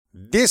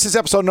This is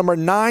episode number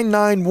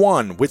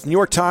 991 with New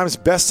York Times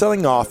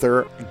bestselling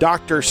author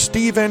Dr.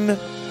 Stephen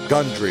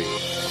Gundry.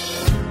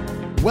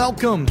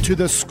 Welcome to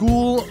the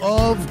School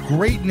of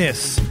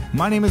Greatness.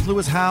 My name is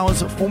Lewis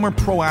Howes, former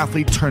pro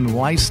athlete turned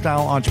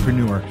lifestyle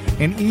entrepreneur,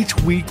 and each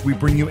week we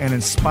bring you an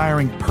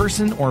inspiring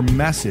person or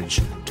message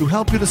to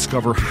help you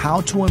discover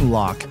how to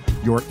unlock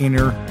your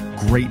inner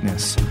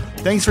greatness.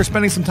 Thanks for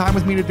spending some time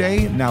with me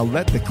today. Now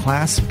let the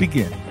class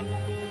begin.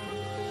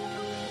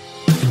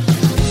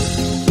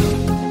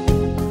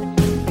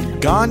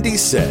 Gandhi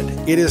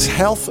said, "It is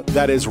health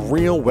that is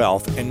real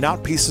wealth and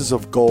not pieces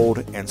of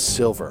gold and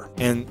silver."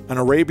 And an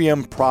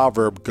Arabian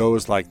proverb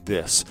goes like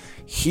this: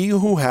 "He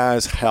who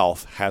has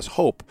health has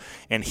hope,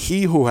 and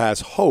he who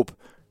has hope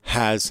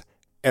has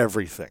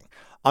everything."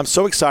 I'm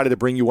so excited to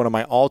bring you one of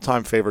my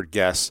all-time favorite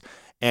guests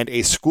and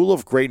a School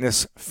of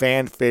Greatness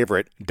fan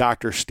favorite,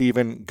 Dr.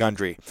 Stephen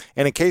Gundry.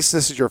 And in case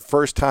this is your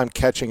first time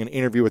catching an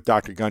interview with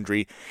Dr.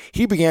 Gundry,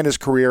 he began his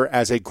career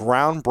as a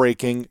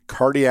groundbreaking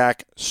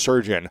cardiac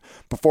surgeon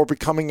before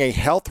becoming a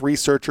health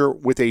researcher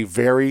with a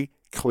very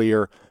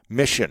clear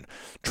mission: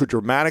 to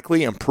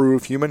dramatically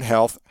improve human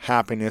health,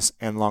 happiness,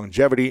 and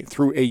longevity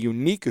through a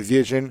unique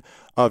vision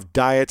of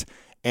diet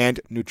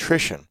and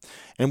nutrition.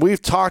 And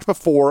we've talked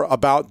before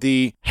about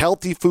the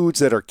healthy foods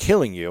that are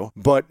killing you,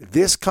 but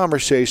this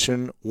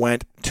conversation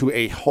went to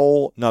a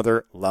whole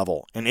nother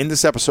level. And in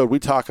this episode, we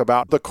talk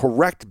about the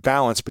correct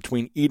balance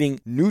between eating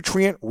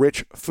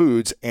nutrient-rich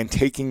foods and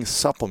taking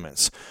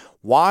supplements,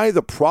 why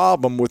the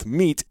problem with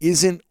meat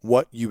isn't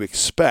what you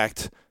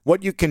expect,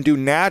 what you can do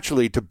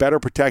naturally to better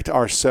protect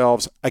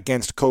ourselves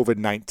against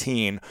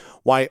COVID-19,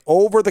 why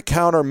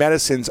over-the-counter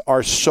medicines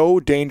are so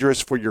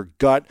dangerous for your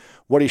gut.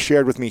 What he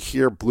shared with me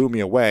here blew me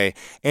away,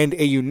 and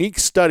a unique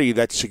study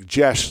that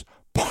suggests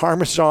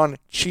Parmesan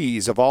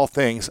cheese, of all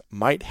things,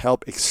 might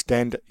help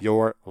extend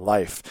your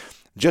life.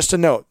 Just to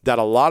note that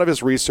a lot of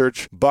his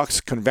research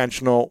bucks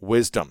conventional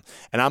wisdom,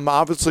 and I'm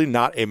obviously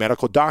not a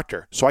medical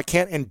doctor, so I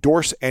can't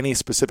endorse any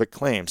specific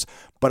claims,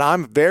 but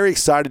I'm very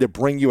excited to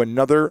bring you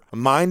another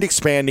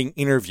mind-expanding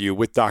interview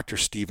with Dr.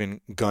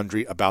 Stephen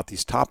Gundry about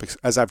these topics,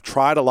 as I've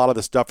tried a lot of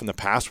the stuff in the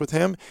past with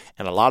him,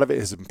 and a lot of it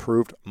has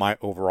improved my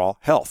overall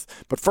health.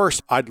 But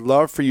first, I'd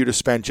love for you to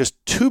spend just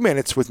 2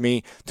 minutes with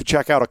me to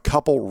check out a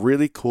couple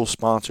really cool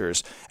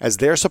sponsors, as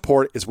their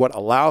support is what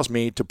allows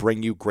me to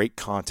bring you great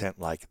content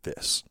like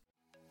this.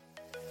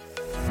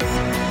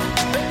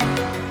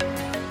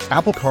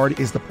 Apple Card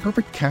is the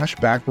perfect cash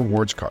back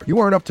rewards card. You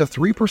earn up to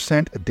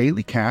 3%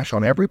 daily cash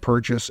on every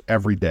purchase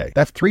every day.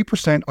 That's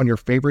 3% on your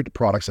favorite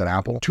products at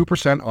Apple,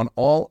 2% on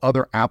all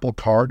other Apple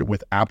Card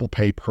with Apple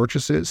Pay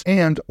purchases,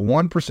 and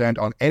 1%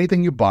 on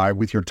anything you buy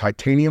with your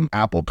titanium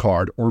Apple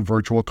Card or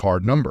virtual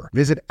card number.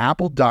 Visit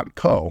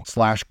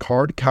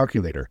apple.co/card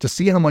calculator to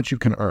see how much you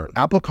can earn.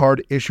 Apple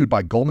Card issued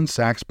by Goldman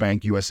Sachs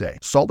Bank USA,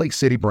 Salt Lake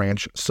City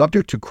branch,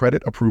 subject to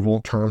credit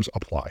approval, terms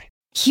apply.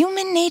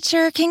 Human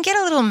nature can get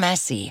a little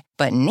messy,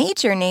 but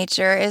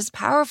nature is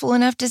powerful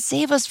enough to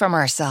save us from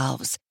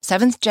ourselves.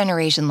 Seventh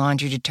Generation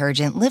laundry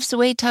detergent lifts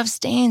away tough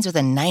stains with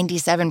a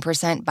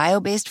 97%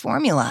 bio-based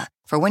formula.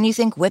 For when you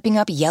think whipping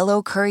up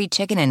yellow curry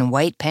chicken in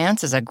white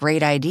pants is a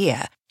great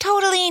idea.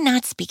 Totally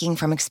not speaking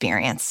from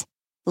experience.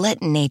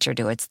 Let nature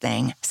do its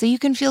thing so you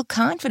can feel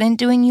confident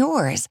doing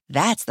yours.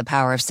 That's the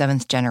power of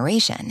Seventh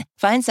Generation.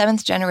 Find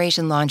Seventh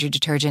Generation laundry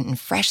detergent in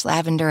fresh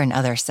lavender and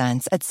other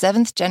scents at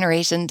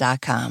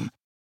seventhgeneration.com.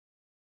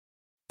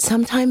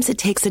 Sometimes it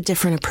takes a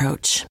different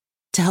approach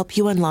to help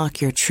you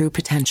unlock your true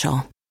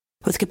potential.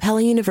 With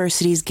Capella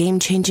University's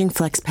game-changing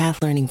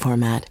FlexPath learning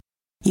format,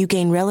 you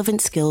gain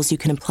relevant skills you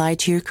can apply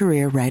to your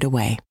career right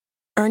away.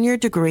 Earn your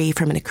degree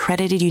from an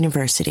accredited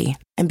university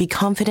and be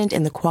confident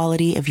in the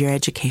quality of your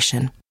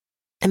education.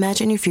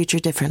 Imagine your future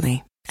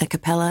differently at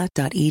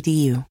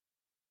capella.edu.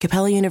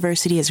 Capella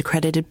University is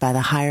accredited by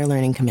the Higher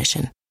Learning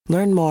Commission.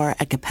 Learn more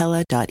at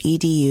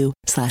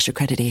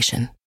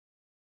capella.edu/accreditation.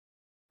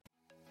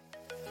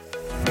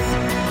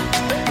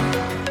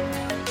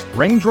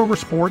 Range Rover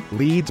Sport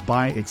leads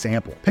by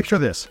example. Picture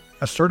this: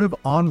 assertive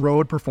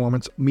on-road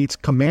performance meets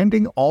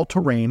commanding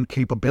all-terrain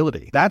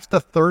capability. That's the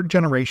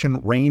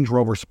third-generation Range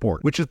Rover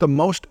Sport, which is the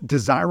most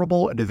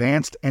desirable,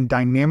 advanced, and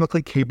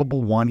dynamically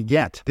capable one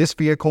yet. This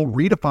vehicle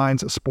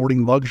redefines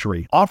sporting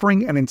luxury,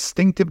 offering an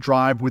instinctive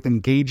drive with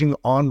engaging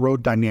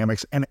on-road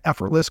dynamics and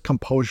effortless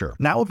composure.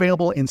 Now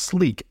available in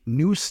sleek,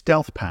 new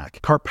Stealth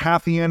Pack,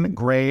 Carpathian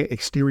gray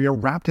exterior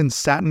wrapped in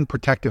satin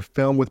protective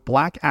film with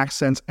black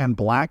accents and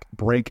black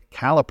brake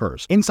calipers.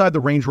 Inside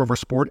the Range Rover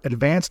Sport,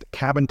 advanced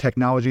cabin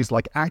technologies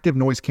like active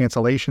noise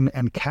cancellation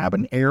and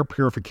cabin air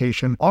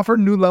purification offer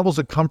new levels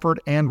of comfort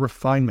and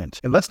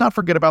refinement. And let's not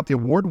forget about the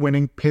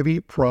award-winning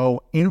Pivi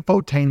Pro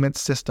infotainment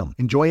system.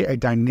 Enjoy a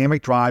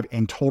dynamic drive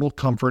in total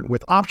comfort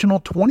with optional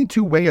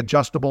 22-way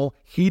adjustable,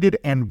 heated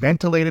and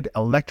ventilated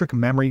electric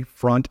memory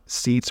front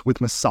seats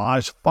with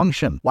massage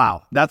function.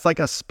 Wow, that's like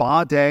a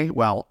spa day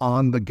while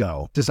on the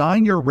go.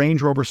 Design your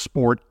Range Rover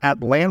Sport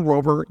at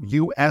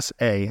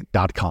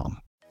LandRoverUSA.com.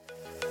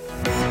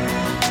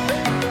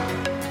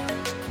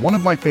 One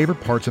of my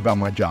favorite parts about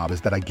my job is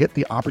that I get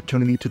the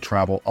opportunity to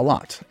travel a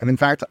lot. And in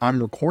fact,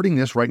 I'm recording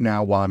this right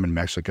now while I'm in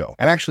Mexico.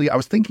 And actually, I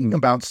was thinking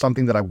about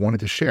something that I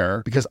wanted to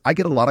share because I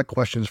get a lot of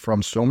questions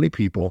from so many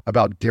people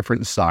about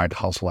different side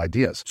hustle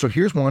ideas. So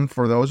here's one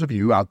for those of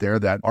you out there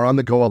that are on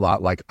the go a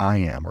lot like I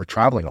am or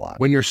traveling a lot.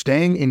 When you're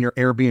staying in your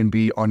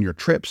Airbnb on your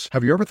trips,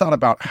 have you ever thought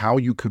about how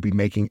you could be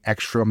making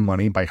extra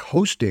money by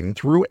hosting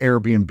through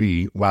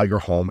Airbnb while your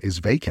home is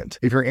vacant?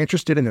 If you're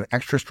interested in an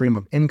extra stream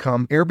of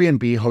income,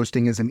 Airbnb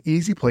hosting is an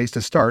easy place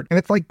to start, and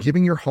it's like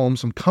giving your home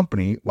some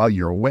company while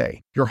you're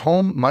away. Your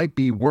home might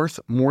be worth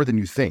more than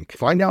you think.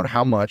 Find out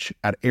how much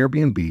at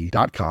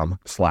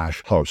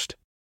airbnb.com/host.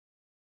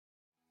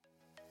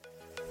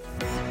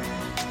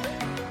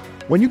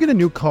 When you get a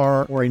new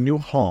car or a new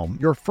home,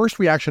 your first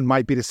reaction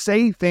might be to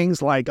say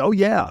things like, "Oh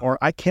yeah," or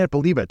 "I can't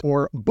believe it,"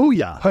 or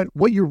 "Booyah." But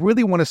what you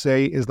really want to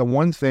say is the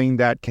one thing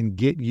that can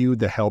get you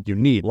the help you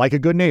need. Like a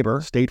good neighbor,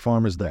 State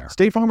Farm is there.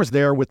 State Farm is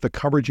there with the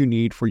coverage you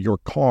need for your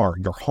car,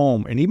 your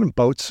home, and even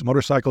boats,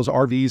 motorcycles,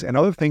 RVs, and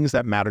other things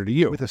that matter to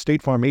you. With a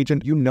State Farm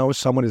agent, you know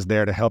someone is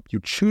there to help you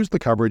choose the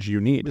coverage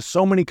you need. With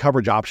so many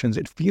coverage options,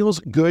 it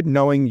feels good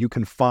knowing you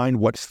can find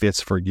what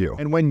fits for you.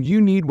 And when you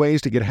need ways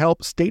to get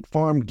help, State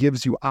Farm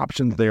gives you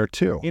options there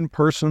too. In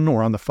person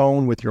or on the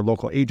phone with your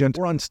local agent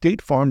or on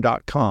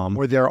statefarm.com,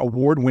 where their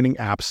award-winning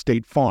app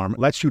State Farm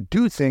lets you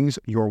do things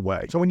your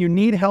way. So when you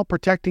need help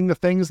protecting the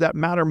things that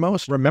matter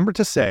most, remember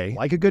to say,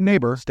 like a good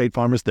neighbor, State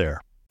Farm is there.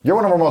 You're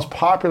one of our most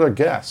popular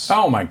guests.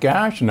 Oh my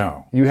gosh,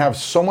 no. You have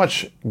so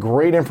much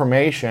great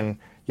information,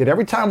 yet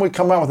every time we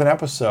come out with an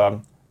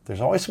episode, there's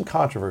always some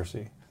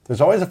controversy.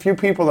 There's always a few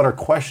people that are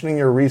questioning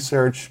your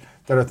research,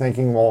 that are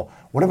thinking, well,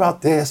 what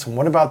about this and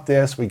what about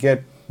this? We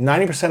get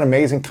 90%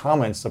 amazing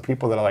comments of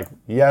people that are like,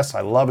 yes,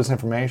 I love this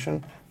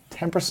information.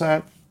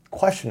 10%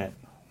 question it.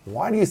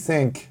 Why do you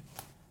think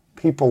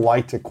people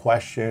like to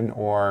question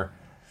or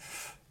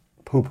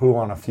poo-poo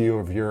on a few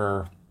of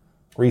your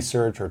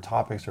research or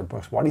topics or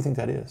books? Why do you think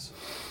that is?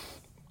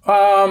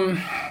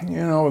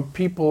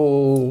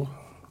 People,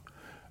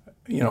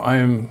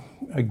 I'm,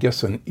 I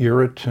guess, an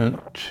irritant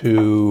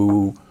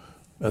to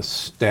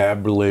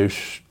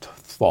established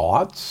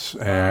thoughts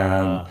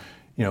and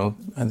I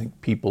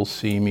think people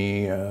see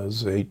me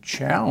as a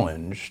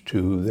challenge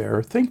to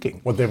their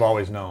thinking. What they've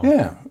always known.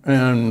 Yeah,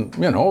 and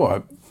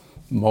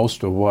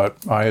most of what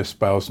I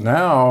espouse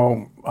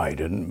now, I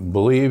didn't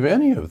believe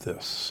any of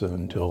this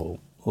until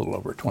a little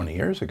over 20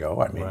 years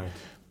ago. I mean, right.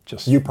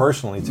 Just you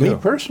personally too. Me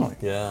personally.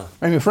 Yeah.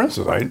 I mean, for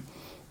instance,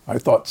 I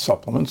thought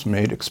supplements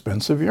made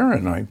expensive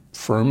urine. I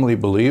firmly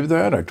believed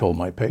that. I told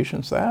my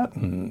patients that,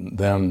 and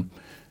then.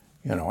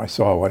 I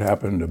saw what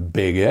happened to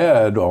Big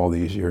Ed all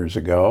these years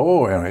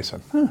ago, and I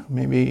said,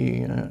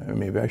 maybe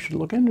I should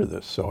look into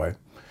this. So I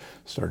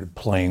started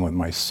playing with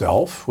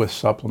myself with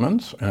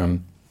supplements,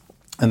 and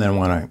then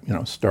when I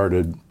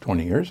started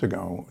 20 years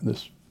ago,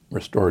 this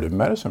restorative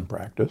medicine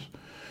practice,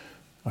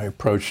 I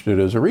approached it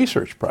as a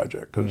research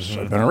project because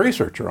I've been a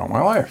researcher all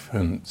my life,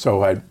 and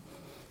so I'd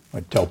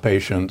tell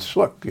patients,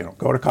 look,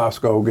 go to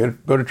Costco,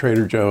 go to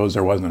Trader Joe's.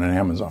 There wasn't an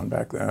Amazon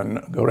back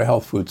then. Go to a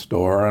health food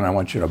store, and I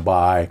want you to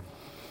buy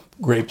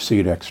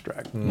grapeseed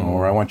extract,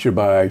 or I want you to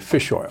buy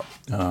fish oil,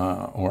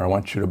 or I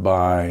want you to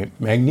buy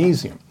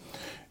magnesium,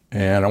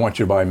 and I want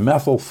you to buy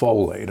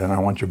methylfolate, and I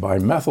want you to buy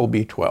methyl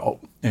B12,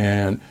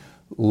 and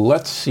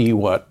let's see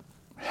what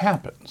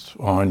happens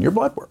on your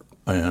blood work,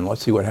 and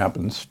let's see what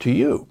happens to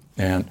you.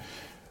 And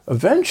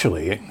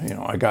eventually,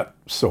 I got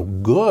so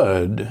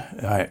good,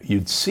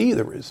 you'd see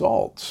the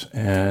results,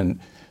 and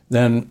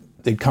then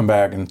they'd come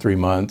back in 3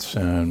 months,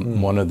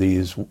 and one of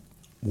these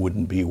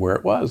wouldn't be where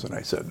it was, and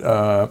I said,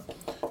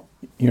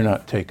 you're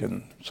not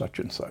taking such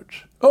and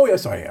such. Oh,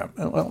 yes, I am.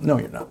 Well, no,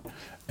 you're not.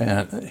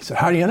 And he said,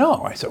 how do you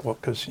know? I said, well,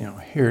 because,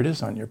 here it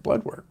is on your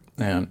blood work.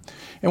 And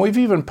we've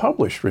even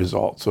published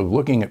results of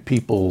looking at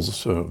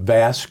people's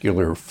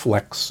vascular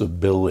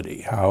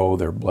flexibility, how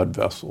their blood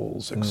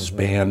vessels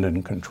expand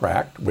and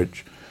contract,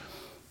 which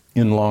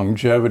in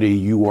longevity,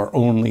 you are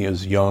only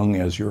as young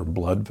as your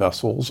blood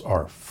vessels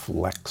are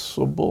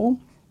flexible.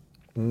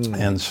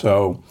 And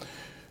so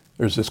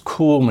there's this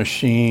cool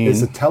machine.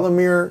 Is the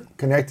telomere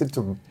connected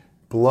to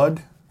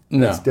blood?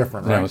 No. It's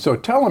different, right? No. So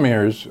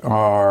telomeres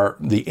are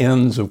the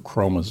ends of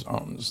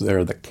chromosomes.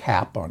 They're the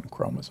cap on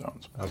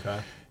chromosomes. Okay.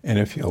 And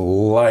if you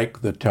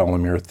like the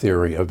telomere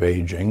theory of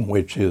aging,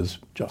 which is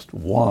just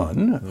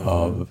one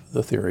of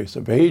the theories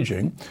of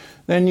aging,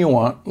 then you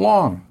want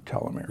long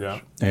telomeres. Yeah.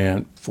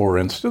 And for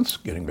instance,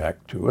 getting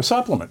back to a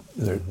supplement,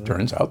 it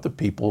turns out that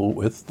people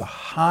with the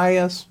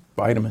highest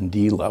vitamin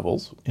D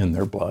levels in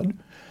their blood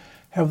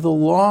have the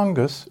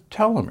longest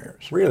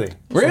telomeres. Really?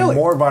 Really? So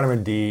more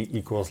vitamin D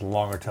equals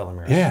longer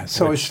telomeres. Yeah.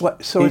 So it's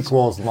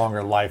equals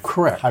longer life.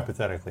 Correct.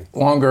 Hypothetically.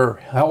 Longer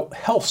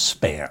health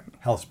span.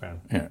 Health span.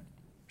 Yeah.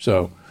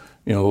 So,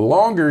 the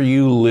longer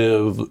you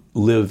live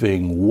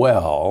living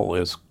well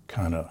is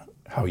kind of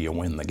how you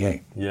win the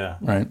game. Yeah.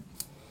 Right?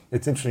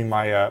 It's interesting.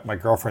 My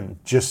girlfriend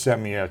just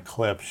sent me a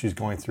clip. She's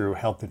going through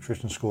health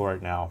nutrition school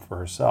right now for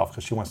herself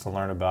because she wants to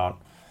learn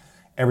about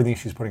everything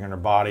she's putting in her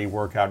body,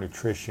 workout,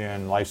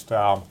 nutrition,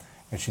 lifestyle.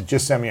 And she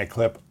just sent me a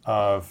clip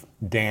of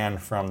Dan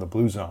from the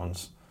Blue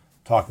Zones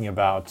talking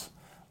about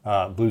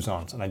Blue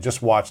Zones. And I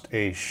just watched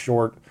a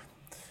short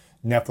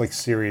Netflix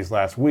series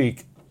last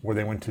week where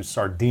they went to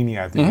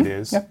Sardinia, I think it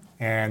is,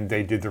 and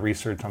they did the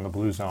research on the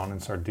Blue Zone in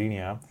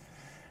Sardinia.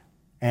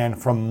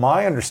 And from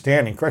my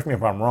understanding, correct me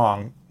if I'm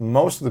wrong,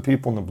 most of the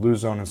people in the Blue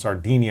Zone in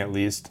Sardinia, at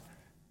least,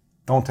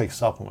 don't take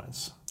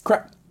supplements.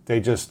 Correct. They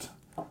just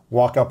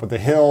walk up the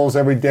hills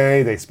every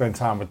day. They spend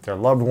time with their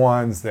loved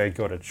ones. They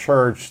go to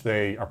church.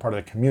 They are part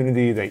of the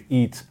community. They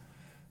eat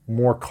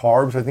more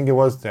carbs, I think it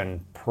was,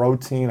 than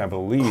protein, I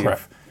believe.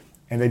 Correct.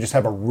 And they just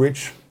have a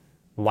rich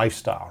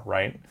lifestyle,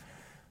 right?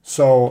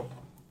 So,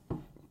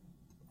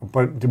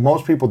 but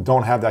most people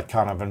don't have that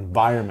kind of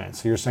environment.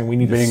 So you're saying we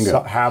need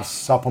to have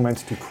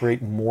supplements to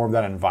create more of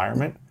that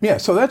environment? Yeah,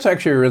 so that's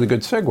actually a really good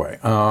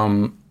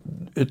segue.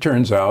 It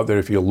turns out that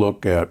if you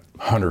look at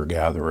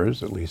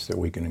hunter-gatherers, at least that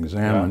we can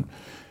examine,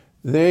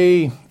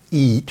 they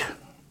eat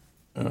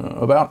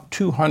about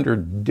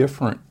 200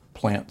 different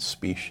plant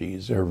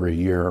species every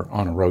year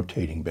on a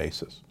rotating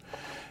basis.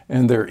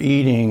 And they're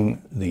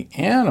eating the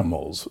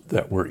animals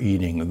that were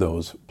eating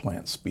those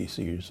plant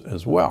species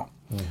as well.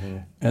 Mm-hmm.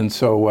 And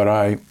so what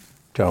I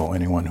tell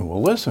anyone who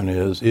will listen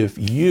is, if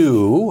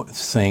you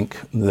think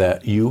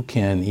that you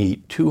can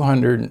eat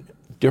 200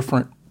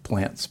 different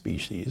plant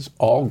species,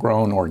 all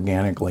grown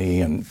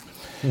organically and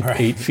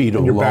 8 feet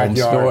of loam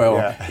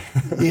soil,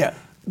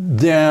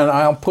 then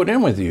I'll put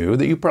in with you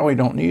that you probably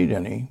don't need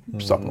any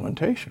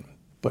supplementation.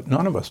 But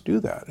none of us do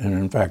that. And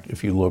in fact,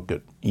 if you look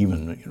at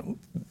even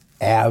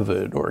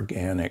avid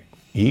organic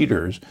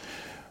eaters,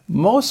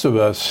 most of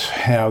us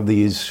have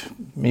these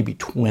maybe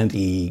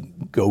 20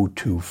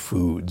 go-to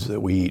foods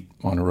that we eat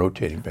on a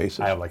rotating basis.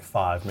 I have like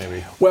 5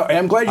 maybe. Well,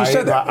 I'm glad you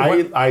said that.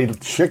 I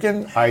eat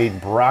chicken, I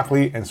eat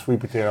broccoli, and sweet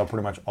potato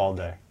pretty much all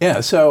day.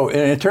 Yeah, so and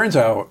it turns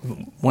out,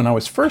 when I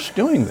was first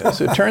doing this,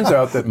 it turns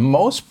out that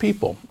most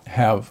people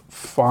have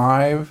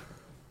 5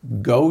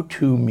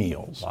 go-to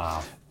meals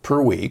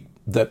per week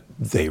that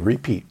they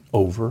repeat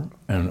over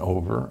and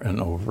over and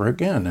over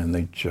again, and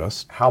they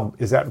just... How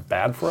is that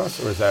bad for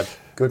us, or is that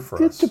good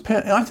for us? It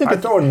depends. I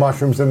throw in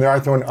mushrooms in there. I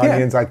throw in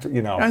onions. I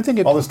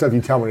think all the stuff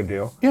you tell me to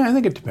do. Yeah, I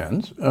think it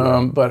depends.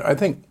 But I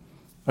think,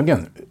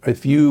 again,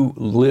 if you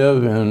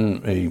live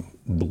in a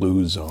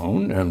blue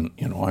zone, and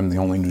I'm the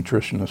only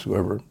nutritionist who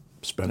ever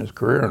spent his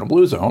career in a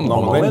blue zone,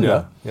 Loma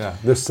Linda. Yeah,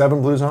 there's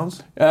 7 blue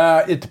zones.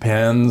 It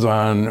depends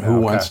on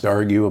who wants to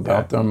argue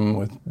about them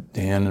with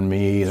Dan and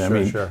me.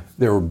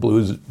 There were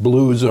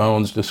blue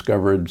zones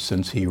discovered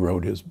since he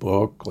wrote his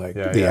book, like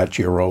the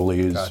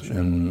Acciarolis.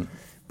 Gotcha.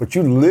 But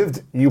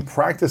you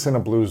practice in a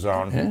blue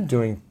zone,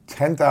 doing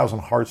 10,000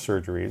 heart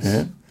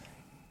surgeries,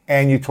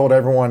 and you told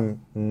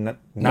everyone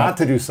not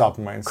to do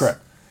supplements. Correct.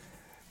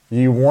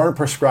 You weren't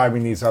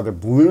prescribing these other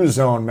blue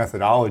zone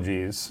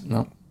methodologies.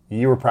 No.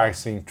 You were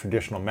practicing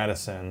traditional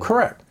medicine.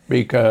 Correct,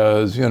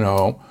 because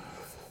thank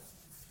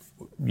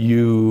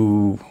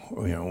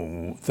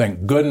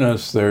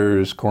goodness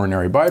there's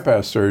coronary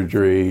bypass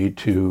surgery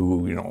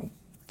to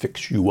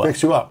fix you up.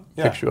 Fix you up.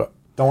 Yeah. Fix you up.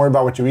 Don't worry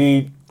about what you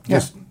eat.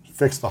 Just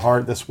fix the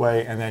heart this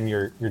way, and then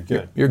you're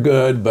good. You're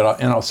good, but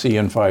I'll see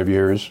you in 5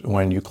 years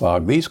when you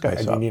clog these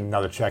guys up. You need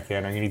another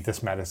check-in, or you need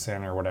this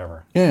medicine, or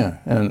whatever. Yeah,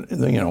 and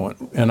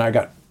and I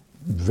got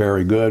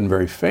very good and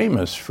very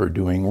famous for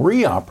doing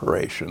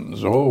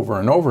reoperations over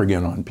and over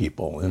again on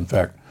people. In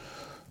fact,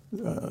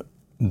 the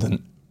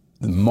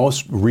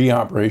most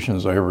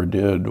reoperations I ever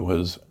did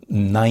was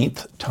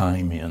 9th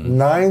time in.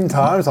 9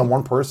 times on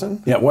one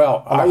person? Yeah,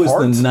 well, I was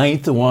the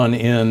 9th one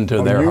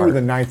into their heart. You were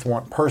the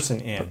 9th person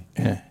in.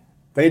 Yeah.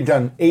 They'd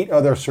done 8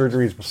 other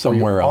surgeries before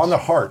somewhere else. On the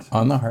heart.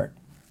 On the heart.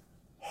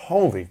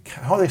 Holy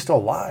cow, how are they still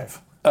alive?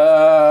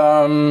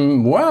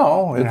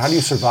 Well, and how do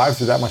you survive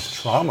through that much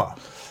trauma?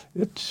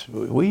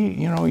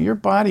 Your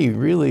body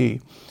really,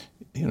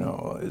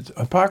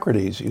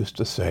 Hippocrates used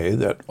to say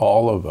that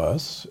all of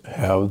us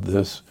have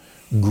this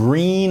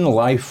green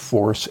life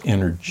force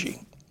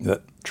energy,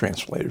 that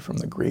translated from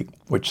the Greek,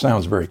 which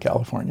sounds very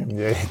Californian.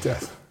 Yeah, it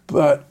does.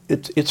 But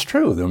it's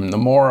true. The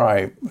more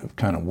I have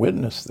kind of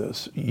witnessed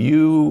this,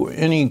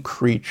 any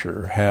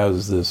creature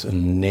has this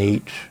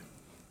innate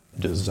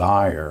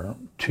desire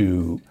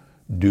to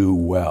do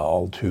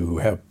well, to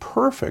have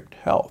perfect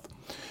health.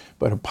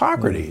 But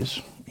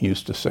Hippocrates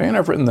used to say, and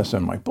I've written this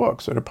in my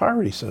books, that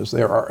Hippocrates says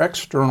there are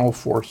external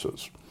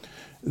forces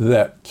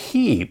that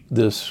keep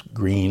this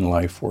green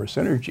life force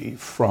energy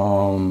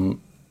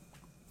from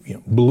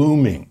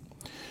blooming.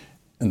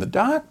 And the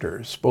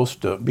doctor is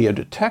supposed to be a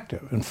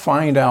detective and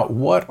find out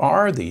what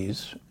are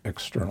these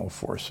external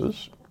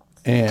forces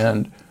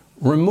and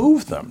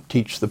remove them,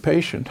 teach the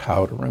patient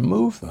how to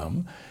remove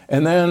them,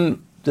 and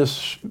then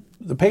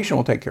the patient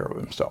will take care of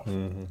himself.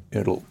 Mm-hmm.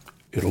 It'll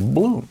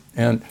bloom.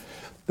 And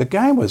the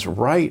guy was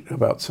right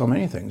about so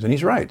many things, and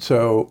he's right.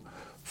 So,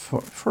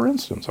 for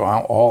instance,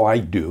 all I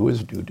do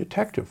is do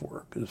detective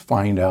work, is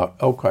find out,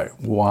 okay,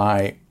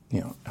 why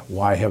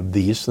have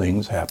these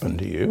things happened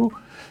to you,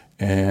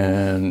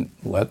 and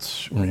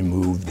let's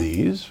remove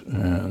these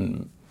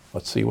and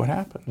let's see what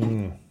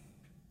happens.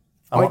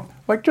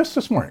 Like just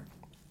this morning.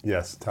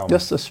 Yes, tell me.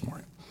 Just this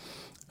morning.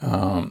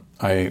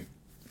 I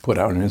put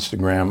out an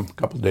Instagram a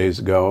couple of days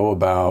ago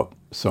about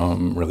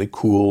some really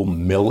cool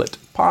millet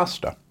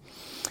pasta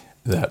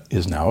that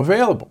is now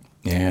available.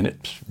 And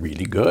it's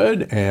really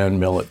good, and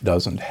millet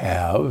doesn't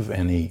have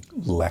any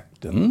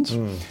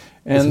lectins.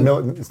 And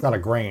millet, it's not a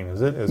grain,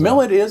 is it?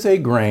 Millet is a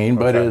grain,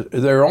 but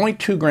there are only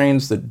two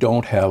grains that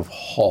don't have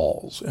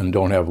hulls and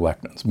don't have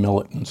lectins,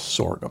 millet and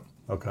sorghum.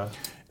 Okay.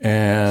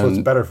 And so it's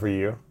better for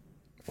you.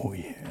 Oh,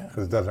 yeah.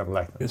 Because it doesn't have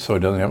lectins. So it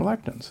doesn't have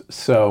lectins.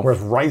 So, whereas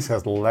rice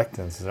has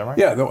lectins, is that right?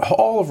 Yeah,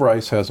 all of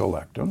rice has a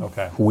lectin.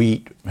 Okay.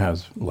 Wheat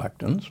has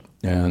lectins.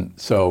 And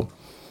so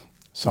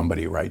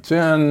somebody writes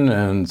in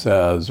and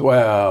says,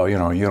 well, you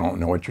don't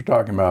know what you're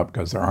talking about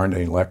because there aren't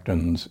any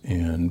lectins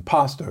in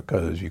pasta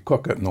because you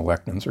cook it and the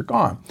lectins are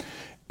gone.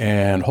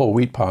 And whole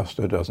wheat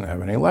pasta doesn't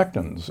have any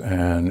lectins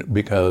and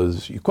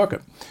because you cook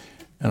it.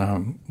 And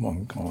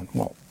I'm going,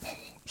 well,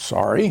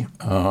 sorry,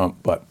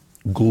 but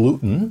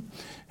gluten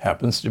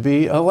happens to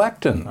be a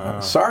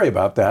lectin. Sorry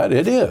about that,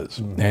 it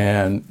is.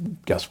 And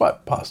guess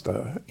what?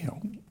 Pasta,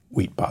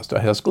 wheat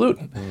pasta has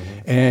gluten.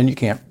 And you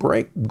can't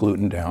break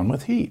gluten down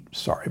with heat.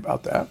 Sorry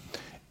about that.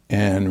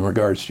 And in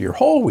regards to your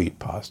whole wheat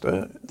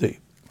pasta, the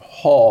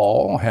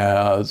hull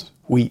has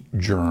wheat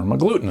germ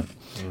agglutinin,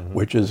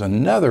 which is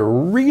another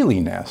really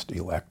nasty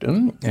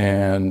lectin.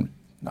 And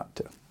not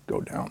to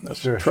go down this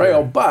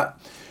trail, but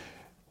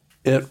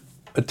it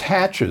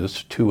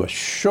attaches to a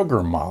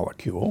sugar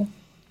molecule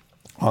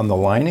on the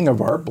lining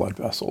of our blood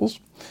vessels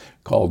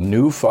called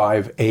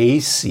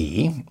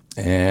Nu5AC,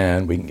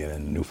 and we can get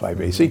into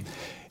Nu5AC,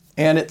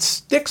 and it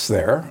sticks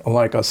there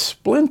like a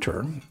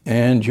splinter,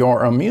 and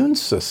your immune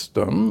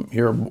system,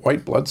 your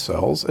white blood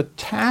cells,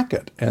 attack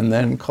it, and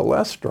then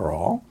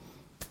cholesterol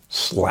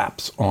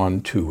slaps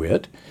onto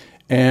it,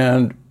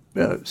 and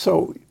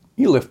so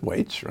you lift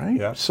weights, right?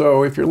 Yeah.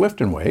 So if you're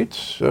lifting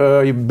weights,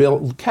 you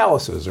build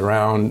calluses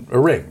around a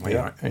ring,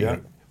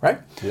 right?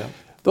 Yeah.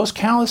 Those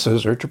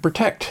calluses are to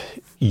protect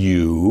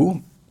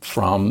you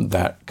from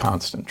that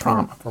constant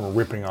trauma. From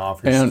ripping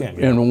off your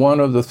skin. And one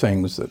of the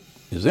things that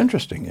is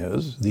interesting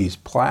is these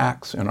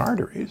plaques in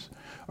arteries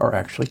are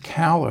actually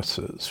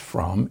calluses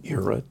from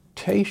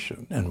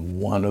irritation. And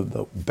one of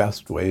the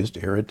best ways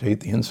to irritate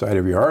the inside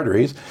of your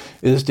arteries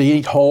is to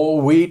eat whole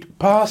wheat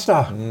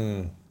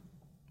pasta.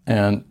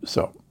 And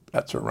so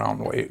that's a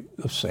round way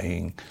of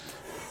saying,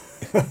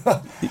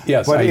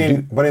 yes, but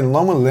in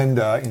Loma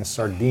Linda, in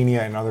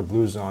Sardinia, and other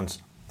blue zones,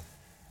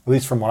 at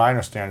least from what I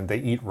understand, they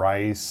eat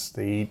rice,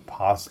 they eat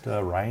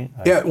pasta, right?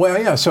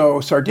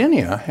 So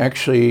Sardinia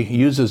actually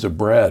uses a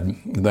bread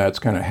that's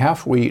kind of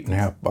half wheat and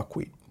half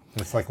buckwheat.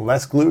 It's like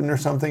less gluten or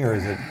something, or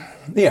is it?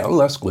 Yeah,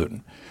 less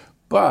gluten.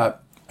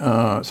 But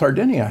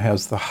Sardinia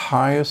has the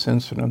highest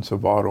incidence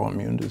of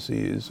autoimmune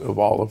disease of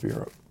all of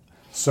Europe.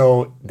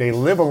 So they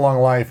live a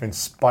long life in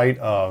spite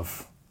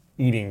of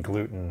eating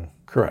gluten.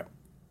 Correct.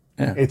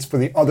 Yeah. It's for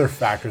the other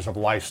factors of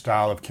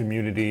lifestyle, of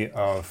community,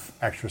 of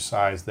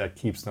exercise that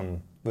keeps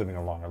them living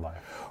a longer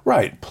life.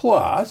 Right.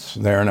 Plus,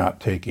 they're not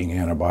taking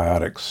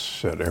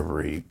antibiotics at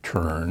every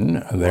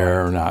turn.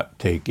 They're not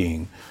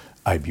taking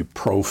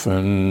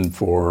ibuprofen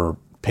for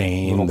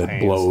pain that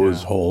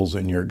blows holes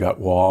in your gut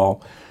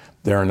wall.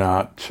 They're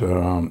not,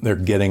 they're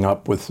getting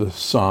up with the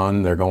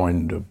sun. They're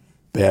going to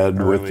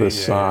bed with the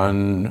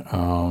sun.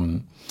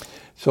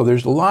 So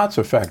there's lots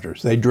of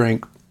factors. They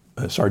drink,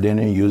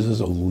 Sardinia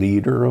uses 1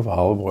 liter of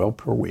olive oil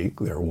per week.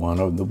 They're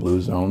one of the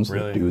blue zones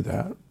that do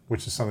that.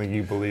 Which is something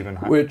you believe in.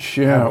 Which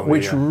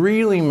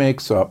really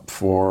makes up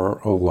for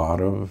a lot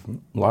of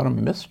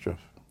mischief.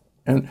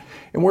 And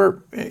we're,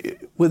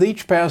 with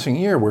each passing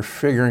year, we're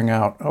figuring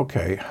out,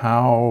 okay,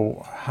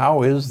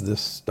 how is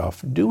this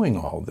stuff doing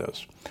all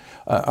this?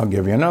 I'll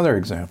give you another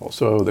example.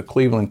 So the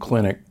Cleveland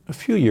Clinic a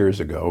few years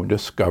ago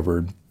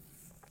discovered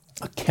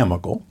a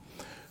chemical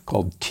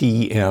called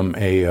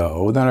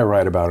TMAO that I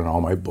write about in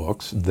all my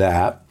books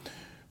that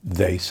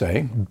they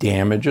say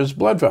damages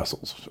blood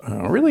vessels,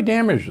 really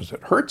damages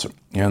it, hurts them.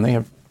 And they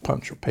have a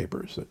bunch of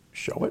papers that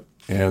show it.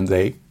 And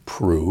they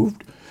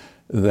proved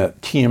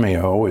that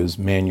TMAO is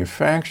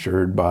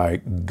manufactured by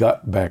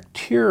gut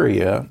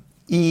bacteria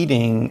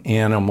eating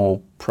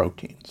animal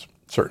proteins,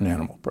 certain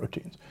animal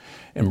proteins,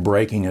 and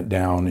breaking it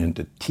down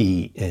into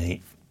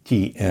TMA,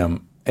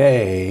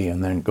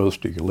 and then it goes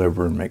to your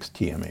liver and makes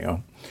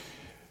TMAO.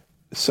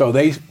 So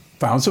they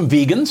found some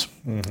vegans,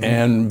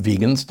 and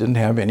vegans didn't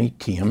have any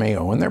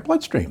TMAO in their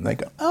bloodstream. They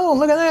go, oh,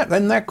 look at that,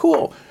 isn't that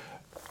cool?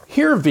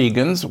 Here,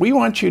 vegans, we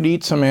want you to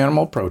eat some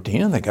animal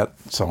protein, and they got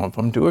some of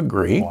them to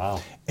agree.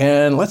 Wow.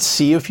 And let's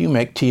see if you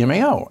make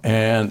TMAO.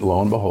 And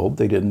lo and behold,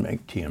 they didn't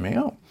make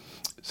TMAO.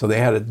 So they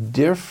had a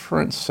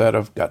different set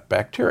of gut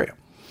bacteria.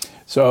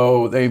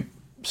 So they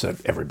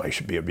said everybody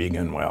should be a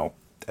vegan. Well,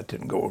 that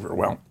didn't go over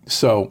well.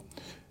 So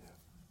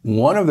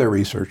one of their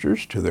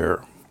researchers, to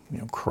their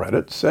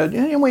credit, said,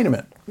 yeah, wait a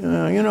minute.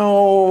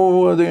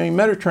 The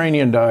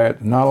Mediterranean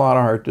diet, not a lot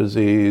of heart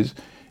disease,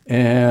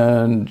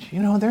 And,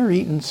 they're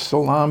eating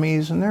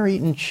salamis and they're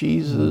eating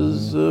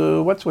cheeses.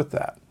 What's with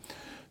that?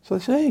 So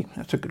they say, hey,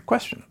 that's a good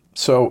question.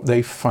 So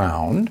they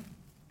found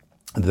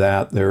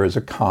that there is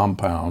a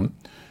compound,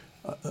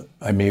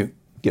 I may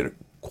get it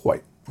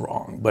quite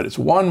wrong, but it's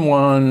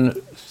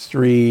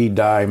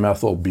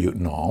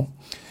 1,1,3-dimethylbutanol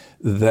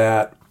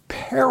that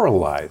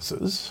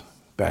paralyzes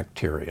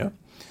bacteria,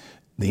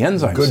 the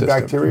enzyme system.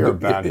 Good bacteria or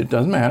bad? It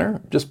doesn't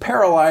matter. Just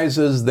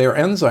paralyzes their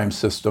enzyme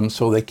system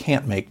so they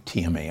can't make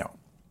TMAO,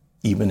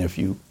 even if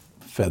you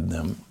fed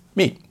them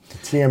meat.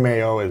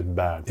 TMAO is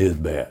bad. Is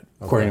bad,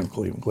 according to the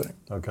Cleveland Clinic.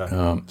 Okay.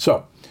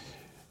 So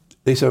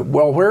they said,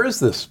 well, where is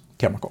this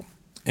chemical?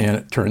 And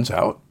it turns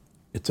out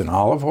it's in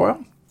olive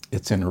oil,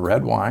 it's in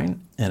red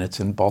wine, and it's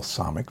in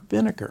balsamic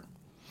vinegar.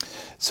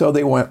 So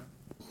they went,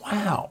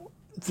 wow,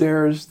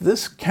 there's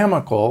this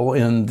chemical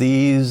in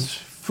these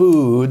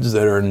foods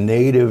that are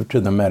native to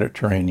the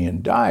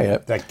Mediterranean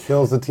diet that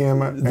kills the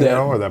TMAO that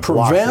or that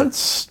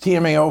prevents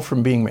TMAO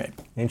from being made.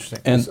 Interesting.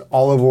 And it's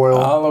olive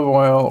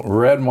oil,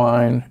 red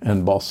wine,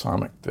 and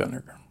balsamic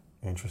vinegar.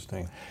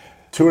 Interesting.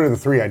 2 out of the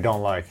 3 I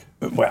don't like.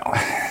 Well,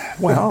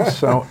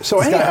 so it's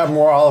got to have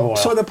more olive oil.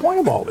 So the point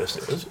of all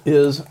this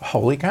is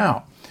holy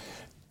cow.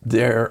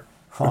 There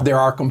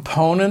are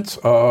components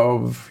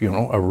of,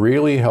 a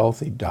really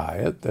healthy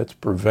diet that's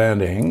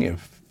preventing,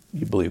 if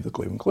you believe the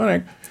Cleveland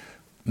Clinic,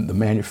 the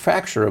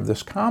manufacture of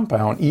this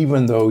compound,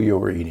 even though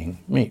you're eating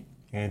meat.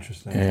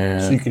 Interesting.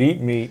 So you could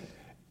eat meat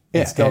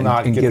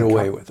and get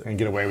away with it. And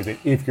get away with it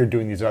if you're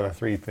doing these other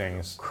 3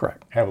 things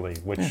correct heavily,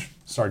 which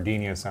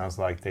Sardinia sounds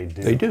like they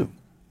do. They do.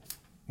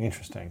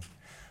 Interesting.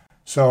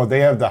 So they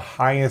have the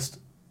highest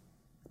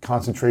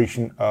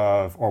concentration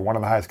of, or one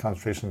of the highest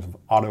concentrations of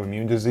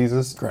autoimmune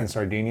diseases in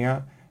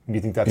Sardinia. And do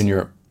you think that's in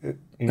Europe?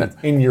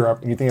 In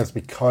Europe, and you think that's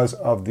because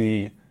of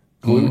the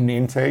gluten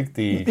intake,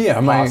 the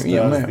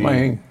pastas,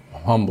 my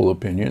humble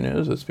opinion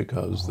is it's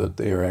because that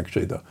they are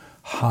actually the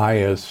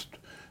highest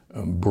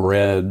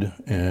bread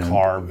and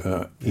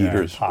carb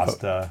eaters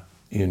pasta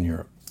in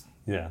Europe.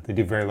 Yeah, they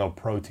do very low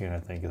protein, I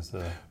think, is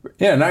the...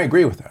 Yeah, and I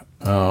agree with that.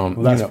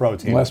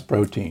 Protein. Less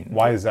protein.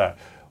 Why is that?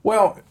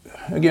 Well,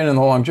 again, in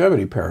the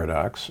longevity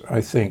paradox,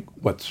 I think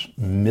what's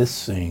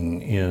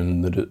missing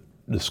in the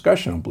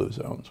discussion of blue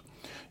zones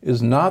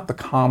is not the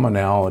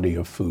commonality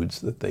of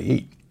foods that they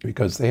eat,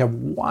 because they have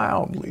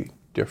wildly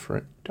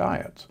different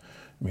diets.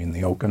 I mean,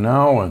 the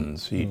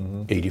Okinawans eat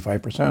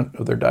 85%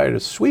 of their diet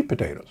is sweet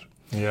potatoes.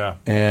 Yeah.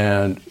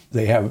 And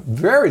they have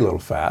very little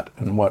fat,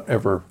 and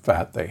whatever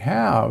fat they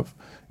have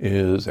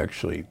is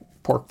actually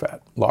pork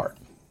fat, lard.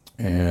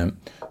 And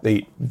they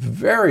eat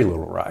very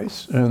little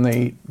rice, and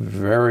they eat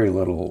very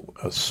little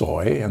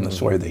soy, and the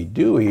soy they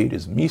do eat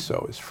is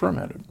miso, is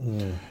fermented.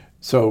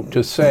 So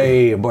to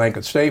say a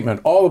blanket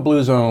statement, all the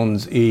blue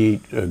zones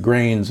eat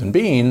grains and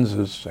beans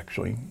is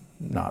actually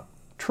not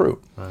true.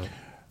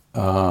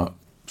 Right.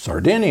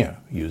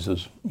 Sardinia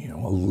uses,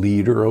 a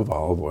liter of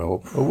olive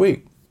oil a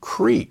week.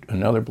 Crete,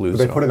 another blue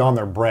zone. They put it on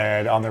their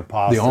bread, on their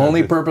pasta. The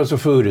only purpose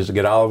of food is to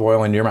get olive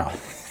oil into your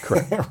mouth.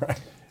 Correct. Right.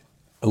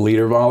 A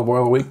liter of olive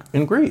oil a week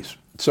in Greece.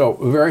 So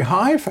a very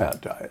high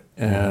fat diet.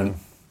 And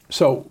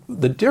so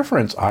the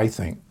difference, I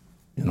think,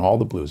 in all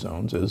the blue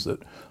zones is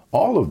that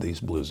all of these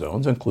blue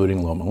zones,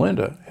 including Loma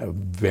Linda, have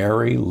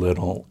very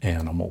little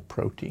animal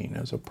protein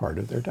as a part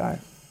of their diet.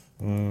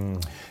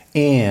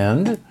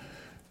 And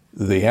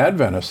the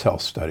Adventist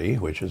Health Study,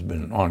 which has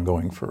been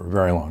ongoing for a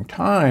very long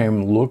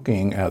time,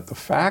 looking at the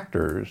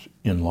factors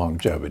in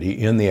longevity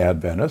in the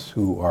Adventists,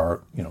 who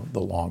are,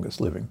 the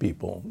longest living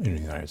people in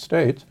the United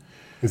States.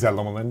 Is that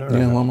Loma Linda?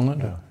 Yeah, Loma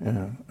Linda.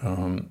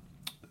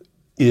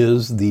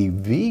 Is the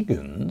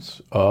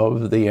vegans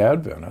of the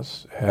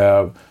Adventists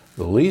have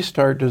the least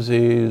heart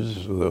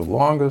disease, the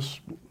longest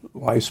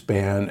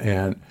lifespan,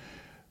 and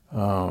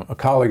a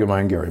colleague of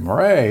mine, Gary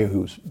Murray,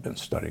 who's been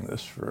studying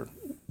this for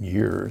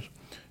years,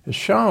 has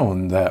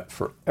shown that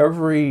for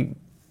every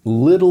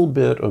little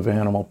bit of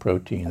animal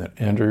protein that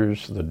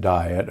enters the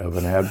diet of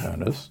an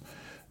Adventist,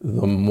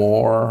 the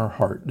more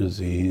heart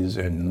disease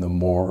and the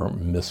more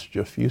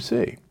mischief you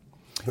see.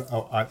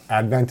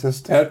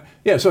 Adventist?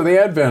 So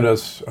the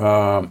Adventists,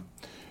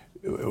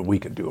 we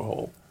could do a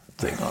whole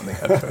thing on the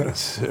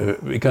Adventists,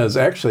 because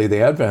actually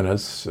the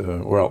Adventists,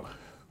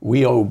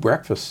 we owe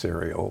breakfast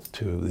cereal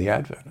to the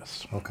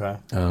Adventists. Okay.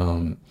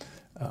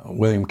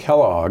 William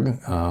Kellogg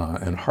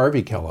and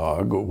Harvey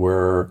Kellogg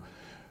were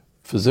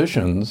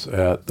physicians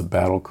at the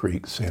Battle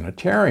Creek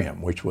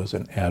Sanitarium, which was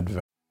an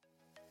Adventist.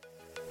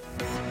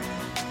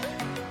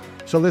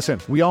 So listen,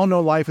 we all know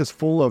life is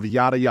full of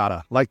yada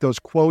yada, like those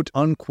quote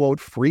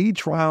unquote free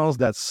trials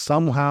that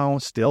somehow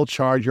still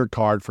charge your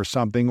card for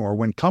something, or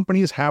when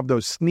companies have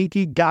those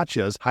sneaky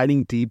gotchas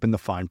hiding deep in the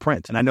fine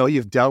print. And I know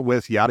you've dealt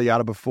with yada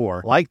yada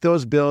before, like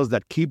those bills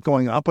that keep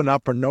going up and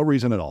up for no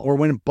reason at all, or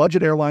when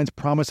budget airlines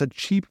promise a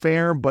cheap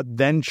fare but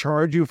then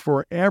charge you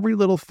for every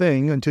little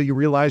thing until you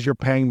realize you're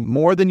paying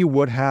more than you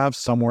would have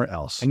somewhere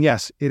else. And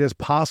yes, it is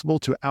possible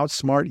to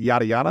outsmart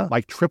yada yada,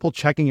 like triple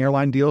checking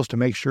airline deals to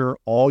make sure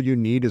all you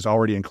need is already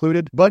already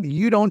included, but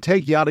you don't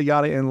take yada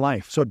yada in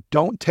life. So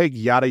don't take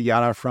yada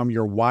yada from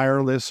your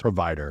wireless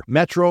provider.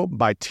 Metro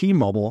by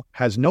T-Mobile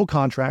has no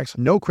contracts,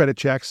 no credit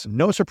checks,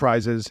 no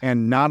surprises,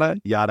 and nada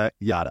yada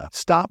yada.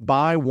 Stop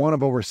by one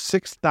of over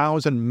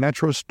 6,000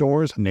 Metro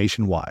stores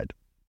nationwide.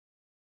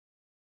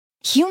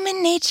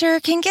 Human nature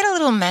can get a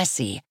little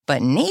messy,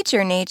 but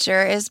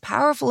nature is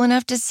powerful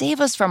enough to save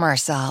us from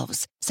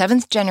ourselves.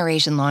 Seventh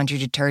Generation Laundry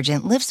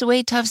Detergent lifts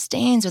away tough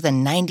stains with a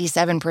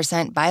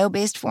 97%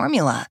 bio-based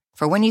formula.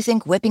 For when you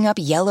think whipping up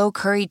yellow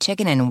curry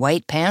chicken in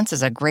white pants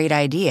is a great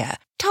idea.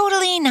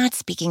 Totally not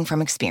speaking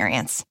from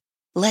experience.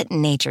 Let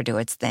nature do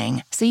its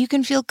thing so you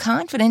can feel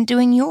confident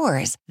doing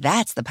yours.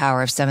 That's the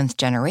power of Seventh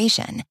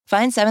Generation.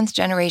 Find Seventh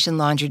Generation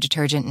Laundry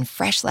Detergent in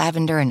fresh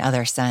lavender and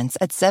other scents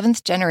at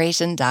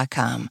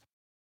seventhgeneration.com.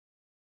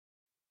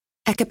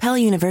 At Capella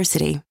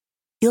University,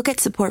 you'll get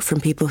support from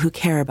people who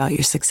care about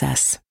your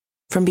success.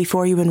 From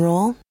before you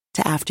enroll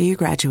to after you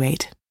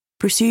graduate,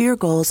 pursue your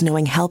goals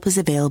knowing help is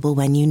available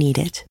when you need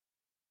it.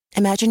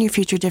 Imagine your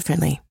future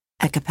differently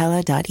at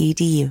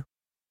capella.edu.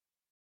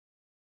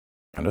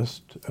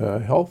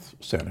 Health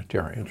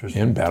sanitarian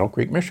in Battle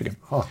Creek, Michigan.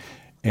 Huh.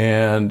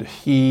 And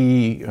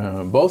he,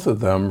 both of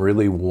them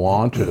really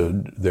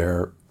wanted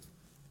their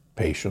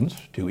patients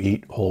to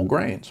eat whole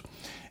grains.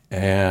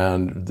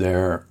 And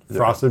their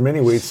frosted mini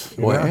wheats,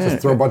 just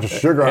throw a bunch of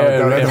sugar on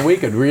it. And we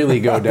could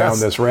really go down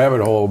this rabbit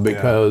hole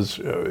because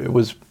it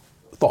was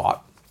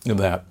thought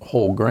that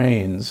whole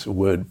grains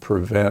would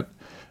prevent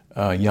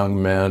young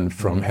men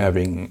from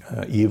having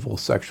evil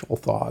sexual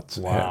thoughts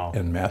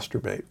and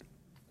masturbate.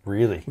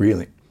 Really?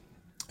 Really.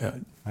 I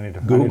need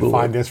to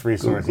find this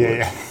resource.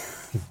 Yeah.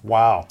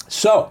 Wow.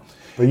 So.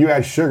 But you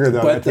add sugar,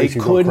 though, but that makes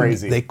you go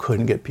crazy. They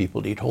couldn't get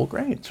people to eat whole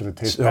grains. So it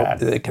tastes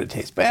bad. It could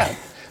taste bad.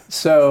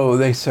 So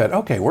they said,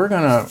 okay, we're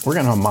gonna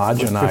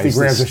homogenize 50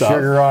 grams this stuff. Of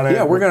sugar on it.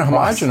 Yeah, we're gonna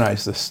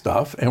homogenize this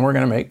stuff, and we're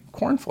gonna make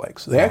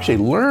cornflakes. They actually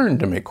learned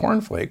to make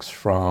cornflakes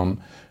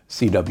from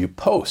C.W.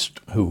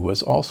 Post, who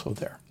was also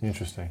there.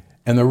 Interesting.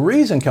 And the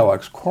reason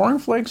Kellogg's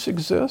cornflakes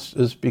exist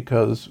is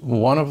because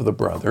one of the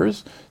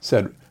brothers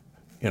said,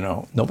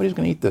 nobody's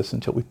gonna eat this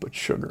until we put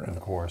sugar in it.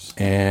 Of course.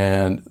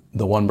 And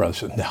the one brother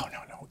said, no,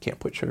 we can't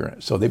put sugar in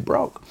it. So they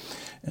broke.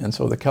 And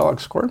so the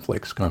Kellogg's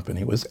Cornflakes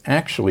Company was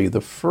actually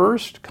the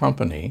first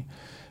company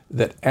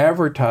that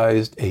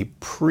advertised a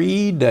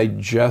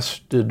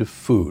pre-digested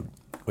food,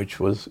 it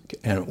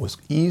was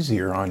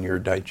easier on your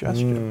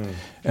digestion.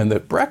 And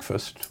that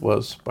breakfast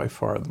was by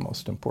far the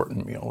most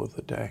important meal of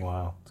the day.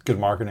 Wow, it's good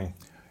marketing.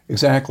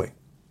 Exactly.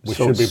 We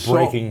should be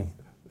breaking.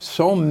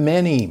 So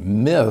many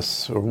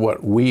myths, or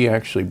what we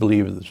actually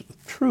believe is the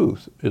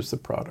truth, is the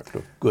product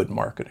of good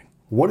marketing.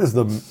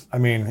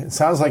 It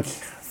sounds like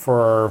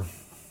for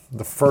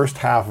the first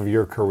half of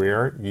your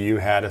career, you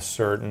had a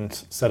certain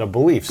set of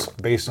beliefs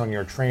based on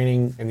your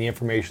training and the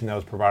information that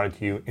was provided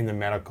to you in the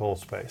medical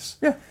space.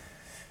 Yeah.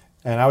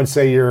 And I would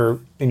say you're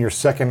in your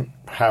second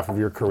half of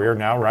your career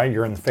now, right?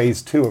 You're in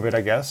phase 2 of it,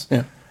 I guess.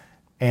 Yeah.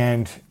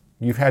 And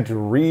you've had to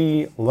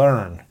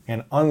relearn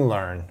and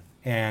unlearn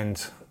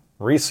and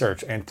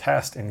research and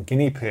test and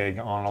guinea pig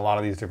on a lot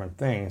of these different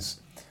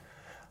things.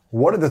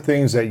 What are the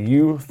things that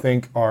you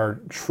think are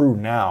true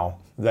now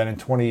that in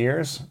 20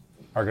 years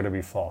are going to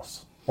be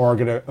false? Or are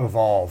going to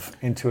evolve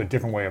into a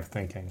different way of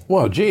thinking?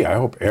 Well, I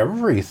hope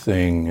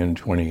everything in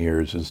 20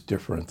 years is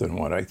different than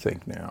what I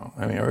think now.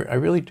 I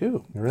really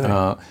do.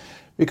 Really?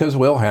 Because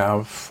we'll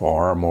have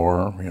far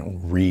more,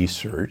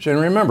 research.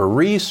 And remember,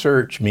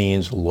 research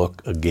means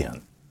look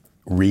again.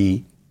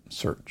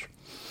 Research.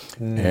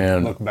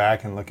 And look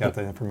back and look at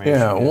the information.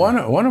 Yeah, one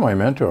of my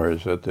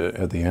mentors at the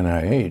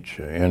NIH,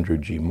 Andrew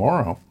G.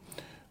 Morrow,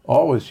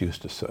 always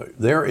used to say,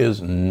 there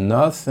is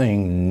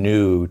nothing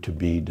new to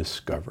be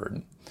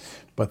discovered,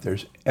 but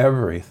there's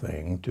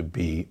everything to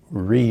be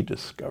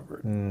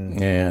rediscovered.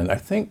 And I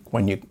think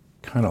when you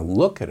kind of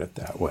look at it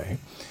that way,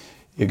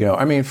 you go,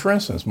 for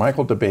instance,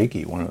 Michael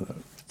DeBakey, one of the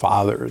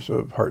fathers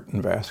of heart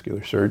and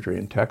vascular surgery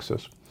in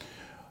Texas,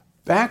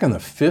 back in the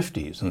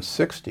 50s and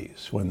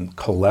 60s, when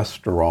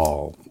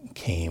cholesterol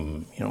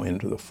came,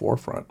 into the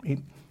forefront,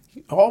 he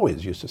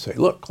always used to say,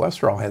 look,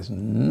 cholesterol has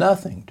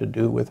nothing to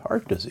do with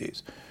heart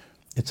disease.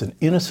 It's an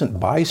innocent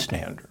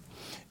bystander.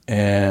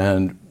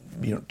 And,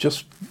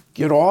 just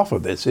get off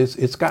of this.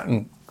 It's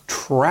gotten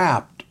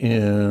trapped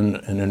in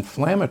an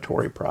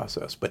inflammatory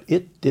process, but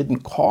it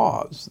didn't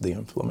cause the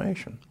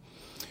inflammation.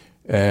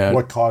 And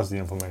what caused the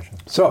inflammation?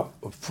 So,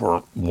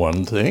 for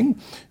one thing,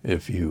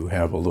 if you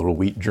have a little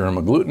wheat germ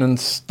agglutinin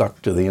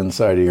stuck to the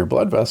inside of your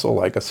blood vessel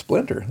like a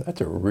splinter, that's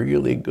a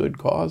really good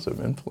cause of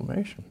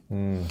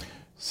inflammation.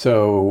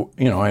 So,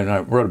 and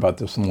I wrote about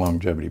this in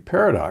Longevity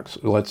Paradox.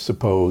 Let's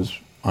suppose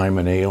I'm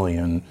an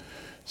alien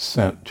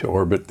sent to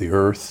orbit the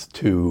Earth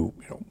to,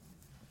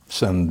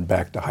 send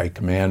back to high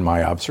command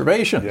my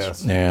observations.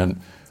 Yes.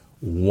 And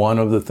one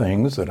of the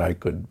things that I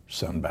could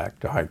send back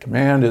to high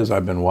command is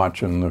I've been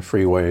watching the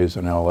freeways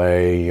in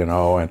LA,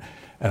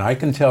 And I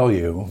can tell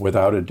you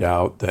without a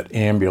doubt that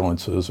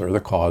ambulances are the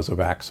cause of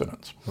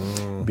accidents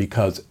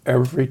because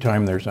every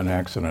time there's an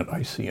accident,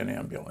 I see an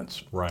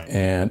ambulance. Right.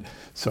 And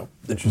so,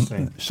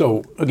 Interesting.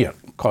 So again,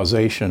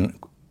 causation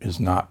is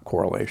not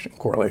correlation.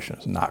 Correlation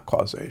is not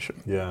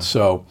causation. Yeah.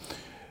 So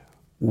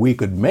we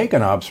could make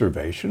an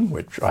observation,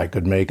 which I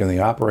could make in the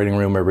operating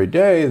room every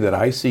day, that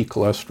I see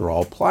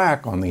cholesterol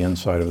plaque on the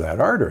inside of that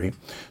artery.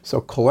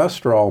 So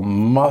cholesterol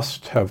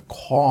must have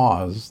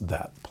caused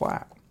that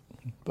plaque.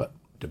 But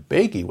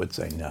DeBakey would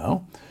say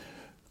no.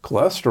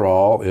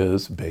 Cholesterol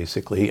is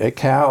basically a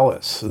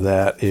callus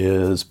that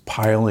is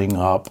piling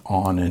up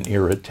on an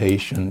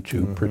irritation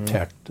to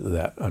protect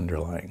that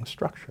underlying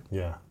structure.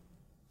 Yeah.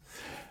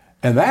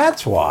 And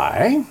that's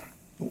why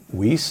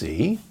we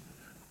see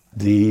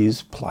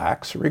these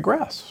plaques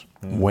regress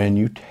when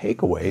you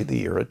take away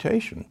the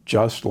irritation.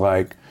 Just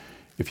like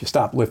if you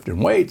stop lifting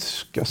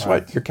weights, guess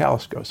what? Your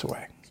callus goes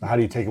away. So how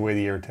do you take away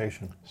the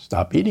irritation?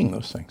 Stop eating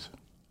those things.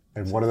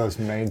 And what are those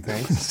main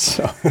things?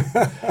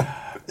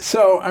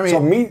 So I mean, So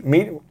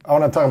meat. I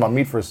want to talk about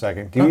meat for a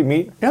second. Do you eat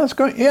meat? yeah, let's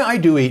go. Yeah, I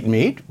do eat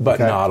meat, but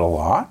Okay. not a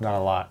lot. Not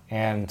a lot.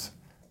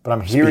 But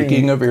I'm hearing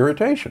Speaking of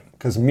irritation,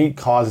 because meat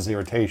causes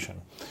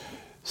irritation.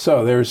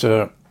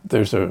 so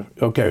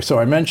okay. So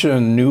I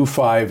mentioned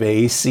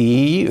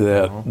Nu5AC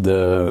that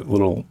the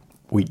little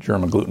wheat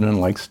germ agglutinin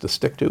likes to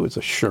stick to. It's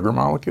a sugar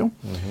molecule.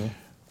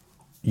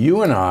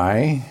 You and I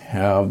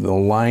have the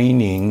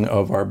lining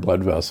of our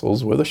blood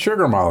vessels with a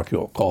sugar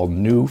molecule called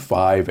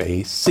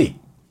Nu5AC.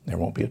 There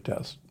won't be a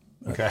test.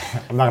 Okay,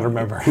 I'm not gonna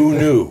remember. Who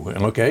knew?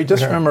 Okay,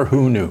 just remember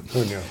who knew.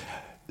 Who knew?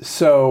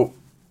 So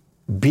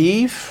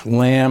beef,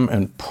 lamb,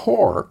 and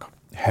pork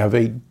have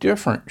a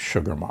different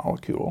sugar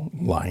molecule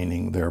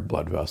lining their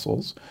blood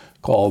vessels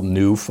called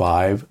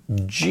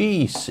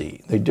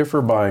Nu5GC. They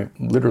differ by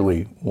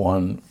literally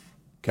one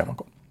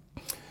chemical.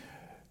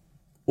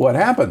 What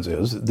happens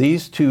is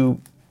these two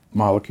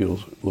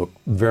molecules look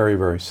very,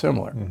 very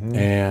similar.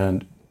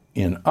 And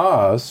in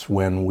us,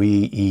 when we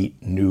eat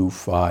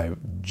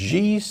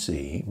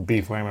Nu5GC,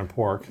 Beef, lamb, and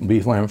pork.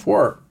 beef, lamb, and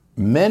pork,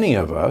 many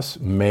of us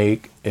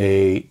make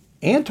a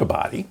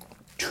antibody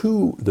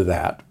to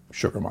that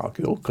sugar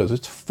molecule because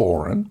it's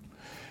foreign.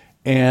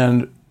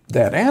 And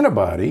that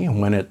antibody,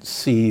 when it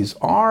sees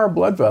our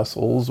blood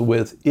vessels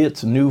with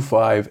its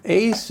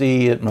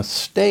Nu5AC, it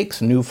mistakes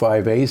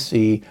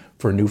Nu5AC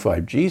for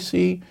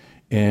Nu5GC.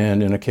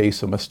 And in a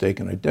case of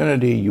mistaken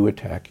identity, you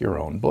attack your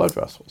own blood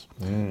vessels.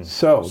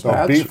 So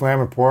that's, beef,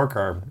 lamb, and pork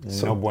are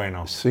no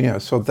bueno.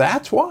 so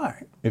that's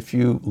why if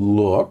you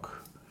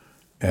look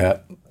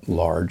at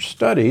large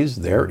studies,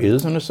 there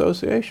is an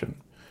association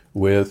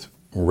with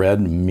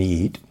red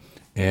meat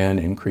and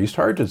increased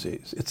heart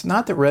disease. It's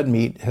not that red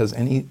meat has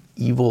any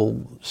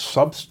evil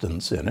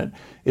substance in it.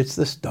 It's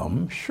this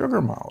dumb sugar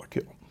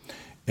molecule.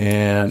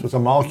 And So it's a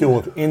molecule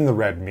within the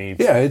red meat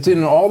yeah, it's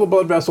in all the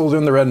blood vessels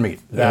in the red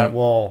meat. that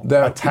will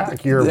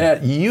attack your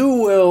That you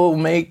will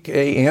make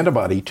a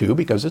antibody to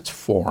because it's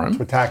foreign.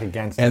 attack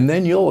against it. And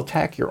then you'll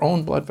attack your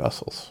own blood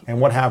vessels.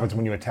 And what happens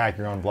when you attack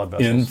your own blood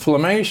vessels?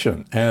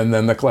 Inflammation. And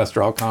then the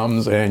cholesterol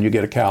comes and you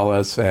get a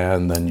callus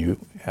and then you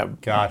have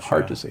Gotcha.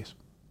 heart disease.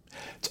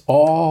 It's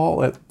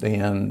all at the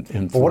end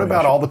inflammation. But what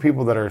about all the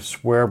people that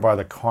swear by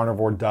the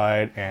carnivore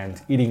diet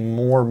and eating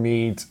more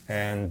meat,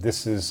 and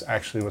this is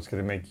actually what's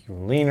going to make you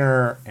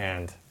leaner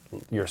and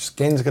your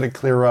skin's going to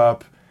clear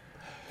up?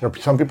 There are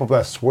some people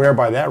that swear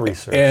by that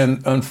research.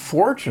 And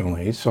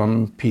unfortunately,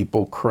 some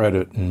people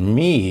credit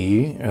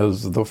me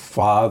as the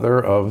father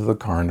of the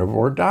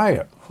carnivore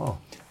diet.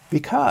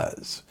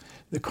 Because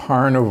the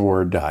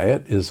carnivore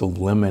diet is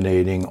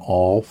eliminating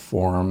all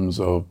forms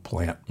of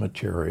plant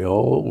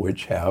material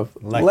which have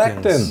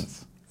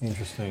lectins.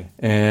 Interesting.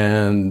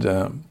 And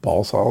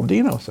Paul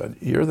Saladino said,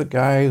 "You're the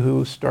guy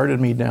who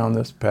started me down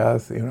this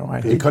path."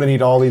 You couldn't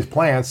eat all these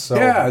plants, so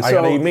I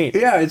got to eat meat.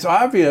 Yeah, it's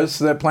obvious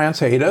that plants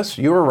hate us.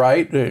 You were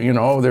right.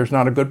 There's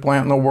not a good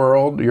plant in the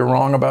world. You're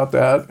wrong about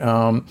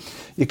that.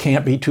 You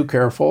can't be too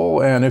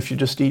careful, and if you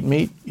just eat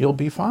meat, you'll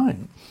be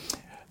fine.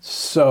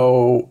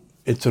 So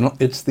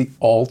it's the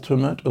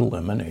ultimate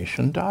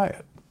elimination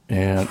diet,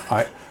 and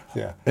I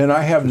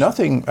have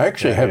nothing. I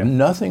actually have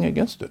nothing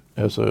against it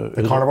as a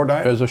carnivore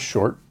diet, as a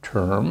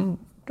short-term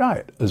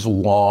diet, as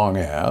long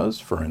as,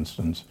 for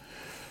instance,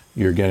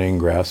 you're getting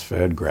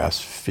grass-fed,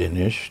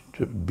 grass-finished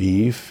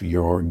beef,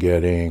 you're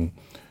getting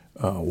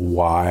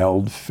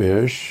wild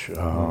fish,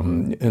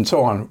 and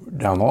so on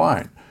down the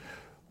line.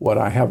 What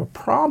I have a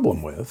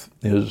problem with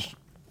is,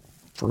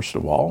 first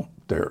of all,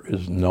 there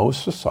is no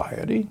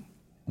society,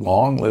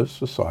 long-lived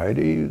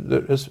society,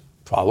 that has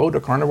followed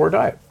a carnivore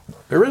diet.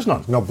 There is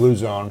none. No blue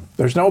zone.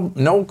 There's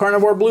no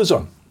carnivore blue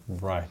zone.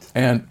 Right.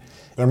 And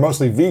they're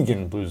mostly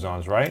vegan blue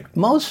zones, right?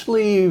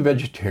 Mostly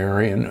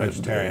vegetarian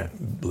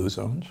blue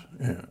zones.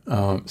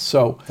 Yeah.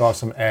 So they'll have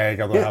some egg,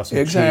 they'll have some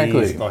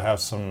cheese, they'll have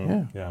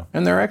some,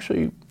 And there are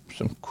actually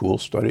some cool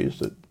studies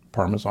that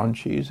Parmesan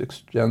cheese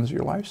extends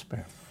your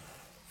lifespan.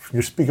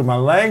 You're speaking my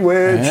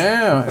language.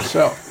 Yeah.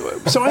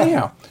 So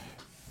anyhow,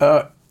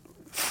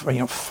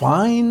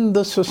 find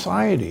the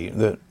society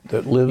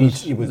that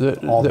lives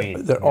all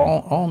meat.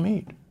 All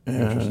meat.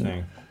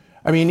 Interesting.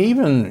 I mean,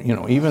 even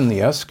the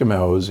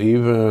Eskimos,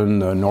 even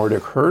the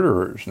Nordic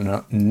herders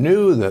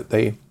knew that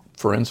they,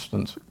 for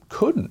instance,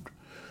 couldn't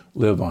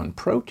live on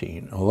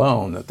protein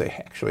alone, that they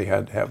actually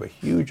had to have a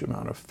huge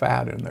amount of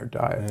fat in their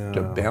diet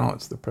to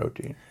balance the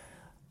protein.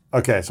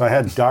 Okay, so I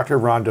had Dr.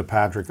 Rhonda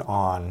Patrick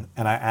on,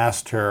 and I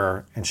asked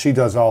her, and she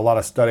does a lot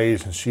of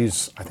studies, and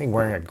she's, I think,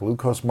 wearing a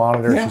glucose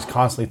monitor. Yeah. She's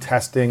constantly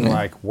testing,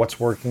 like,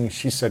 what's working.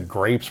 She said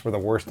grapes were the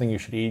worst thing you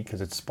should eat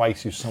because it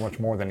spikes you so much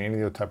more than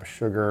any other type of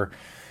sugar.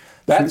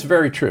 That's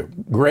very true.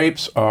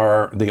 Grapes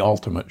are the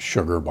ultimate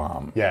sugar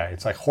bomb. Yeah,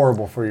 it's like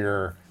horrible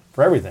for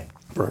everything.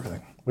 For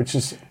everything. Which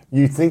is,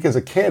 you think as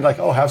a kid, like,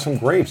 oh, have some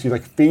grapes. You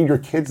like feed your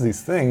kids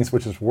these things,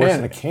 which is worse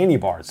than a candy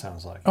bar, it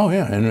sounds like. Oh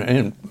yeah,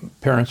 and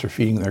parents are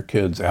feeding their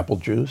kids apple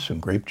juice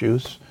and grape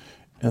juice,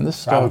 and this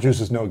stuff. Apple juice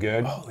is no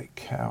good. Holy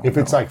cow! If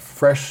it's like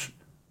fresh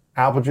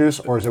apple juice,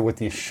 or is it with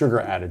the sugar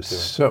added to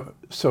it?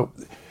 So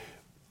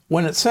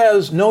when it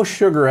says no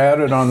sugar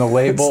added on the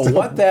label,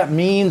 what that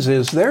means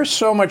is there's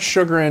so much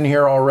sugar in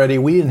here already,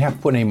 we didn't have to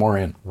put any more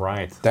in.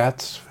 Right.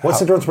 What's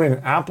the difference between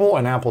an apple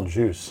and apple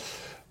juice?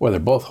 Well, they're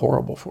both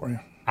horrible for you.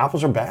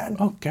 Apples are bad?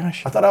 Oh,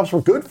 gosh. I thought apples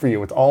were good for you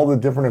with all the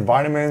different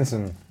vitamins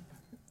and...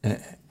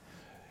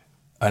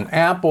 An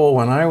apple,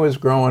 when I was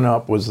growing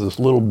up, was this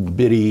little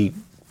bitty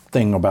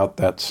thing about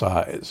that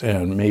size,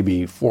 and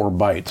maybe 4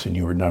 bites and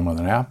you were done with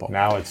an apple.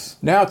 Now it's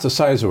the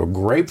size of a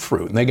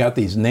grapefruit, and they got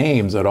these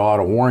names that ought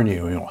to warn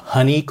you.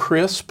 Honey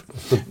Crisp.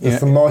 That's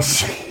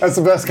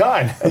the best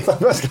kind. That's the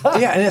best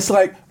kind. Yeah, and it's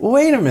like,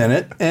 wait a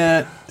minute.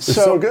 And it's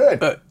so good.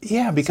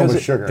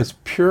 Because sugar. It's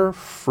pure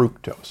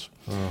fructose.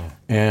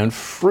 And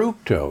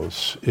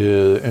fructose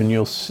is, and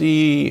you'll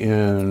see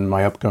in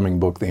my upcoming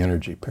book, The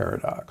Energy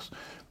Paradox,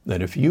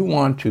 that if you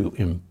want to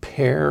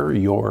impair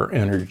your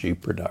energy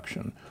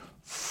production,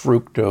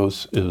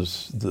 fructose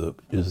is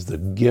the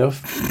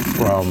gift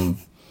from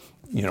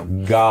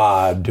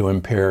God to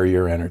impair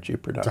your energy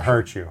production.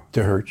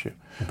 To hurt you.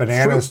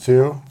 Bananas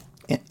too?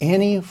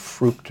 Any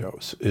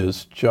fructose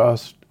is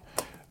just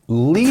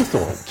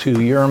lethal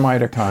to your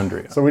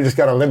mitochondria. So we just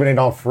got to eliminate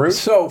all fruit?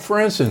 So, for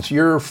instance,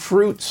 your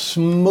fruit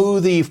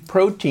smoothie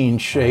protein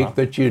shake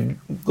that you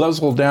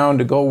guzzle down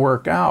to go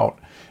work out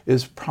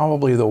is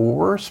probably the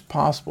worst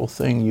possible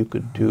thing you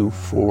could do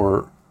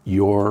for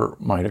your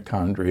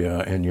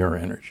mitochondria and your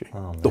energy.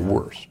 The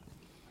worst.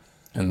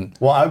 And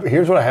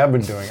here's what I have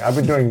been doing. I've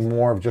been doing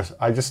more of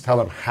I just tell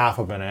them half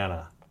a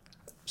banana.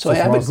 So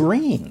have it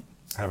green.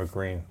 Have it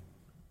green.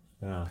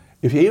 Yeah.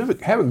 If you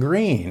have a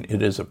green,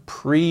 it is a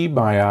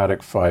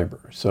prebiotic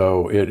fiber.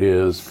 So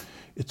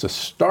it's a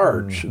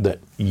starch that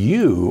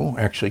you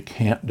actually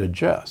can't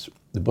digest,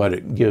 but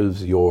it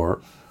gives your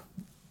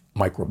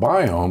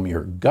microbiome,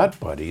 your gut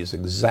buddies,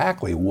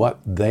 exactly what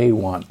they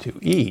want to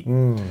eat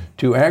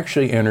to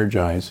actually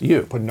energize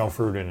you. Put no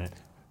fruit in it.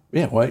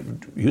 Yeah, well,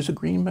 use a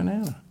green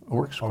banana. It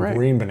works great.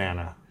 Green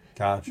banana.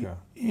 Gotcha.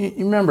 You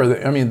remember,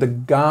 the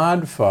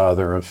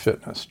godfather of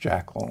fitness,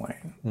 Jack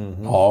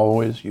LaLanne,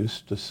 always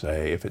used to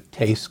say, if it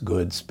tastes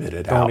good, spit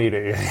it out. Don't eat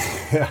it.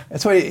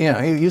 That's why,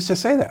 he used to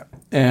say that.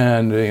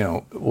 And,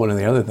 one of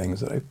the other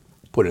things that I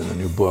put in the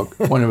new book,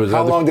 one of his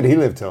How long did he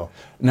live till?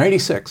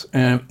 96.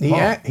 And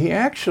he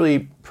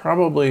actually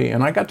probably,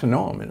 and I got to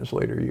know him in his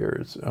later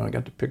years, I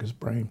got to pick his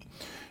brain.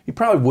 He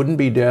probably wouldn't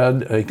be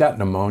dead. He got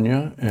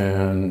pneumonia,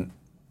 and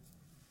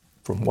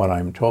from what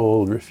I'm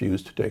told,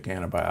 refused to take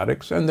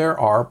antibiotics. And there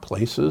are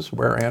places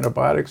where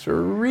antibiotics are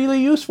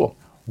really useful.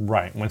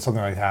 Right, when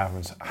something like that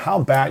happens. How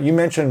bad, you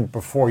mentioned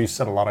before, you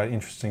said a lot of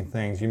interesting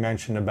things. You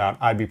mentioned about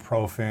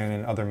ibuprofen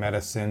and other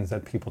medicines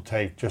that people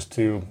take just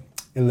to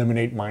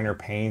eliminate minor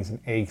pains and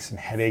aches and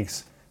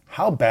headaches.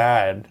 How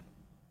bad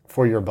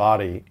for your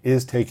body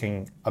is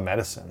taking a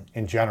medicine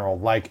in general,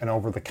 like an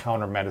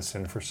over-the-counter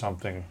medicine for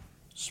something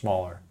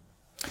smaller?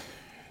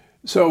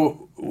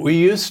 So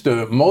most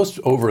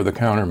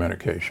over-the-counter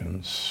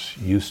medications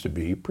used to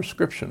be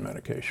prescription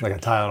medication. Like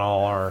a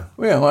Tylenol or...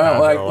 Yeah,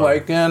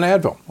 like an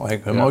Advil,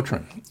 like a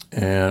Motrin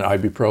and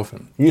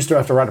ibuprofen. You used to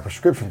have to write a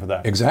prescription for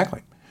that.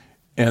 Exactly.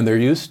 And there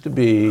used to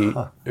be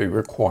a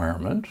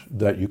requirement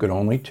that you could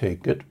only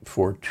take it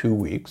for 2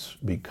 weeks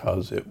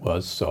because it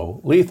was so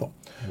lethal.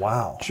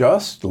 Wow.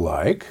 Just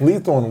like...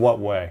 Lethal in what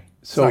way?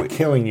 It's not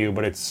killing you,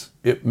 but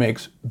it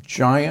makes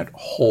giant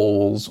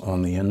holes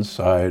on the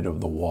inside of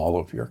the wall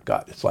of your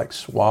gut. It's like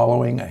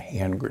swallowing a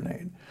hand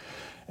grenade.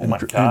 And,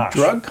 and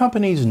drug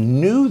companies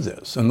knew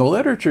this, and the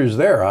literature's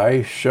there.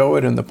 I show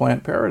it in The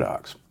Plant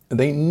Paradox.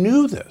 They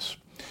knew this.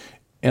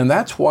 And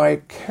that's why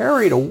it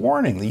carried a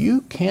warning.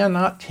 You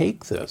cannot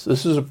take this.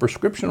 This is a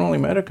prescription-only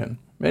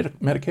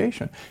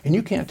medication, and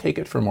you can't take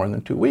it for more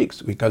than 2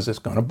 weeks because it's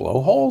going to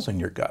blow holes in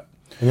your gut.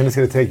 And then it's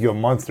going to take you a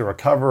month to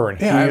recover and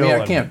heal.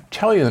 Yeah, I can't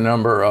tell you the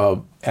number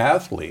of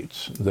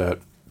athletes that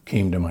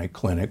came to my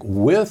clinic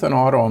with an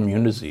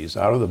autoimmune disease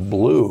out of the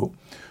blue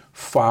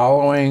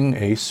following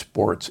a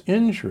sports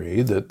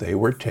injury that they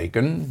were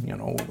taking,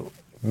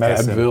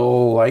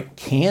 Advil like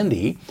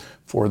candy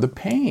for the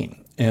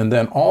pain. And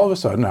then all of a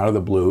sudden, out of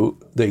the blue,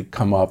 they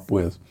come up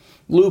with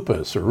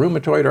lupus or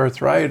rheumatoid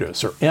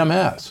arthritis or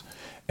MS.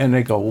 And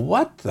they go,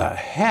 what the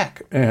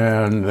heck?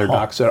 And their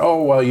doc said,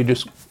 oh, well, you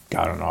just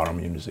got an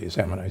autoimmune disease.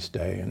 Have a nice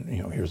day. And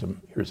here's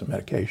a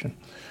medication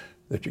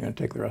that you're going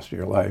to take the rest of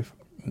your life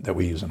that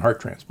we use in heart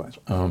transplants.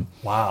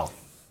 Wow.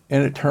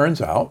 And it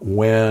turns out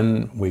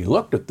when we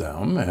looked at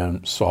them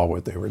and saw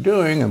what they were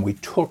doing and we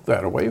took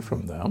that away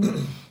from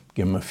them,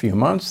 give them a few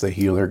months, they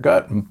heal their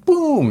gut, and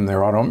boom, their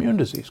autoimmune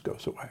disease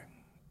goes away.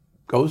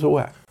 Goes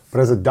away. But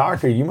as a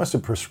doctor, you must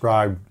have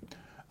prescribed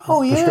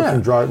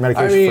prescription drug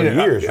medication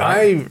for years,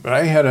 right?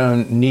 I had a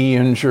knee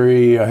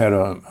injury, I had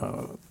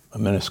a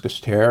meniscus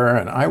tear,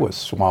 and I was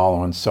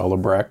swallowing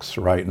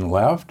Celebrex right and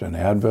left and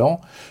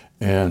Advil,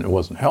 and it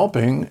wasn't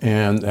helping,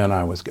 and then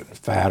I was getting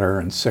fatter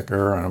and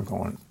sicker, and I'm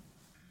going,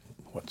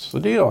 what's the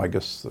deal? I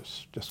guess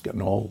it's just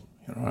getting old.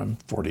 I'm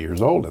 40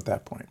 years old at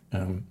that point.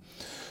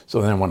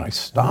 So then when I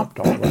stopped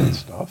all that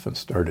stuff and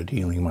started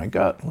healing my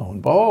gut, lo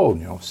and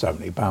behold,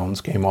 70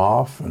 pounds came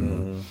off,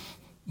 and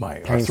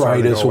my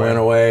arthritis went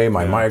away,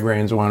 my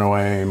migraines went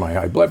away, my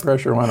high blood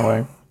pressure went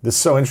away. This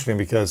is so interesting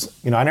because,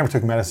 I never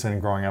took medicine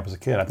growing up as a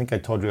kid. I think I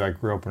told you I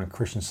grew up in a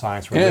Christian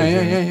Science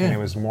religion, and it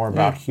was more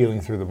about healing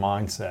through the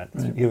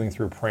mindset, healing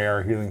through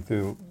prayer, healing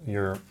through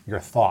your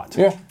thought.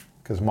 Yeah.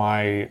 Because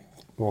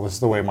this is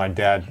the way my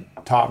dad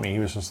taught me. He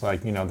was just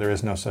like, there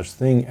is no such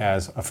thing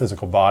as a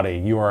physical body.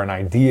 You are an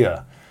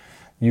idea.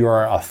 You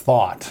are a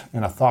thought,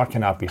 and a thought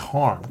cannot be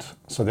harmed.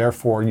 So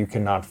therefore, you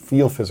cannot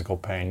feel physical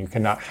pain. You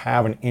cannot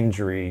have an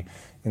injury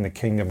in the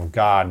kingdom of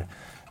God.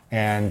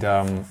 And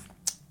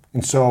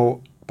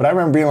so, but I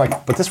remember being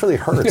like, but this really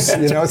hurts.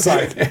 It's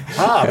like,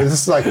 this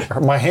is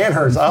like, my hand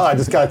hurts. I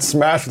just got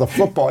smashed with a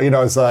football.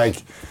 It's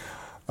like,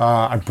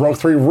 I broke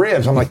 3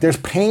 ribs. I'm like, there's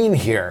pain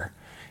here.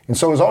 And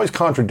so it was always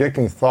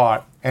contradicting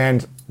thought.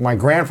 And my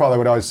grandfather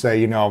would always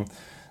say,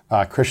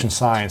 Christian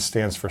Science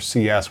stands for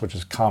CS, which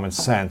is common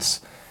sense.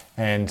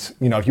 And,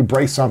 if you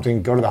break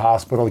something, go to the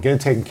hospital, get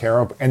it taken care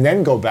of, and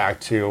then go back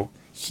to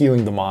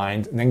healing the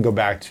mind, and then go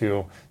back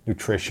to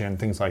nutrition,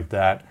 things like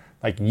that.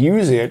 Like,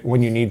 use it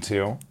when you need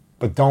to,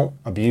 but don't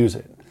abuse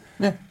it.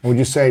 Yeah. Would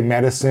you say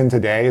medicine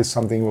today is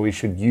something we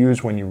should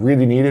use when you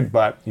really need it,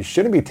 but you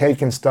shouldn't be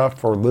taking stuff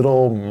for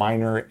little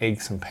minor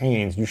aches and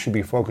pains? You should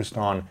be focused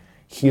on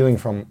healing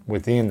from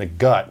within the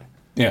gut.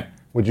 Yeah.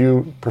 Would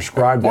you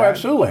prescribe that? Oh,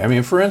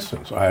 absolutely. For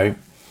instance,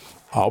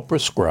 I'll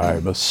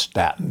prescribe a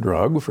statin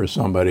drug for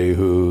somebody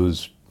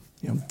who's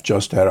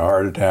just had a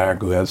heart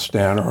attack, who has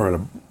stent,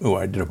 or who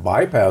I did a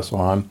bypass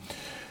on,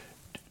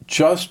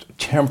 just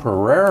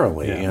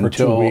temporarily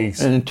until 2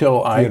 weeks,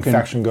 until the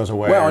infection goes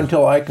away. Well,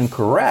 until I can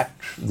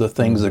correct the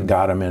things that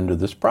got him into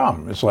this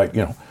problem. It's like,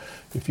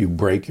 if you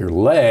break your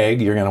leg,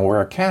 you're going to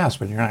wear a cast,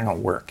 but you're not going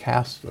to wear a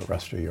cast the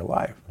rest of your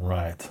life.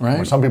 Right.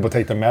 Or some people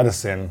take the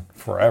medicine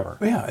forever.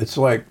 Yeah, it's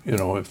like,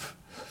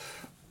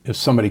 if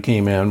somebody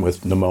came in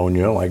with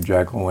pneumonia, like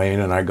Jack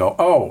LaLanne, and I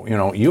go,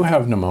 you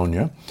have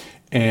pneumonia,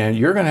 and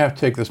you're going to have to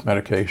take this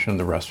medication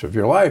the rest of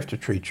your life to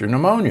treat your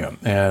pneumonia.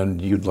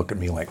 And you'd look at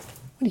me like,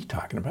 what are you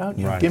talking about?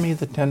 Give me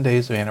the 10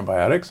 days of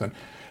antibiotics. And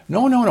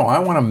no, I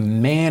want to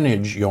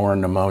manage your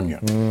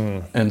pneumonia.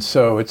 And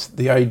so it's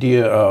the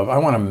idea of, I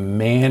want to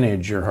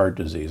manage your heart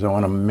disease. I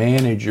want to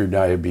manage your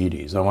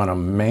diabetes. I want to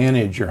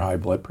manage your high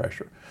blood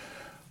pressure.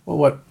 Well,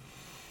 what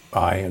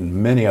I and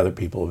many other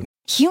people have.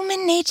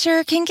 Human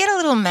nature can get a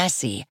little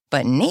messy,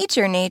 but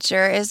nature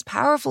is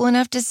powerful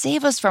enough to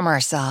save us from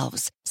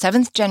ourselves.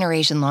 Seventh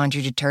Generation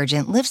Laundry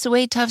Detergent lifts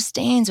away tough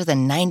stains with a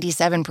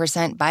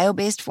 97%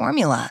 bio-based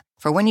formula.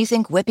 For when you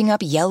think whipping up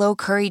yellow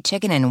curry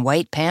chicken in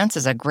white pants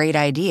is a great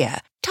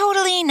idea,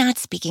 totally not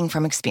speaking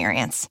from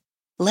experience.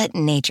 Let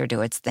nature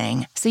do its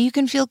thing so you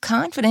can feel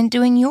confident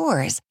doing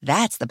yours.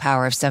 That's the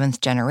power of Seventh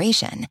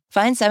Generation.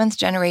 Find Seventh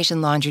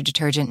Generation Laundry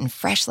Detergent in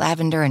fresh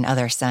lavender and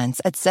other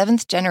scents at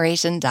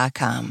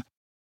seventhgeneration.com.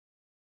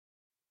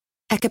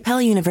 At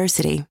Capella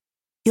University,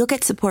 you'll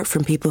get support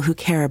from people who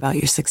care about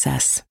your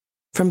success.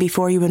 From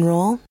before you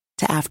enroll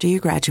to after you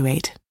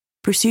graduate,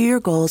 pursue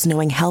your goals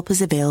knowing help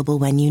is available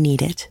when you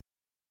need it.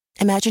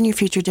 Imagine your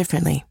future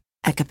differently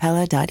at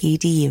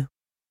capella.edu.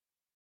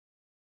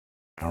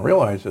 I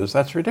realize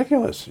that's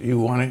ridiculous. You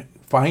want to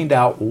find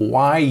out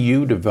why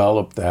you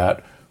developed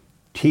that,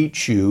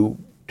 teach you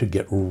to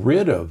get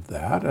rid of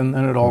that, and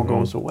then it all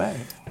goes away.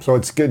 So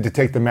it's good to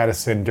take the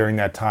medicine during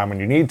that time when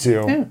you need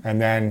to, and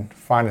then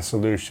find a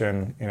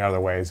solution in other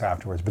ways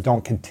afterwards, but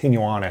don't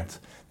continue on it.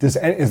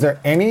 Is there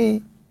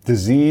any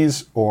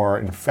disease or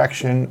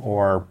infection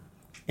or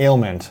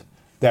ailment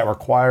that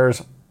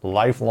requires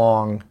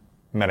lifelong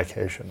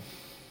medication?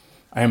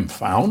 I haven't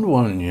found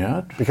one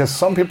yet. Because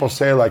some people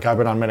say, like, I've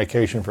been on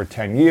medication for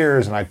 10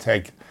 years and I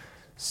take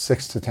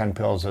 6 to 10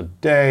 pills a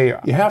day.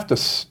 You have to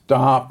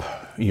stop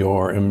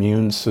your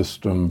immune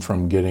system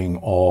from getting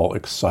all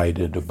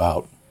excited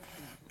about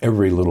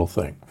every little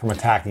thing. From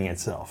attacking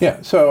itself.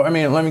 Yeah, so, let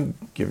me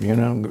give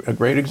you a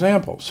great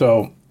example.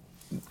 So,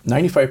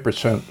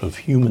 95% of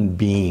human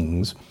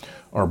beings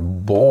are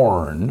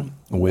born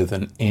with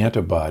an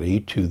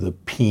antibody to the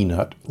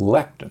peanut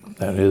lectin.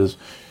 That is,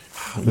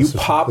 This is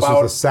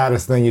the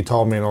saddest thing you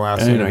told me in the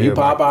last interview. You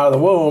pop out of the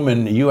womb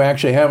and you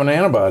actually have an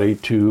antibody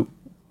to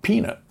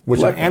peanut.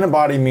 Which an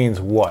antibody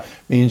means what?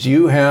 Means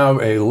you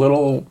have a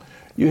little,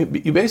 you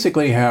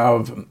basically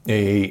have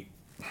a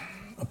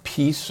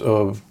piece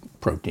of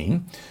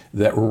protein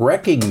that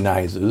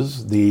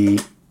recognizes the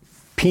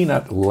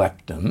peanut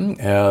lectin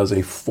as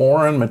a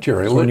foreign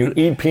material. So when you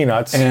eat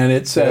peanuts, and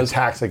it says, it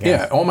attacks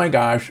against. Yeah, oh my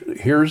gosh,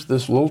 here's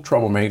this little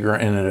troublemaker,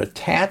 and it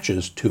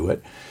attaches to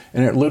it,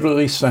 and it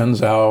literally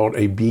sends out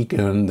a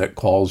beacon that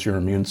calls your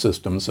immune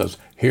system, says,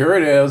 here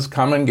it is,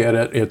 come and get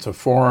it, it's a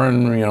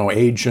foreign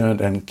agent,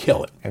 and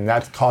kill it. And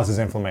that causes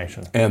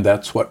inflammation. And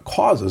that's what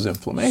causes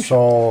inflammation.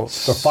 So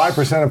the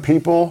 5% of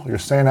people, you're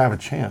saying I have a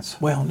chance.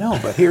 Well, no,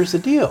 but here's the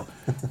deal.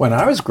 When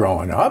I was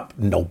growing up,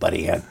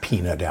 nobody had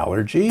peanut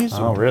allergies.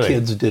 Oh, really?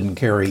 Kids didn't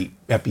carry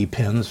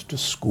EpiPens to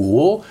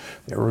school.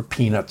 There were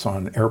peanuts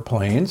on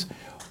airplanes.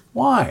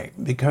 Why?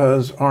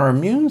 Because our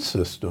immune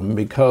system,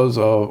 because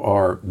of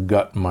our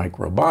gut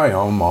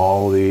microbiome,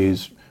 all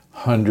these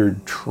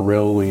 100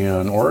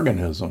 trillion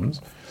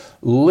organisms,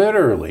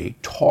 literally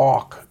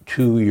talk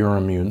to your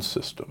immune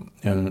system.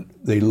 And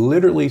they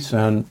literally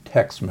send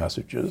text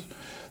messages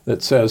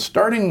that says,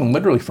 starting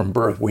literally from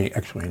birth, we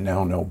actually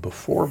now know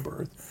before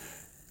birth,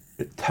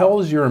 it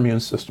tells your immune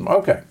system,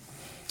 okay,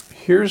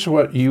 here's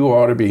what you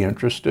ought to be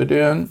interested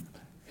in.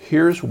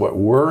 Here's what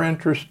we're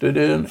interested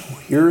in.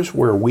 Here's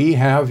where we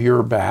have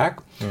your back.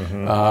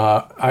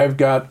 I've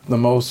got the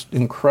most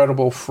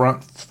incredible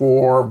front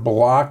four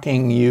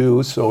blocking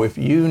you. So if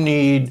you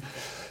need,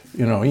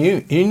 you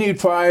need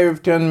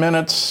 5-10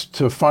 minutes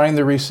to find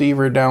the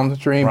receiver down the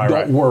stream,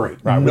 don't worry.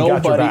 Right,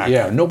 nobody's going to get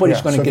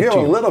you. So if you have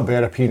you. a little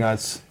bit of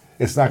peanuts,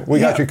 it's not. We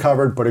got you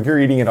covered. But if you're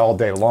eating it all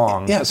day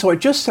long, so it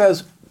just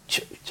says,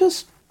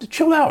 just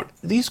chill out.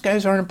 These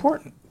guys aren't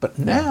important. But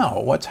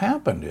now what's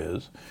happened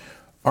is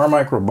our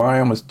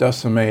microbiome is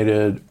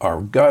decimated,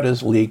 our gut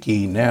is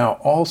leaky, now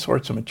all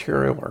sorts of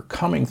material are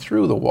coming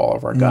through the wall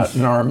of our gut,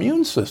 and our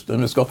immune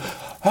system is going,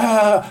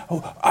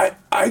 I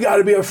got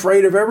to be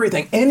afraid of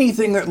everything.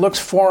 Anything that looks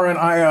foreign,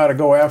 I ought to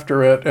go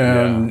after it,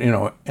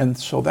 and and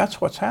so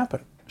that's what's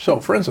happened. So,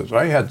 for instance,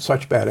 I had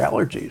such bad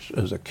allergies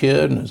as a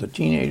kid and as a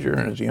teenager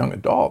and as a young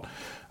adult.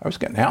 I was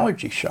getting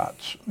allergy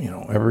shots,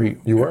 every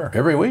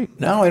week.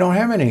 Now I don't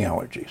have any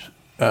allergies.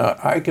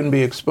 I can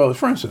be exposed.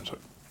 For instance, I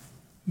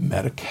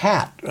met a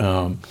cat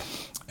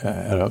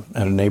at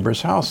a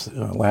neighbor's house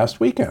last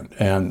weekend,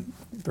 and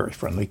very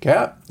friendly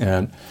cat.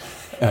 And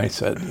I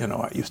said,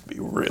 I used to be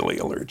really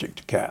allergic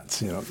to cats.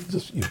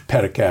 Just you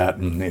pet a cat,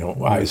 and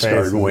eyes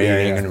started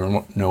waving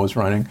and nose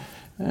running,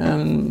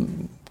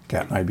 and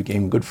cat and I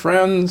became good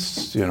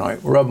friends. I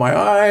rubbed my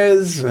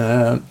eyes,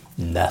 and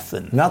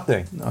nothing.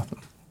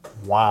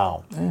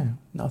 Wow. Yeah,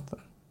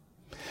 nothing.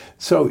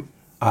 So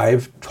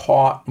I've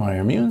taught my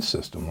immune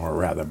system, or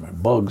rather my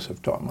bugs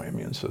have taught my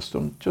immune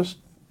system, just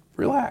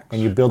relax. And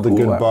you build the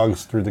good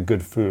bugs through the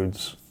good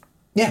foods.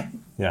 Yeah.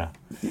 Yeah.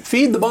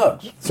 Feed the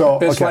bugs. So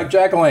it's like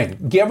Jack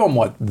LaLanne. Give them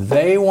what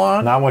they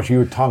want. Not what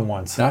your tongue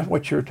wants. Not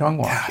what your tongue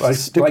wants.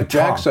 Gosh, like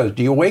Jack says,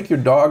 do you wake your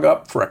dog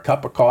up for a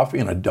cup of coffee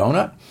and a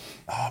donut?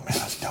 Oh, man,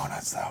 those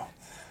donuts, though.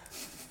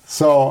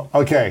 So,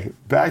 okay,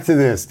 back to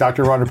this.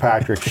 Dr. Rhonda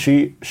Patrick,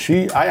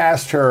 I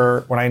asked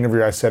her when I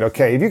interviewed her, I said,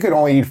 okay, if you could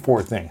only eat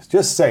 4 things,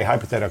 just say,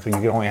 hypothetically, you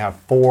could only have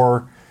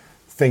 4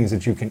 things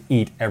that you can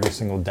eat every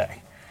single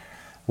day,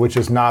 which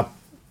is not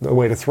the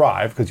way to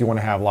thrive because you want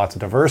to have lots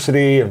of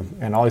diversity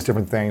and all these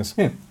different things.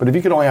 Yeah. But if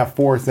you could only have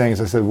 4 things,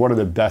 I said, what are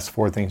the best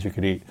 4 things you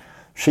could eat?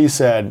 She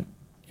said,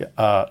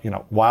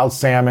 wild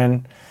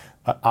salmon,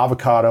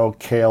 avocado,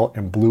 kale,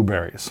 and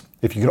blueberries.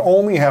 If you could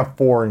only have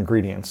 4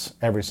 ingredients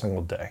every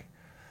single day.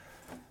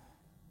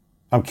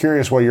 I'm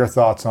curious what your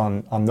thoughts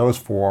on those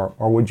 4,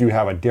 or would you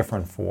have a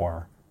different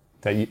 4?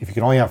 If you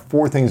could only have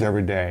 4 things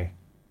every day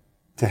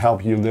to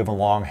help you live a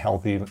long,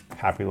 healthy,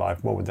 happy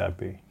life, what would that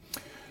be?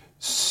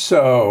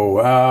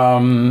 So,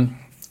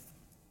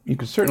 you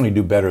could certainly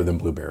do better than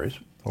blueberries.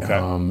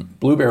 Okay.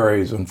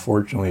 Blueberries,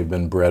 unfortunately, have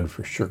been bred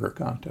for sugar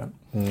content.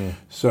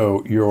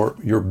 So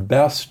your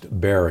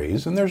best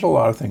berries, and there's a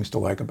lot of things to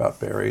like about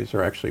berries,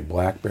 are actually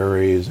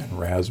blackberries and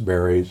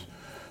raspberries.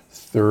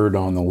 Third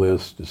on the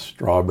list is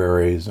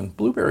strawberries, and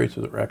blueberries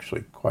are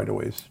actually quite a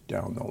ways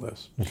down the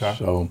list. Okay.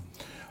 So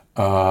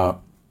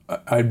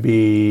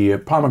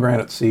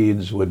pomegranate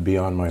seeds would be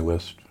on my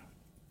list.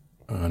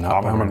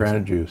 Not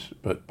pomegranate juice,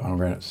 but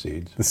pomegranate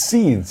seeds. The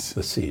seeds?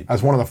 The seeds.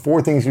 As one of the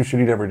 4 things you should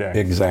eat every day.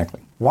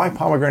 Exactly. Why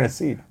pomegranate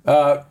seed?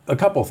 A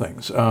couple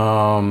things.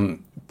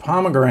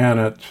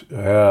 Pomegranate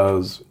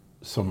has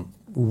some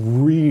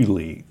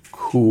really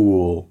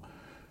cool,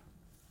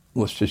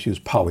 let's just use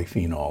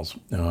polyphenols,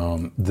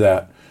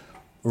 that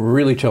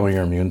really tell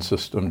your immune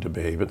system to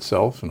behave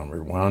itself,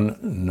 number 1.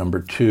 Number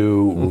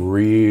 2,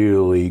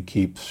 really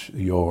keeps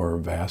your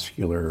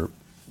vascular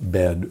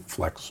bed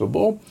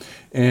flexible.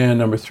 And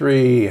number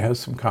 3, has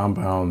some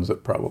compounds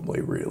that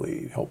probably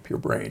really help your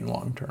brain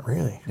long term.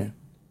 Really? Yeah.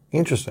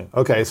 Interesting.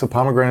 Okay, so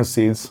pomegranate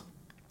seeds.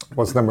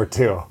 What's number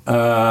 2?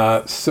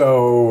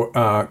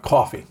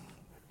 Coffee.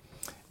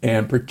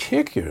 And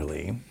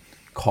particularly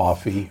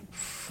coffee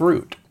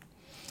fruit.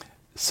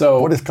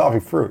 So What is coffee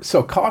fruit?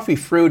 So coffee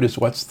fruit is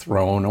what's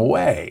thrown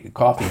away.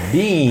 Coffee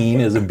bean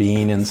is a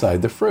bean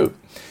inside the fruit.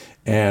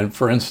 And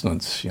for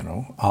instance,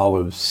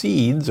 olive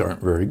seeds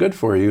aren't very good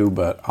for you,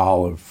 but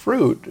olive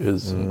fruit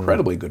is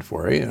incredibly good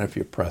for you. And if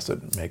you press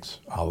it, it makes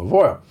olive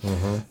oil.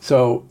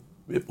 So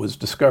it was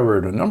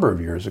discovered a number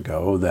of years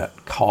ago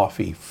that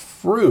coffee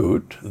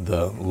fruit,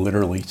 the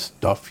literally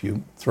stuff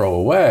you throw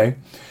away,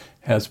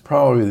 has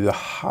probably the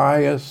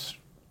highest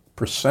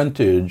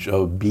percentage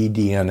of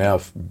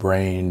BDNF,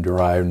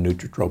 brain-derived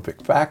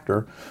neurotrophic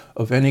factor,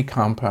 of any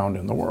compound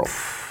in the world.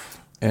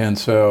 And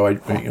so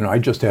I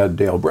just had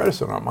Dale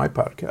Bredesen on my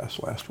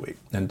podcast last week,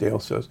 and Dale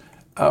says,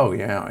 "Oh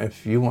yeah,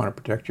 if you want to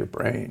protect your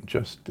brain,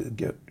 just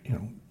get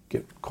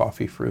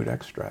coffee fruit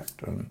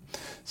extract." And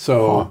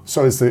so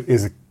is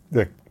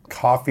the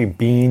coffee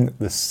bean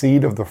the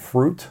seed of the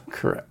fruit?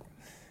 Correct.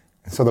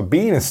 So the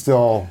bean is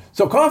still...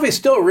 So coffee is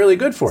still really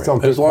good for you, as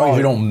long as you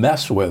quality. don't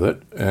mess with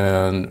it.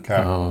 And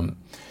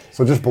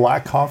So just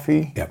black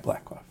coffee? yeah,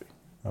 black coffee.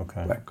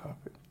 Okay. Black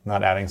coffee.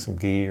 Not adding some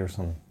ghee or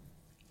some...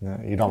 No,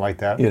 you don't like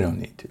that? You don't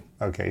need to.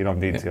 Okay, you don't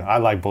need to. I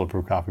like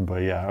bulletproof coffee,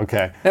 but yeah,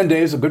 okay. And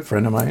Dave's a good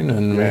friend of mine,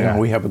 and Yeah.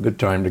 we have a good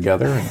time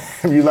together.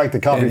 And, You like the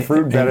coffee And-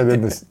 fruit better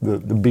and-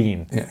 than the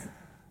bean?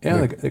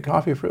 yeah, the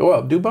coffee fruit.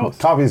 Well, do both.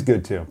 Coffee's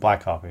good too,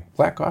 black coffee.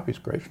 Black coffee's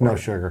great for No you.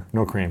 sugar,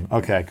 no cream.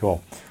 Okay,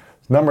 cool.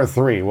 Number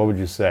 3, what would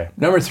you say?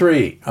 Number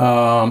 3,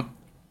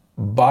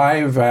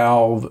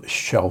 bivalve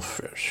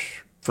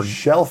shellfish.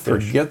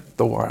 Shellfish? Forget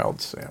the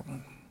wild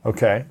salmon.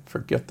 Okay.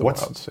 Forget the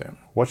What's- wild salmon.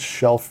 What's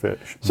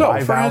shellfish? So, for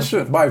Bivalve?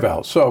 instance,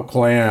 bivalves. So,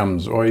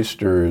 clams,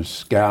 oysters,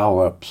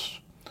 scallops,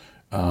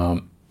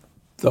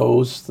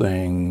 those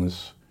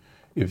things.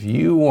 If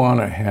you want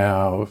to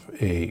have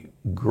a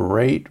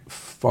great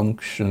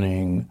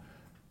functioning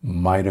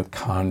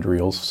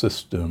mitochondrial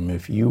system,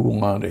 if you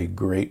want a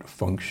great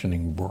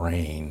functioning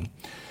brain,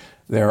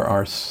 there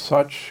are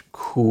such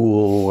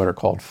cool, what are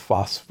called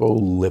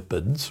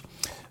phospholipids,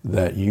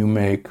 that you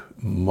make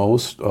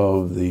most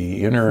of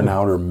the inner and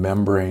outer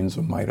membranes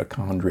of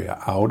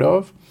mitochondria out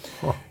of.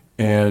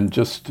 And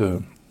just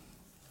to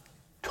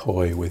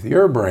toy with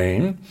your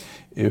brain,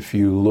 if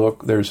you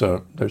look, there's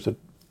a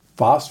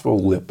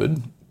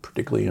phospholipid,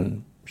 particularly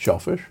in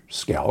shellfish,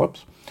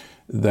 scallops,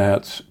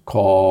 that's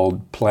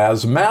called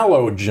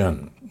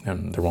plasmalogen.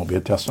 And there won't be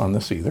a test on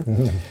this either.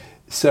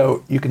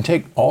 So you can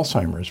take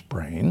Alzheimer's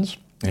brains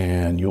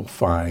and you'll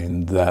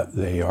find that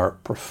they are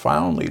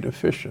profoundly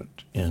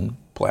deficient in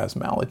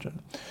plasmalogen.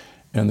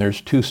 And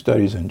there's 2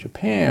 studies in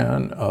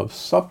Japan of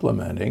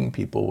supplementing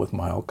people with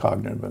mild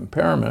cognitive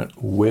impairment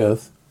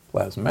with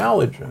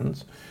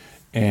plasmalogens,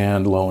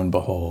 and lo and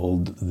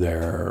behold,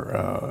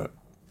 their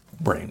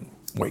brain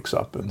wakes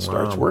up and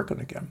starts working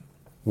again.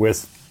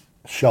 With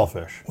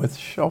shellfish. With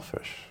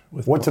shellfish.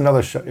 What's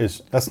another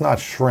that's not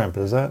shrimp,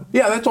 is it?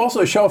 Yeah, that's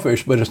also a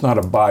shellfish, but it's not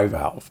a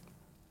bivalve.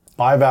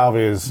 Bivalve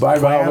is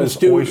clams,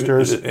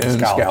 oysters, and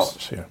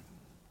scallops. Yeah.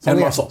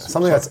 Something and mussels.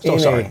 Something that's in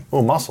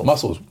mussels.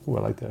 Mussels. Ooh,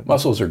 I like that.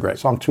 Mussels are great.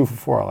 So I'm 2 for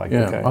 4. I like.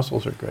 Yeah, Okay.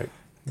 mussels are great.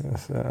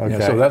 Yes, okay.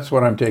 Yeah, so that's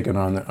what I'm taking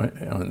on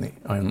the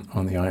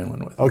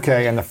island with.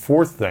 Okay, and the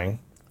 4th thing.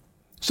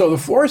 So the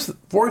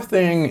fourth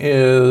thing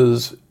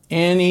is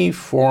any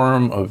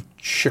form of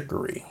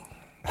chicory.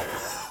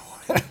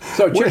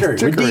 So chicory,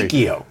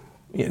 radicchio.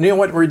 You know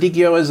what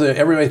radicchio is?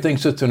 Everybody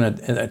thinks it's an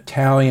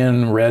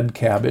Italian red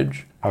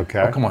cabbage. Okay.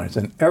 Oh, come on, it's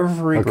in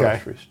every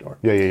grocery store.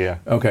 Yeah.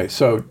 Okay,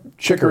 so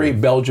chicory,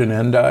 Belgian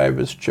endive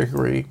is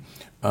chicory.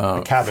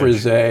 Cabbage.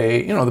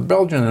 Frisee, the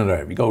Belgian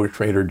endive. You go to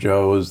Trader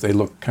Joe's, they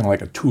look kind of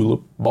like a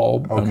tulip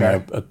bulb.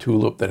 Okay. A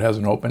tulip that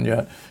hasn't opened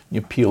yet.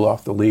 You peel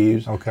off the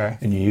leaves. Okay.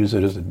 And you use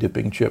it as a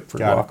dipping chip for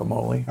Got it.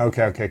 guacamole.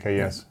 Okay,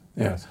 yes.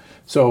 Yeah. Yes.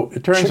 So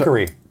it turns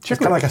Chicory. out... It's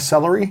kind of like a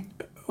celery?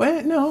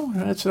 Well, no,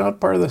 it's not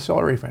part of the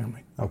celery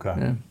family. Okay.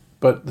 Yeah.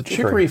 But the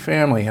chicory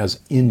family has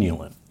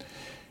inulin.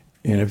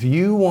 And if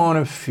you want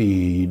to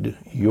feed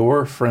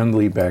your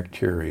friendly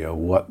bacteria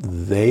what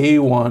they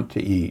want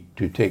to eat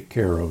to take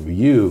care of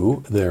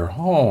you, their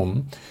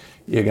home,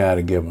 you got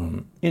to give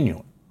them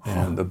inulin.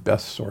 And the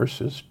best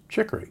source is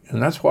chicory. And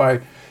that's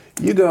why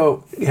you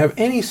have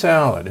any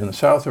salad in the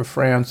south of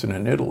France and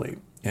in Italy,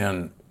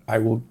 and I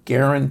will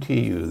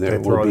guarantee you there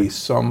will be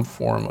some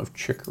form of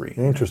chicory.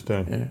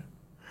 Interesting. Yeah.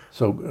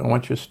 So I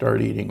want you to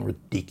start eating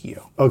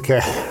radicchio. Okay.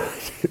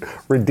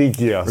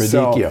 Radicchio.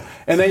 Radicchio.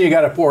 And then you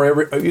got to pour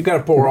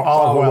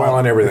olive oil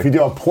on everything. If you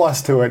do a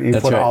plus to it, you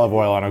That's put right. olive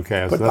oil on.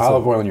 Okay. Put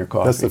olive oil in your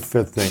coffee. That's the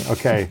 5th thing.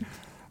 Okay.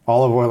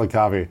 Olive oil and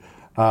coffee.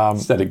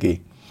 Instead of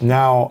ghee.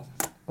 Now,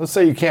 let's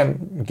say you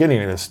can't get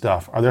any of this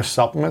stuff. Are there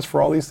supplements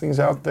for all these things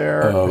out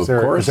there? Of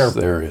course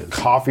there is.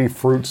 Coffee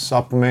fruit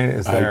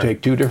supplement? I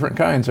take 2 different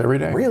kinds every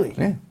day. Really?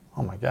 Yeah.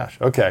 Oh my gosh.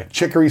 Okay.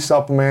 Chicory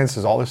supplements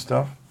is all this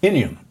stuff?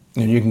 Inulin.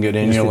 And you can get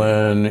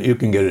inulin. You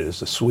can get it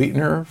as a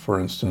sweetener, for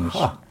instance,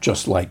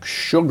 just like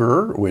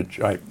sugar, which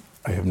I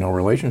have no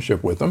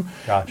relationship with them,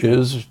 Gotcha.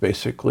 is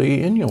basically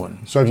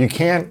inulin. So if you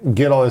can't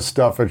get all this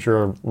stuff at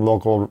your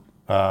local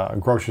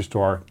grocery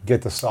store,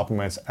 get the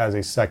supplements as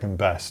a second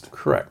best.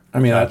 Correct. I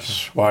mean,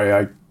 that's why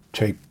I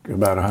take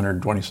about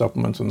 120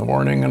 supplements in the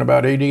morning and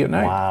about 80 at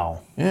night.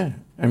 Wow. Yeah.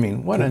 I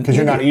mean, what an Because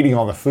you're not idiot. eating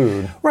all the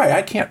food. Right.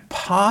 I can't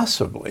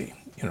possibly,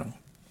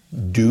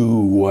 do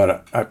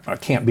what I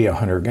can't be a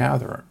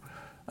hunter-gatherer.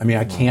 I mean,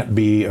 I can't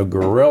be a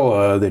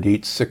gorilla that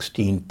eats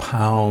 16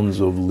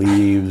 pounds of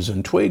leaves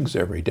and twigs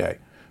every day.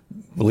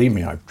 Believe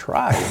me, I've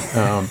tried.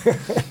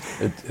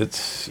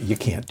 You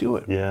can't do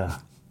it. Yeah.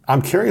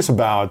 I'm curious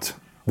about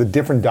the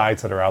different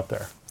diets that are out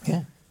there.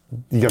 Yeah.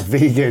 You got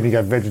vegan, you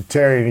got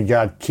vegetarian, you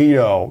got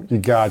keto, you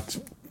got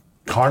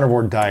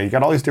carnivore diet, you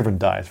got all these different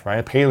diets,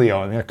 right?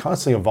 Paleo, and they're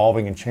constantly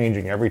evolving and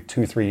changing every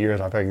 2-3 years.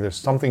 I feel like there's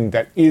something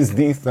that is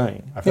the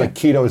thing. I feel like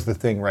keto is the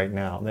thing right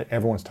now that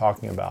everyone's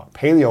talking about.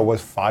 Paleo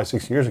was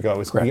 5-6 years ago. It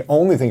was the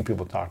only thing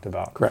people talked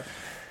about. Correct.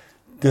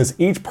 Does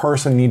each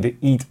person need to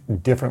eat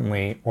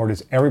differently, or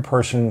does every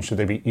person, should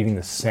they be eating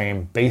the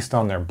same based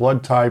on their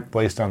blood type,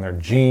 based on their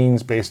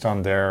genes, based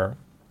on their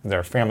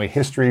family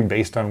history,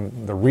 based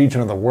on the region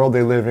of the world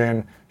they live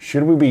in?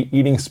 Should we be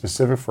eating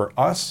specific for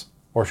us,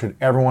 or should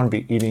everyone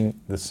be eating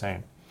the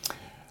same?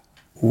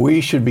 We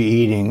should be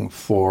eating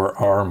for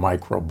our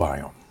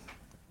microbiome,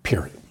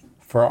 period.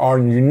 For our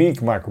unique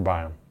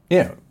microbiome.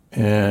 Yeah,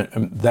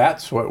 and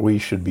that's what we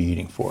should be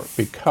eating for,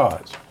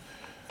 because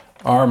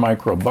our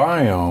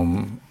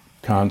microbiome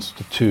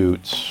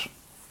constitutes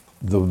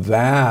the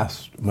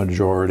vast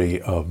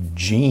majority of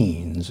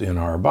genes in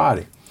our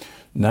body.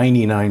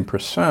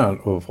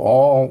 99% of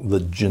all the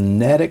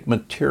genetic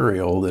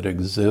material that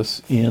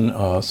exists in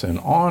us and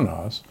on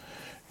us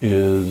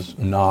is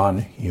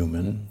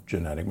non-human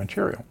genetic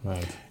material.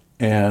 Right.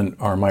 And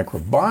our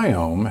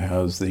microbiome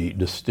has the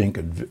distinct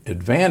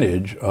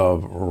advantage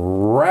of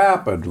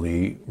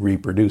rapidly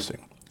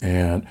reproducing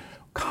and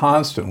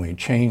constantly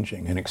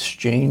changing and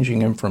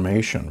exchanging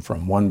information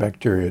from one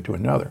bacteria to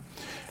another.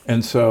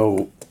 And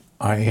so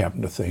I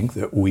happen to think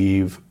that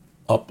we've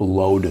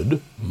uploaded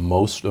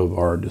most of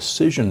our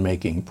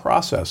decision-making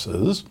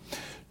processes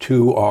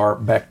to our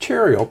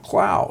bacterial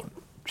cloud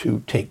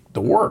to take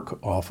the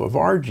work off of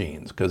our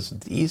genes, because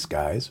these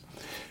guys,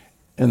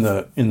 in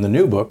the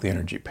new book, The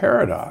Energy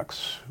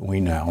Paradox, we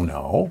now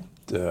know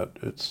that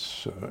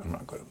it's, I'm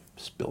not going to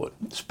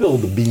spill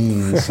the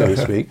beans, so to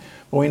speak,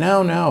 but we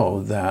now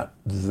know that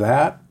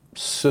that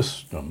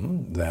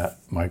system, that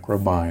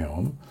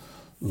microbiome,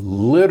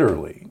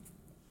 literally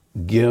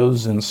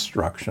gives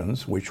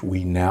instructions which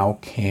we now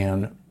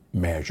can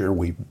measure.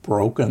 We've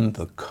broken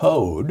the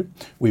code.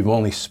 We've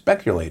only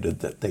speculated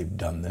that they've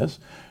done this,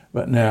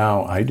 but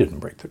now I didn't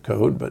break the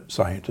code, but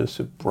scientists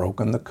have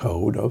broken the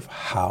code of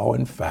how,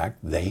 in fact,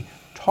 they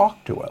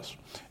talk to us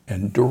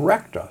and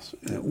direct us.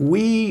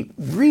 We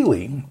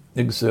really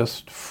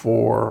exist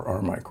for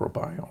our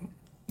microbiome.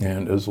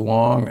 And as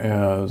long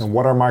as... And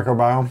what are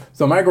microbiome?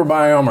 The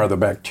microbiome are the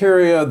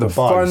bacteria, the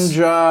bugs.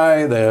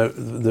 fungi,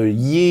 the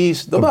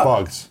yeast, the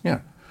bugs.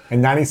 Yeah.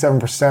 And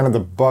 97% of the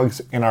bugs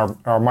in our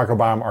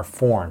microbiome are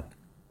foreign.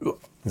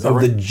 Is that Of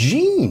right? the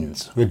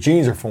genes. The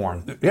genes are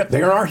foreign. Yeah,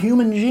 they are our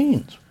human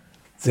genes.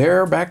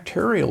 They're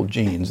bacterial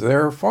genes,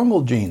 they're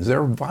fungal genes,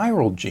 they're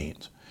viral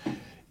genes.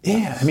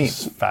 Yeah, I mean,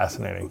 It's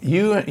fascinating.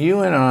 you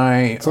and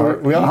I. So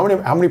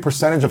how many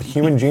percentage of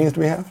human genes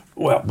do we have?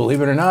 Well,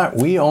 believe it or not,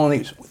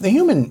 the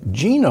human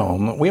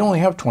genome, we only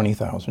have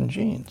 20,000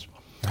 genes.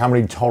 How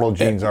many total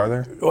genes are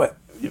there? Well,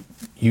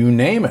 you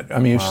name it. I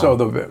mean, so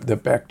the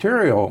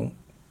bacterial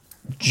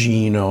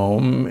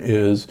genome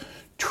is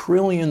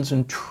trillions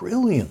and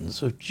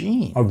trillions of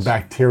genes. Of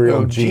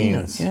bacterial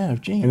genes. Yeah,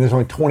 of genes. And there's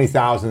only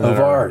 20,000 of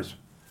ours.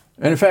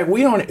 And in fact,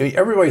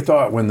 everybody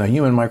thought when the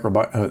Human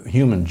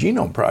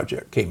Genome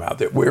Project came out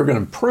that we were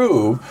going to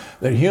prove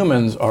that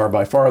humans are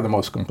by far the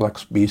most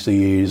complex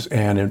species,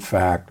 and in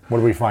fact... What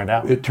did we find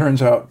out? It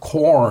turns out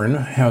corn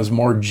has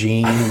more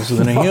genes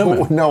than a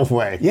human. No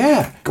way.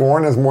 Yeah.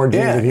 Corn has more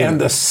genes than humans. And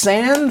the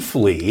sand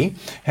flea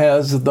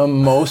has the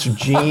most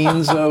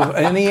genes of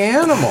any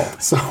animal.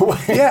 So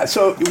this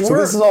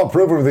is all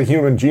proven with the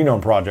Human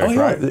Genome Project,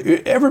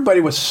 right? Everybody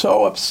was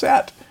so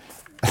upset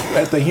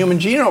at the Human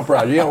Genome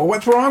Project. Yeah, well,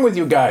 what's wrong with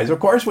you guys? Of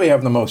course we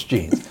have the most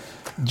genes.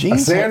 A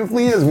sand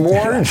flea is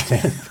more...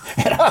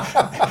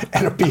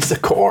 and a piece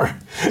of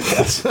corn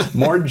has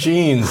more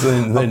genes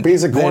than a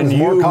piece of corn is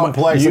more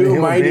complex than a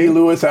human mighty being.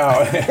 Lewis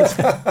Howes.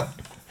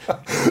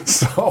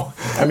 So,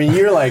 I mean,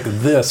 you're like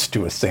this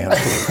to a sand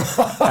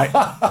flea.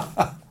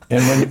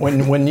 And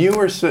when you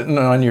were sitting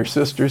on your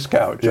sister's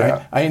couch,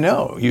 Yeah. I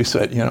know you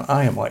said,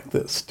 I am like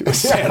this to a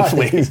sand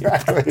flea.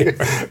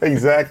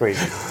 Exactly.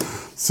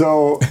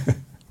 So,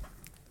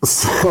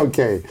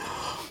 okay,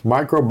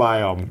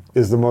 microbiome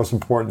is the most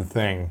important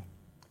thing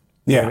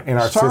in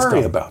our system.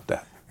 Sorry about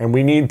that. And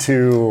we need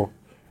to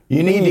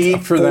You need to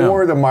eat for them.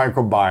 the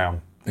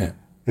microbiome. Yeah.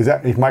 Is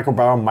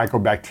microbiome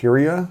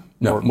mycobacteria?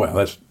 No, well,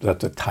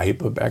 that's a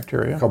type of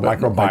bacteria. Called but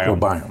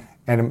microbiome.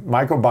 And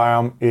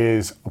microbiome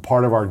is a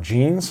part of our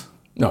genes?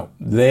 No,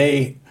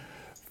 they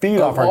Feed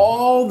off our...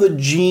 all the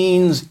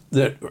genes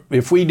that,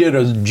 if we did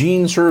a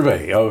gene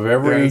survey of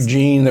every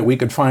gene that we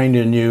could find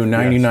in you,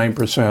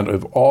 99%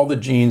 of all the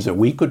genes that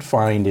we could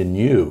find in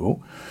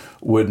you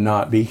would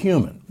not be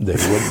human. They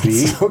would be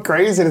so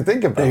crazy to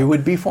think about. They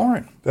would be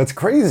foreign. That's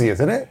crazy,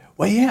 isn't it?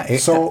 Well, yeah.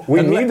 So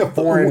we need the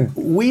foreign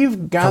to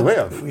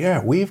live.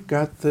 Yeah, we've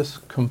got this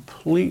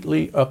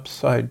completely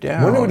upside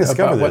down. When did we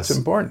discover about this? What's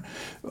important?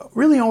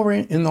 Really over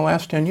in the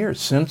last 10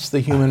 years, since the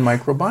Human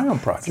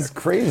Microbiome Project. It's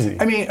crazy.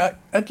 I mean,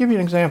 I'll give you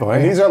an example.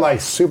 These are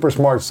like super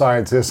smart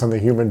scientists on the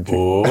human...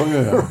 Oh,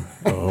 yeah.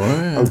 Oh,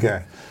 yeah.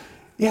 Okay.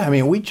 Yeah, I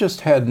mean, we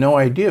just had no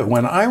idea.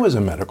 When I was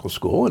in medical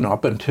school and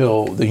up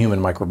until the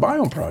Human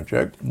Microbiome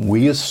Project,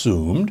 we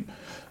assumed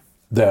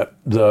that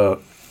the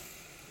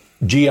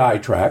GI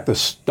tract, the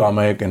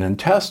stomach and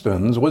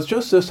intestines, was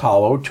just this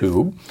hollow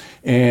tube,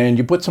 and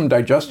you put some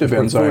digestive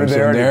enzymes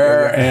in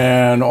there,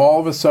 and all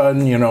of a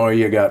sudden,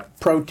 you got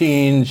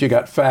proteins, you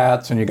got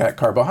fats, and you got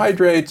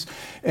carbohydrates,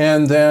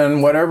 and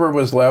then whatever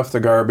was left, the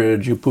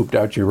garbage, you pooped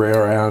out your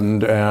rear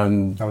end,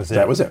 and that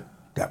was it.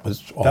 That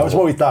was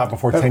what we thought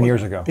before 10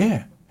 years ago.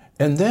 Yeah.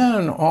 And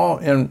then all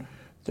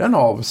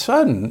of a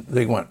sudden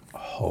they went,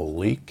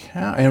 holy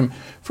cow. And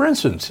for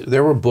instance,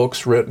 there were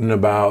books written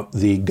about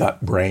the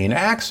gut-brain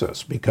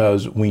axis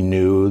because we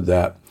knew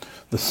that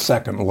the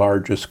second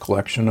largest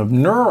collection of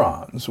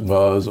neurons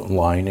was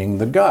lining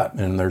the gut.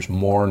 And there's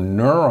more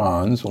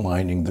neurons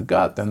lining the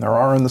gut than there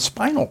are in the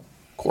spinal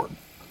cord.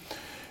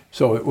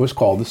 So it was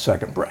called the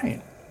second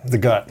brain. The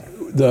gut.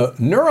 The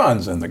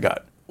neurons in the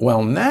gut.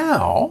 Well,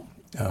 now,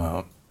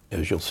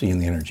 as you'll see in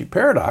the energy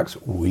paradox,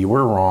 we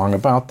were wrong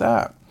about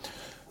that.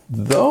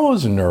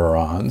 Those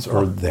neurons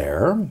are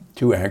there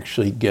to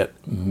actually get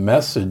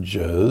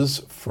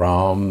messages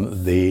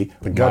from the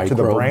gut to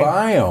the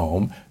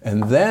microbiome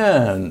and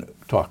then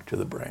talk to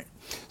the brain.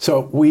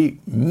 So we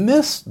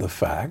missed the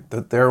fact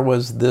that there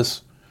was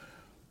this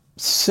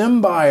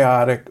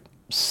symbiotic,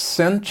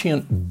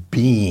 sentient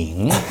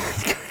being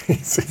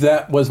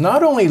that was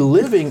not only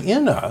living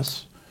in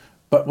us,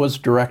 but was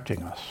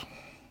directing us.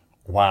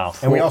 Wow.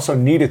 And we also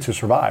need it to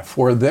survive.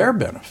 For their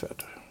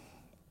benefit.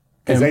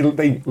 Because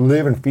they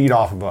live and feed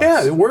off of us.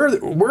 Yeah,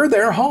 we're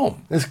their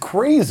home. It's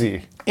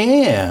crazy.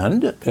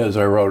 And, as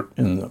I wrote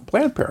in the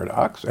plant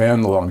paradox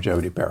and the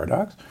longevity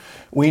paradox,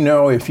 we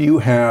know if you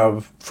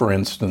have, for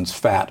instance,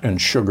 fat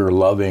and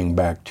sugar-loving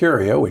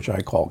bacteria, which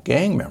I call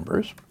gang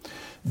members,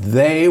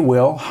 they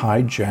will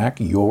hijack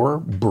your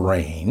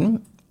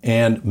brain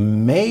and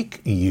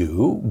make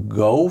you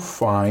go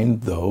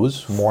find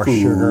those more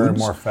foods sugar,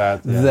 more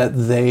fat that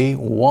they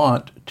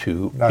want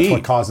to eat. That's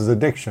what causes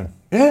addiction.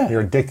 Yeah.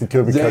 You're addicted to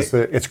it because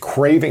it's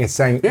craving, it's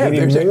saying, I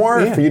need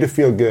more for you to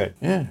feel good.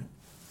 Yeah.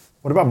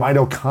 What about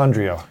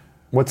mitochondria?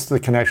 What's the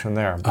connection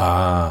there?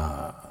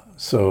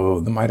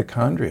 So the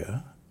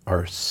mitochondria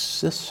are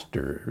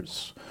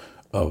sisters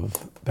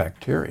of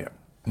bacteria.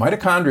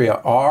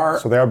 Mitochondria are...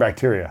 So they are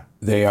bacteria.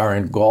 They are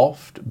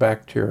engulfed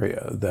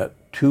bacteria that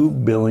 2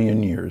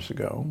 billion years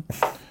ago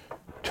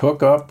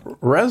took up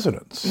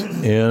residence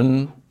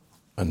in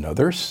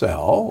another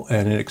cell,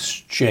 and in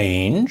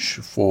exchange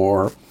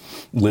for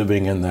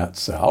living in that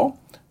cell,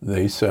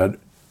 they said,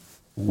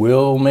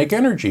 we'll make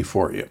energy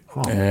for you.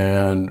 Huh.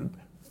 And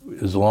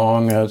as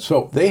long as,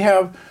 so they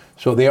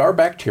are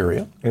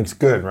bacteria. It's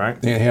good,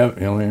 right? They have,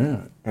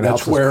 and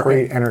that's where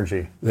create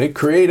energy. They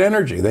create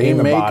energy. They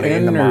make body, energy.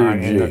 In the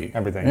mind, in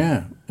everything.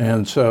 Yeah.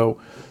 And so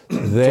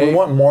so we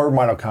want more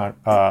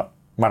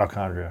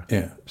mitochondria.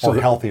 Yeah. Or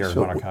healthier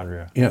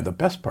mitochondria. Yeah, the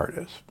best part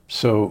is,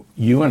 so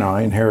you and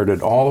I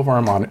inherited all of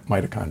our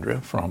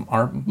mitochondria from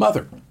our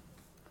mother.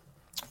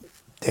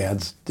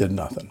 Dads did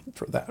nothing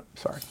for that,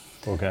 sorry.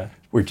 Okay.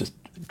 We're just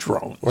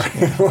drones.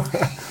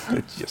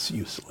 It's just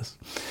useless.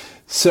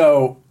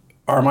 So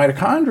our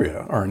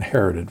mitochondria are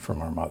inherited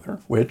from our mother,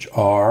 which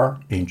are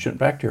ancient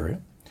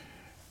bacteria.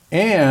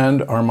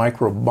 And our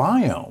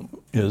microbiome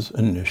is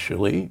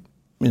initially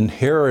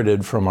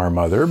inherited from our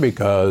mother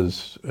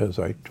because, as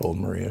I told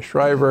Maria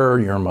Shriver,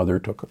 your mother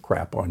took a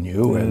crap on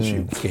you as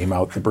you came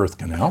out the birth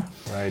canal.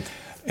 Right.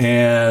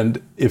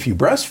 And if you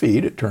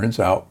breastfeed, it turns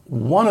out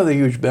one of the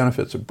huge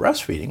benefits of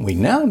breastfeeding, we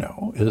now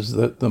know, is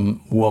that the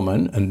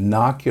woman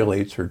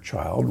inoculates her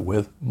child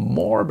with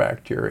more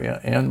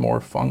bacteria and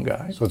more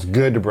fungi. So it's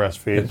good to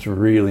breastfeed. It's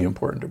really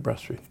important to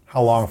breastfeed.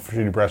 How long should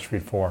you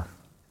breastfeed for?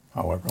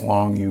 However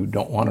long you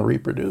don't want to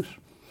reproduce.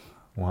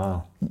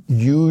 Wow.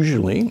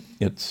 Usually,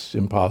 it's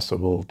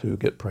impossible to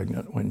get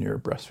pregnant when you're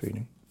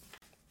breastfeeding.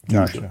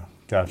 Gotcha.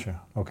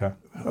 Okay.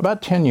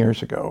 About 10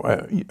 years ago,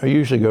 I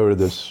usually go to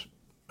this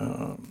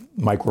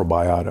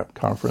microbiota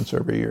conference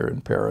every year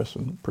in Paris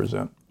and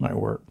present my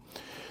work.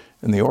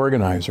 And the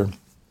organizer,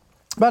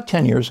 about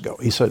 10 years ago,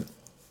 he said,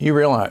 you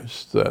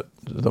realize that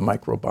the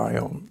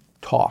microbiome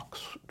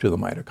talks to the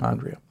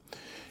mitochondria.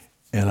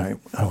 And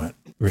I went,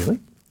 really?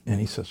 And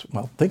he says,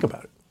 well, think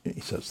about it.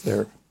 He says,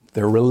 they're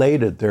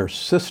related, they're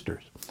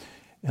sisters.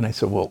 And I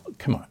said, well,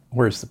 come on,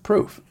 where's the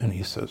proof? And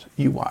he says,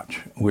 you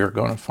watch. We're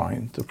going to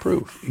find the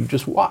proof. You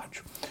just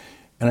watch.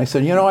 And I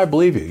said, I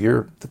believe you.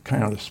 You're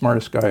the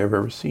smartest guy I've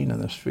ever seen in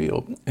this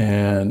field.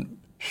 And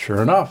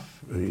sure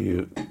enough,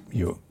 you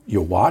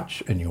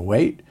watch and you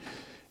wait.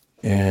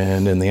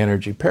 And in the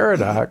energy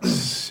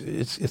paradox,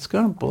 it's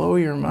going to blow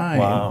your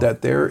mind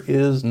that there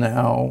is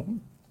now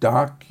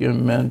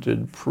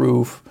documented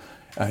proof.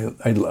 I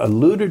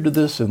alluded to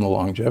this in the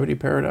longevity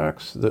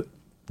paradox, that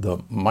the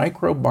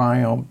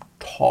microbiome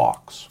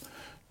talks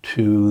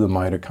to the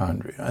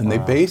mitochondria. And they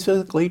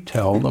basically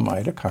tell the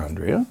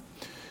mitochondria,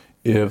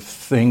 if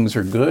things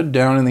are good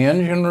down in the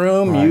engine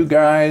room, you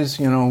guys,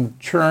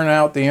 churn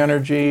out the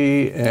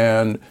energy,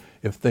 and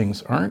if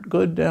things aren't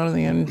good down in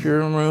the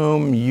engine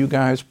room, you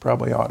guys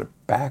probably ought to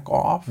back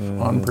off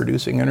on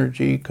producing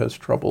energy because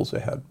trouble's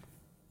ahead.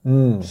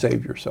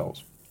 Save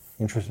yourselves.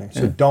 Interesting.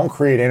 So don't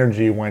create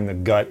energy when the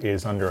gut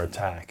is under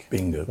attack.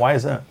 Bingo. Why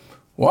is that?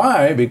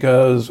 Why?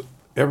 Because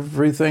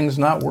everything's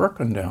not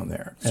working down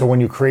there. So when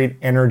you create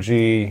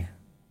energy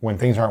when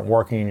things aren't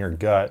working in your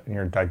gut and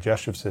your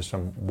digestive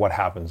system, what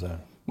happens then?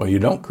 Well, you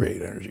don't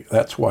create energy.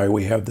 That's why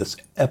we have this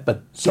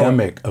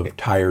epidemic of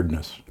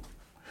tiredness.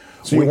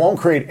 So you won't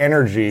create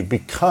energy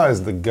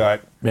because the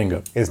gut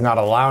is not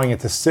allowing it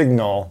to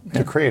signal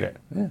to create it.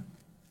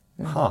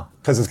 Huh.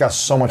 Because it's got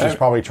so much it's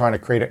probably trying to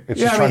create it. It's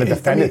just trying to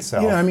defend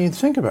itself. Yeah,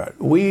 think about it.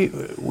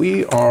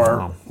 We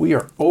are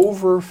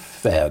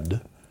overfed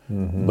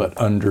but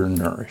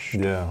undernourished.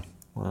 Yeah.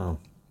 Wow.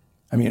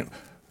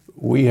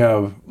 We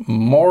have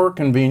more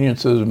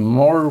conveniences,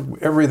 more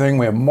everything.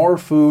 We have more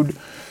food.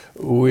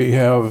 We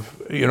have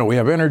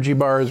energy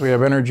bars, we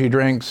have energy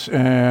drinks,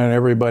 and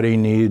everybody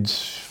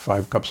needs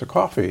 5 cups of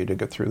coffee to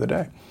get through the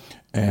day.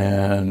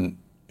 And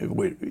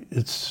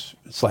it's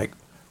like,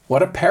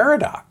 what a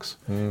paradox.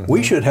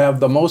 We should have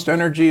the most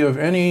energy of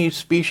any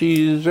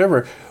species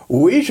ever.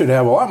 We should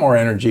have a lot more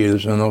energy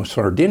than those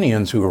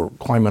Sardinians who are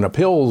climbing up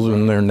hills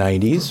in their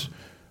 90s,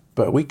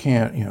 but we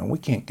can't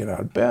get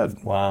out of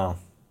bed. Wow.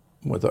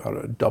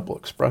 Without a double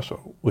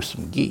espresso with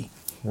some ghee.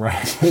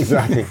 Right,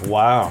 exactly.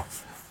 Wow.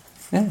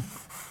 Yeah.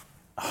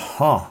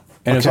 Huh.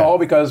 And it's all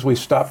because we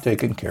stopped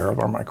taking care of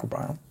our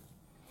microbiome.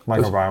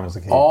 Microbiome is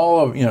the key.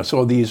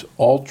 So these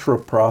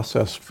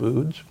ultra-processed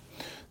foods,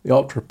 the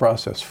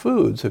ultra-processed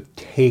foods have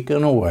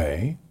taken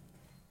away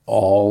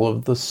all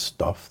of the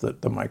stuff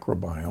that the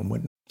microbiome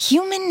would.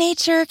 Human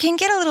nature can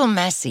get a little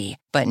messy,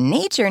 but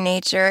nature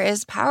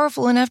is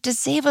powerful enough to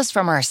save us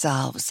from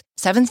ourselves.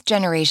 Seventh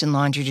Generation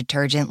Laundry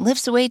Detergent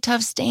lifts away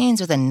tough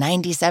stains with a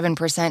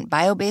 97%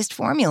 bio-based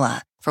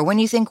formula. For when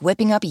you think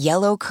whipping up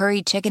yellow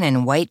curry chicken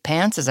in white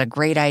pants is a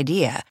great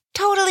idea.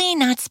 Totally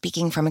not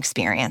speaking from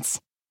experience.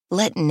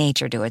 Let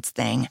nature do its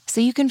thing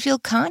so you can feel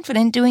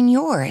confident doing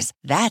yours.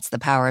 That's the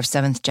power of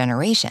Seventh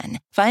Generation.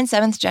 Find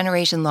Seventh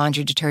Generation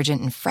Laundry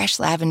Detergent in fresh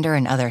lavender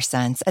and other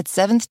scents at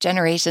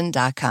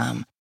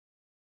seventhgeneration.com.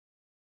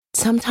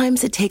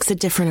 Sometimes it takes a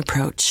different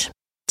approach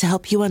to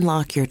help you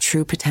unlock your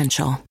true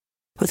potential.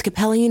 With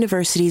Capella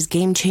University's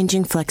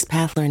game-changing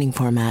FlexPath learning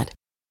format,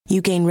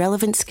 you gain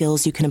relevant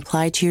skills you can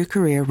apply to your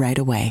career right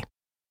away.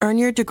 Earn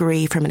your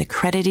degree from an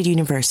accredited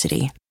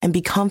university and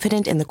be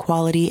confident in the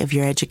quality of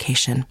your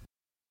education.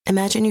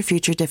 Imagine your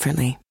future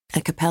differently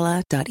at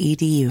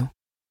capella.edu.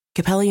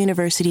 Capella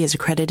University is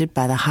accredited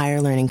by the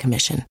Higher Learning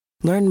Commission.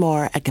 Learn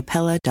more at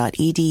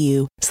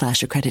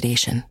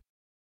capella.edu/accreditation.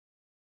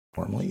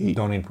 Normally eat.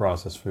 Don't eat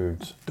processed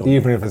foods.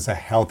 Even if it's a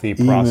healthy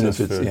processed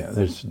food. Yeah,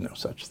 there's no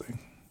such thing.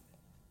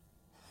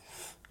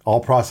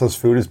 All processed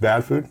food is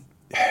bad food?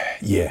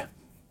 Yeah.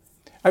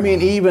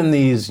 Even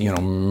these,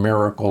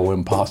 miracle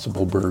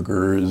impossible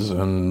burgers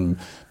and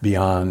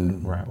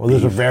beyond. Right. Well,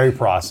 those are very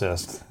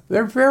processed.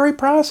 They're very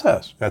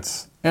processed.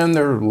 And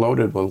they're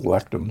loaded with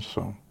lectins,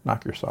 so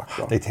knock your socks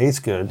off. They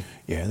taste good.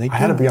 Yeah, they do. I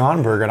had a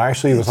Beyond Burger, and I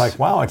actually was like,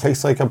 wow, it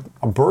tastes like a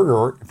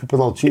burger. If you put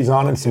a little cheese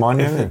on it and some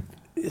onion.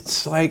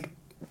 It's like,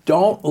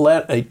 don't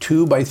let a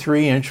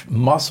 2-by-3-inch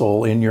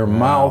muscle in your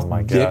mouth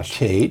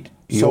dictate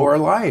your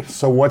life.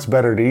 So what's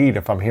better to eat?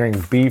 If I'm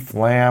hearing beef,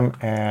 lamb,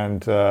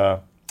 and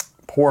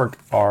pork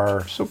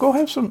are... So go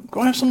have some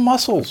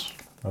mussels.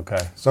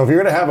 Okay. So if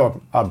you're going to have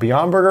a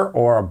Beyond Burger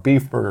or a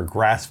beef burger,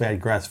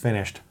 grass-fed,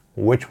 grass-finished,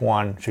 which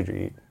one should you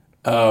eat?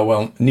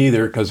 Well,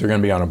 neither, because they're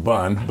going to be on a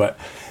bun, but...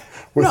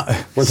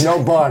 With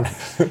no bun.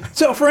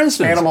 So, for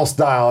instance... Animal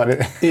style.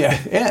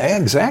 Yeah,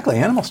 exactly,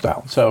 animal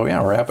style. So,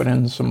 wrap it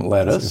in some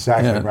lettuce.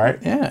 Exactly, right?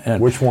 Yeah.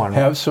 And which one?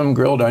 Have some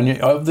grilled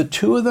onion. Of the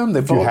two of them,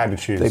 you had to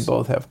choose. They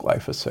both have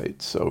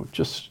glyphosate, so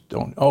just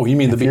don't... Oh, you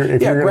mean the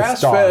beef? You're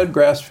grass-fed,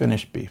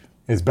 grass-finished beef.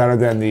 Is better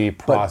than the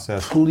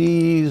processed. But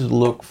please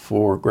look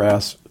for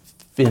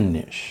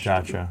grass-finished.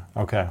 Gotcha.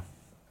 Okay.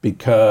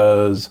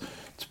 Because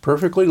it's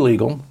perfectly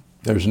legal.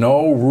 There's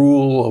no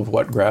rule of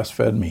what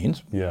grass-fed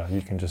means. Yeah,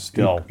 you can just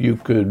still... You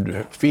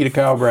could feed a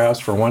cow grass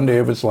for one day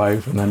of its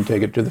life and then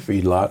take it to the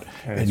feedlot,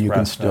 and you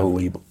can still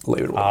label it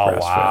with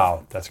grass-fed. Oh,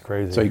 wow. That's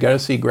crazy. So you got to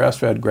see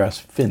grass-fed,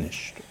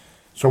 grass-finished.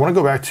 So I want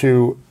to go back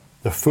to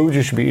the foods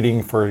you should be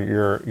eating for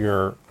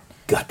your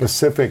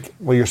specific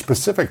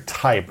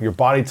type, your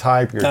body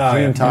type, your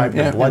gene type,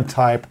 your blood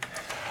type.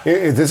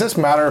 Does this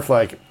matter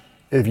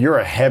if you're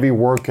a heavy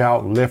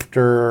workout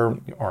lifter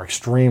or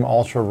extreme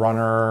ultra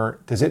runner,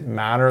 does it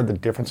matter the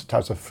different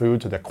types of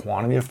foods or the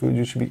quantity of foods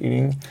you should be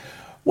eating?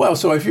 Well,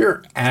 so if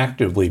you're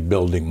actively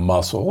building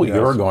muscle,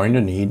 you're going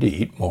to need to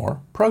eat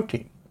more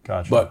protein.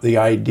 Gotcha. But the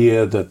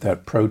idea that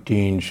that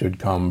protein should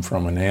come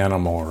from an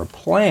animal or a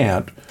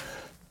plant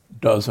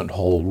doesn't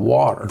hold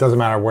water. It doesn't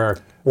matter where.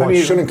 Well,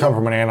 it shouldn't come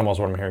from an animal is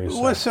what I'm hearing you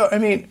say. Well, so, I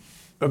mean,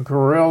 a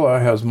gorilla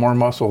has more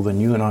muscle than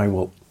you and I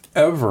will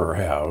ever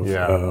have.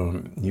 Yeah.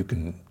 You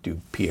can do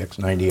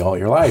PX90 all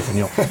your life, and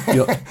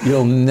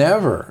you'll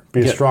never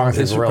be as strong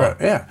as a gorilla.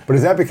 Yeah. But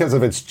is that because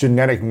of its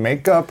genetic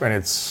makeup and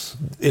its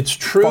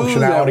true that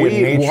functionality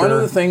in nature? one of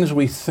the things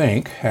we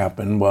think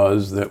happened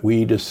was that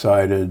we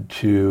decided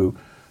to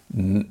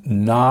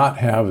not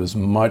have as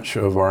much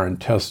of our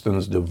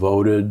intestines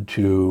devoted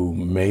to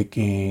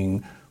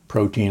making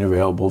protein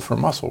available for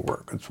muscle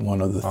work. It's one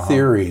of the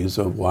theories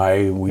of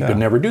why we could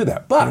never do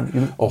that. But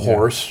a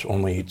horse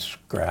only eats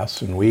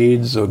grass and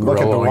weeds. A gorilla Look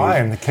at the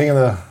lion, the king of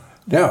the...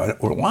 Yeah,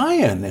 or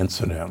lion,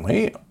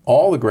 incidentally.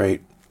 All the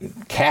great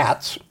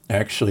cats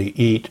actually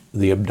eat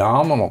the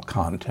abdominal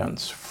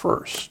contents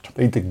first.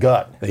 They eat the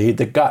gut. They eat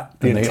the gut.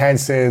 The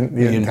intestines,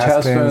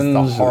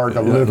 the heart,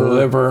 the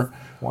liver.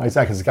 Why is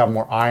that? Because it's got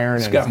more iron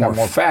and it's got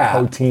more fat,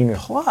 protein.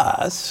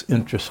 Plus,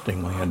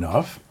 interestingly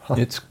enough,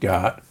 it's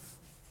got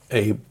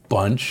a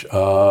bunch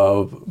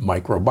of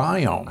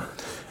microbiome.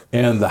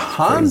 And the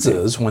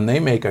Hansas, when they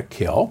make a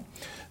kill,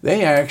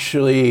 they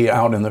actually,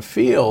 out in the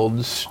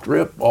field,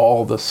 strip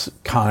all the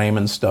chyme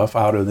and stuff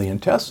out of the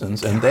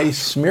intestines, and they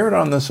smear it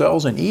on the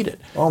cells and eat it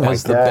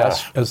as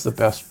the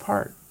best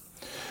part.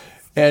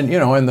 And,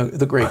 and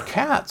the great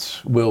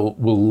cats will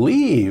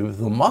leave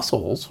the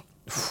muscles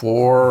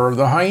for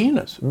the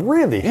hyenas.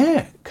 Really?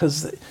 Yeah,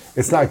 because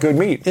it's not good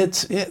meat.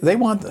 They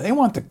want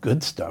the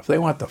good stuff. They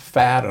want the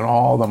fat and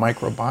all the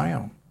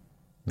microbiome.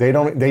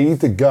 They eat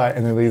the gut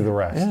and they leave the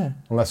rest,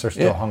 unless they're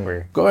still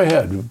hungry. Go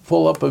ahead,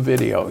 pull up a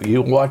video.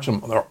 You watch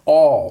them. They're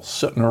all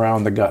sitting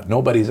around the gut.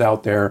 Nobody's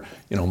out there,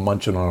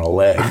 munching on a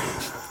leg.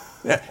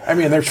 I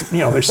mean, there's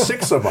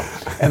 6 of them,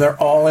 and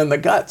they're all in the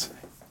guts.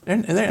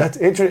 That's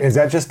interesting. Is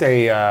that just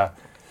a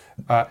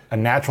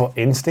natural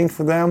instinct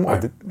for them?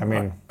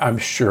 I'm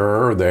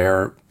sure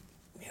their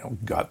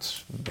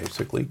guts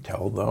basically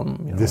tell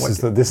them.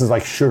 This is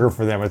like sugar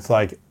for them. It's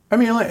like. I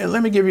mean,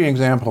 let me give you an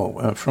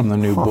example from the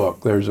new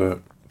book. There's a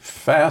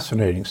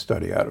fascinating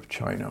study out of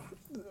China.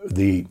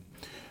 The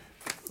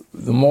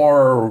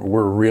more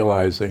we're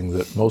realizing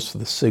that most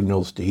of the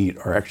signals to eat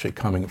are actually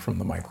coming from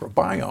the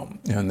microbiome,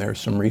 and there's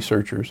some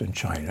researchers in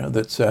China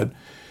that said,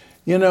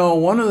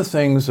 one of the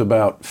things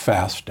about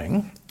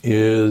fasting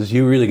is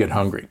you really get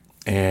hungry.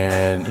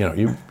 And,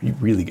 you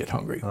really get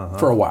hungry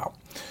for a while.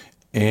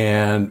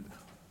 And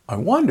I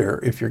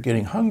wonder if you're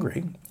getting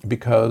hungry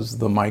because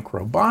the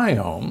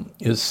microbiome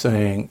is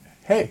saying,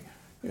 hey,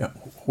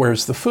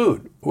 where's the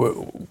food?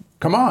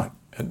 Come on,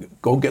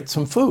 go get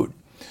some food.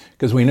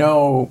 Because we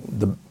know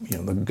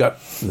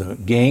the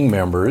gang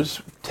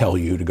members tell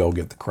you to go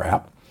get the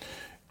crap.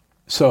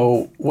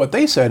 So what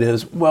they said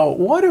is, well,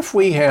 what if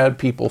we had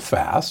people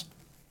fast,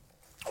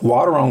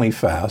 water only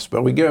fast,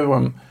 but we give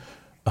them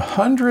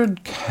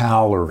 100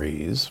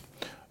 calories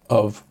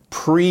of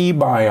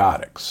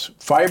prebiotics,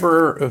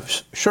 fiber of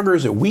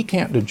sugars that we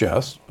can't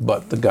digest,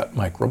 but the gut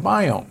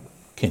microbiome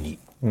can eat.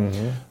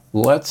 Mm-hmm.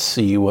 Let's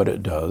see what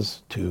it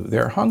does to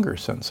their hunger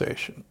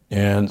sensation.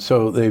 And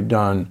so they've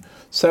done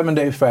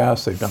 7-day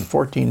fast, they've done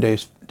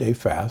 14-day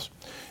fast,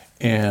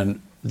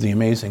 and the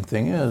amazing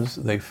thing is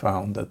they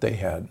found that they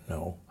had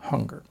no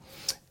hunger.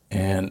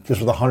 And just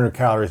with 100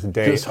 calories a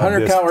day. Just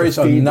 100 calories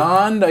of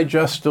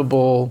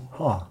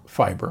non-digestible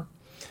fiber,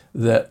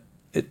 that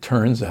it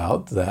turns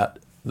out that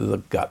the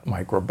gut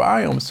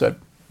microbiome said,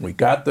 we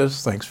got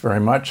this, thanks very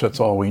much, that's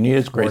all we need,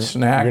 it's a great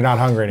snack. You're not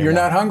hungry anymore.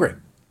 You're not hungry.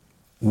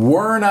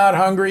 We're not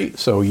hungry,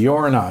 so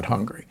you're not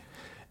hungry.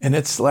 And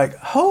it's like,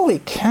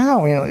 holy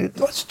cow,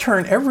 let's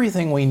turn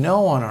everything we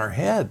know on our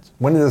heads.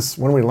 When did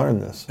we learn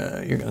this?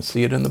 You're going to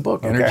see it in the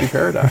book, Energy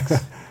Paradox.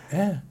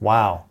 Yeah.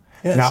 Wow.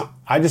 Yeah, now,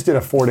 I just did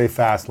a 4-day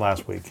fast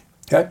last week.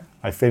 Okay.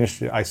 I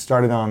finished it. I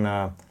started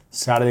on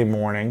Saturday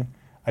morning.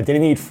 I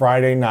didn't eat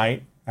Friday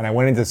night, and I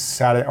went into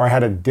Saturday, or I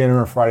had a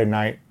dinner Friday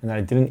night, and I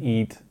didn't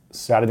eat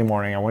Saturday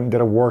morning. I went and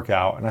did a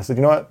workout, and I said,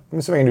 you know what? Let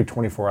me see if I can do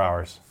 24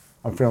 hours.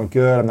 I'm feeling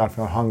good. I'm not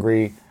feeling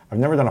hungry. I've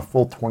never done a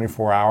full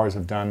 24 hours.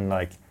 I've done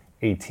like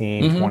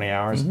 18, 20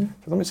 hours. So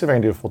let me see if I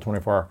can do a full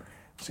 24 hour.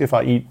 See if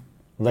I'll eat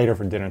later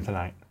for dinner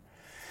tonight.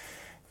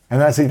 And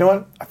then I said, you know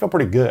what? I feel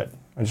pretty good.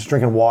 I'm just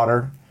drinking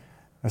water.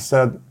 I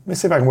said, let me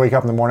see if I can wake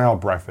up in the morning, I'll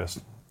have breakfast.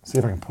 See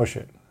if I can push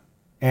it.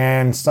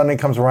 And Sunday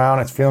comes around,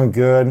 it's feeling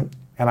good.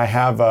 And I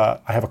have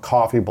a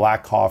coffee,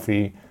 black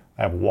coffee.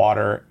 I have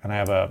water, and I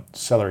have a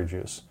celery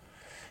juice.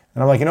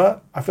 And I'm like, you know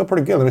what? I feel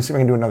pretty good. Let me see if I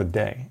can do another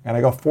day. And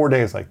I go 4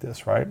 days like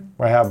this, right?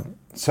 Where I have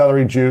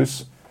celery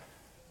juice,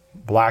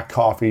 black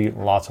coffee,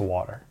 lots of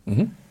water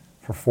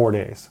for 4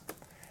 days.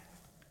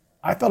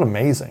 I felt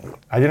amazing.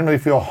 I didn't really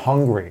feel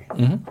hungry.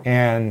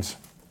 And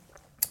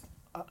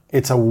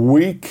it's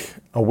about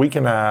a week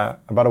and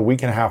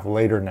a half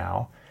later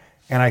now.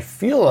 And I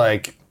feel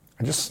like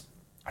it's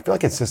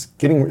just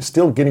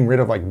still getting rid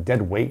of like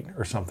dead weight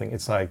or something.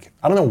 It's like,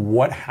 I don't know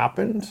what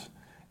happened.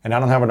 and I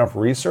don't have enough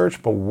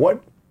research, but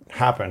what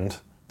happened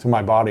to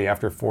my body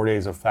after 4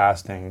 days of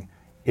fasting?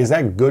 Is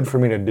that good for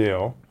me to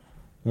do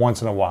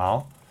once in a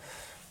while?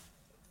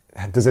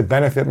 Does it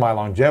benefit my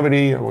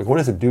longevity? What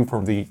does it do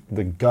for the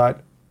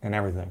gut and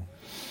everything?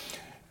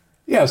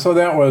 Yeah, so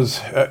that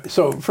was,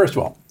 so first of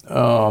all,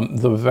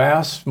 the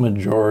vast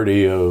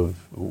majority of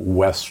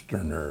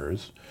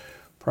Westerners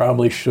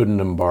probably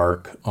shouldn't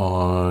embark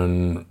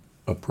on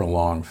a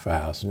prolonged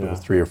fast, a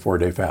 3 or 4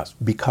 day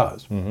fast,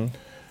 because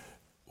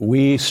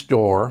we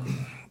store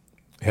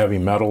heavy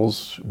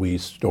metals, we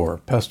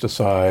store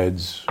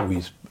pesticides,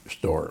 we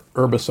store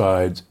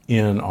herbicides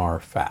in our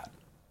fat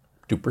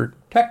to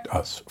protect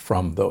us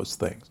from those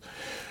things.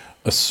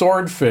 A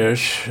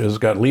swordfish has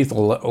got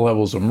lethal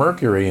levels of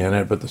mercury in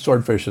it, but the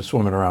swordfish is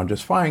swimming around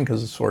just fine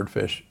because the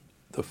swordfish,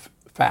 the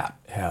fat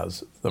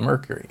has the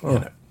mercury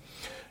in it.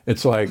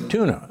 It's like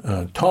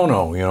tuna,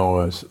 tono,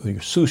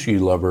 sushi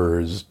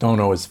lovers,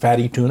 tono is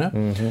fatty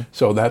tuna.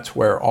 So that's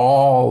where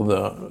all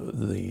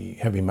the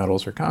heavy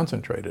metals are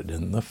concentrated,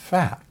 in the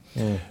fat.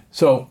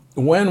 So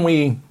when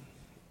we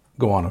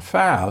go on a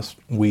fast,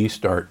 we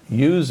start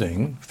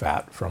using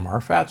fat from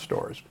our fat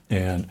stores.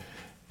 And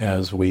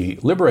as we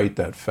liberate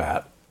that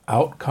fat,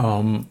 out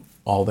come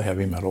all the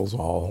heavy metals,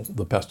 all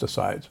the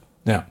pesticides.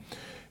 Now,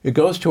 it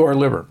goes to our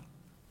liver.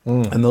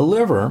 And the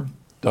liver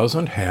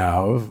doesn't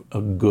have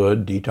a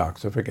good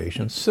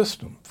detoxification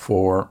system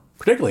for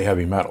particularly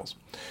heavy metals.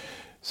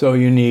 So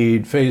you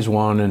need phase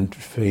 1 and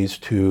phase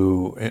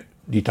 2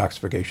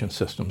 detoxification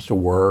systems to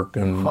work,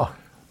 and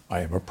I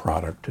have a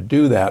product to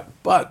do that.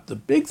 But the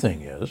big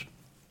thing is,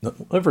 the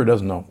liver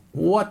doesn't know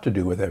what to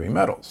do with heavy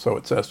metals. So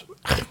it says,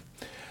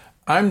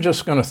 I'm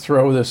just going to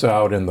throw this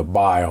out in the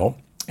bile,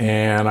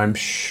 and I'm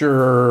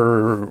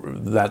sure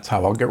that's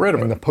how I'll get rid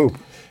of it. In the poop.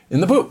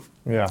 In the poop.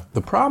 Yeah.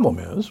 The problem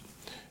is,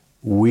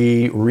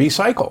 we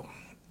recycle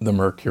the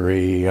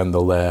mercury and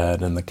the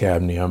lead and the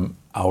cadmium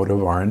out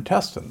of our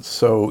intestines.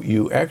 So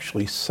you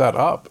actually set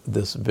up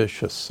this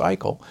vicious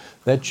cycle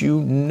that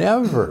you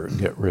never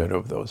get rid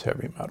of those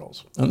heavy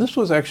metals. And this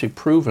was actually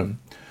proven.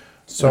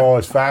 So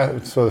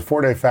so the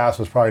 4 day fast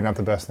was probably not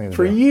the best thing to do.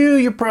 For you,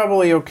 you're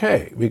probably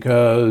okay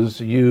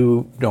because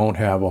you don't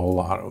have a whole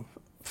lot of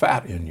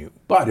fat in you.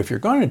 But if you're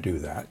going to do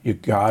that, you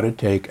got to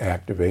take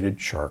activated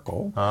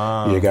charcoal.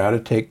 You got to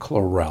take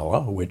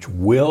chlorella, which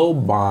will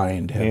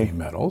bind heavy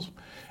metals.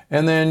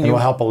 And then it will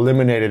help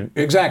eliminate it.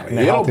 Exactly.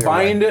 It'll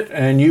bind it,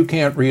 and you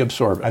can't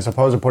reabsorb it. As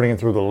opposed to putting it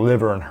through the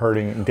liver and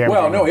hurting and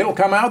damaging. Well, no, it'll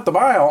come out the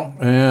bile,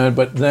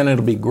 but then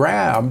it'll be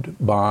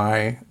grabbed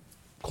by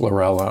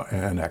chlorella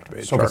and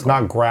activated charcoal. So if it's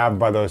not grabbed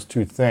by those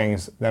two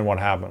things, then what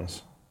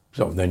happens?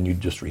 So then you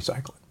just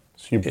recycle it.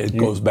 It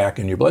goes back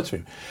in your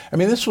bloodstream. I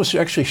mean, this was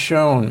actually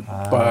shown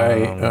by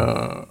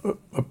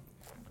a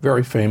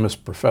very famous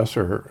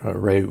professor,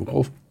 Roy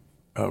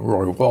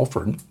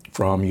Walford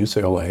from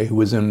UCLA, who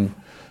was in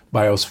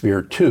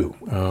Biosphere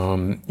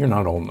 2. You're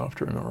not old enough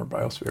to remember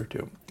Biosphere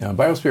 2.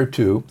 Biosphere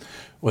 2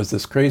 was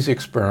this crazy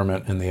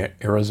experiment in the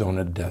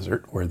Arizona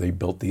desert where they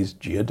built these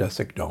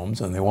geodesic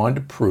domes, and they wanted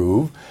to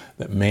prove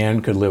that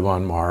man could live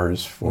on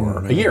Mars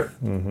for a year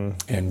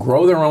and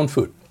grow their own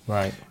food.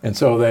 Right. And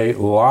so they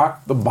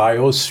locked the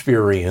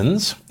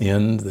biospherians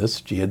in this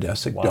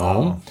geodesic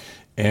dome,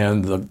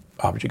 and the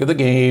object of the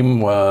game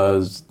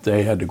was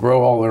they had to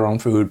grow all their own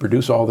food,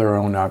 produce all their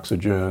own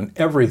oxygen,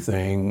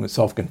 everything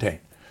self-contained,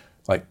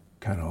 like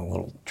kind of a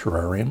little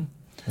terrarium.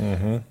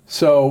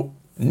 So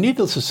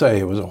needless to say,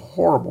 it was a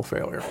horrible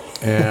failure.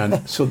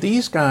 And so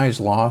these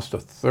guys lost a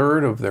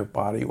third of their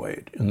body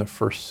weight in the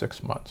first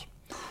 6 months.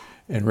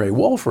 And Ray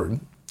Wolford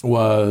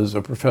was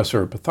a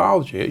professor of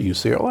pathology at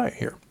UCLA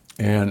here.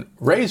 And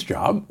Ray's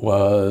job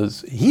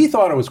was, he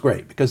thought it was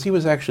great because he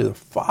was actually the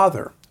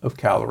father of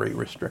calorie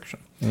restriction.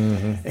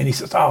 And he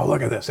says, oh,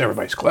 look at this.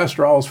 Everybody's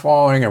cholesterol is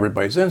falling.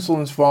 Everybody's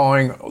insulin's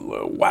falling.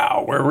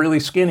 Wow, we're really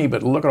skinny,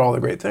 but look at all the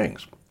great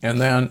things.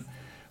 And then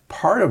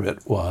part of it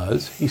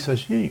was, he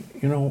says, you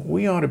know,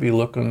 we ought to be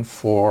looking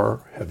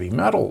for heavy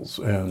metals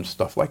and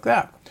stuff like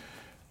that.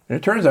 And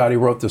it turns out he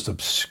wrote this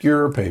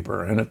obscure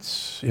paper, and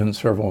it's in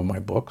several of my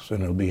books,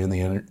 and it'll be in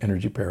the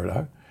Energy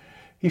Paradox.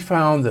 He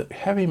found that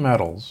heavy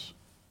metals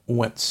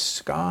went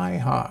sky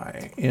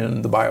high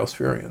in the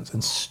biospherians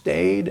and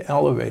stayed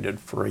elevated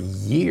for a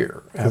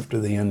year after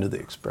the end of the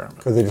experiment.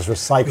 Because they just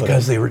recycled it.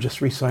 Because they were just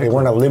recycling. They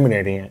weren't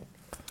eliminating it.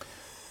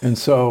 And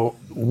so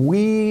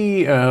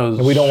we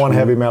don't want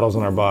heavy metals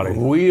in our body.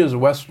 We as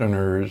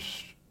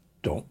Westerners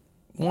don't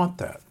want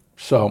that.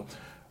 So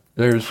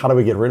how do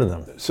we get rid of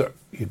them? So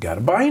you got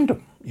to bind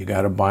them. You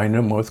got to bind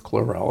them with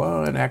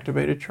chlorella and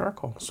activated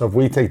charcoal. So if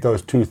we take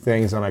those two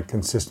things on a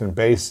consistent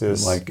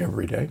basis, like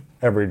every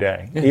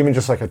day, even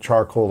just like a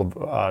charcoal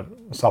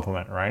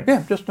supplement, right?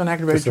 Yeah, just an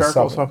activated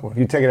charcoal supplement.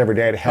 If you take it every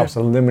day, it helps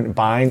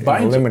bind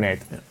and eliminate.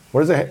 Yeah.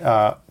 What is it?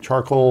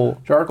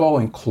 Charcoal? Charcoal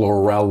and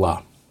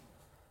chlorella.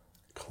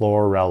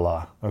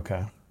 Chlorella.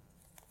 Okay.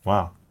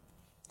 Wow.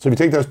 So if you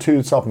take those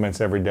two supplements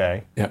every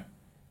day,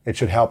 it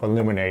should help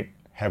eliminate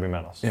heavy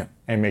metals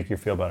and make you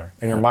feel better.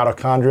 And your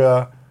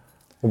mitochondria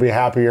will be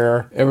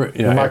happier. The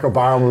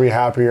microbiome will be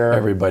happier.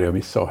 Everybody will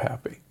be so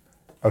happy.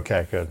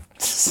 Okay, good.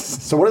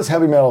 So what does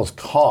heavy metals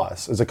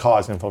cause? Does it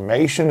cause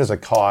inflammation? Does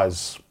it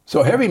cause...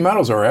 So heavy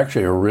metals are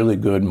actually a really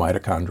good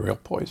mitochondrial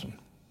poison.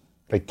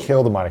 They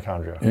kill the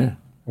mitochondria,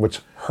 which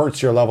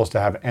hurts your levels to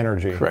have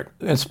energy. Correct.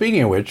 And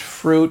speaking of which,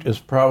 fructose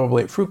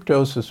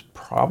is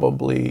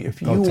probably,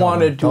 if you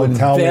wanted to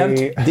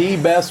invent the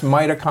best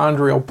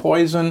mitochondrial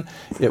poison,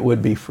 it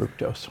would be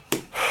fructose.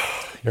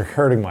 You're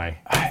hurting my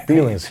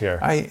feelings here.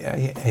 I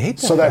hate that.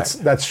 So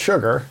that's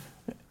sugar.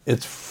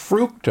 It's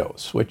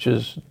fructose, which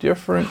is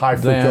different High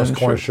fructose than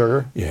corn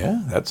sugar.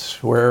 Yeah,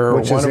 that's where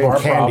Which one is of in our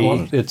candy.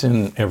 problems. It's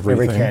in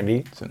everything. Every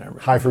candy. It's in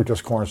everything. High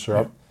fructose corn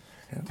syrup.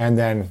 Yeah. And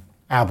then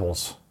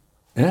apples.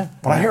 Yeah.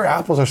 But I hear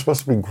apples are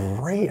supposed to be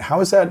great.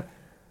 How is that?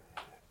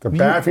 They're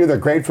bad for you, they're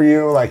great for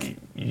you? Like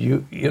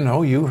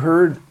you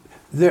heard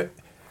that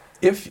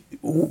if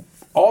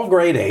all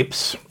great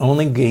apes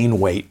only gain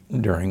weight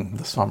during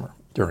the summer,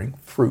 during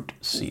fruit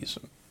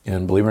season.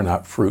 And believe it or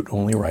not, fruit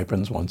only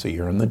ripens once a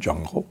year in the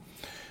jungle.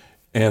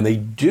 And they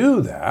do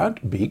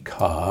that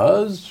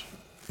because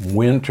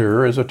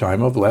winter is a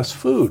time of less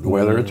food.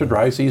 Whether it's a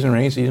dry season,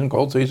 rainy season,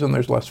 cold season,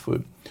 there's less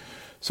food.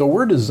 So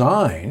we're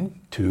designed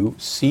to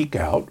seek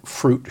out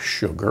fruit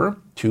sugar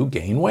to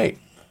gain weight.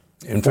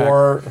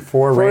 For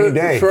a rainy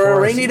day. For a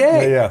rainy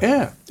day,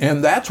 yeah.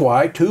 And that's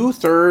why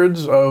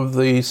 2/3 of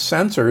the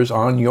sensors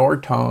on your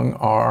tongue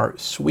are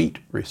sweet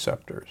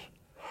receptors.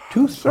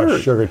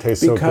 2/3. Sugar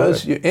tastes so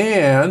good.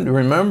 And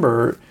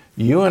remember,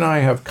 you and I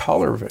have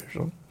color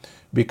vision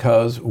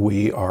because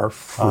we are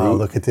fruit. Oh,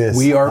 look at this.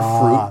 We are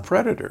fruit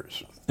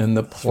predators. And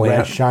the plant,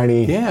 red,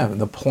 shiny. Yeah,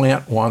 the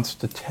plant wants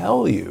to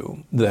tell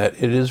you that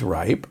it is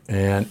ripe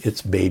and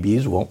its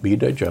babies won't be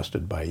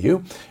digested by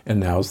you, and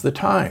now's the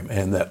time,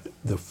 and that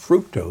the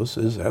fructose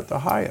is at the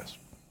highest.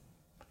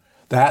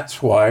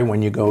 That's why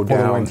when you go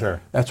down.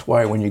 That's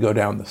why when you go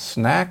down the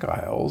snack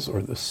aisles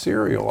or the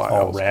cereal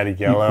aisles, red and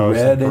yellows,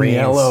 red and greens.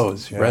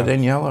 yellows, Yeah. red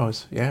and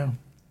yellows, yeah,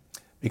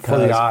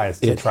 because for the eyes,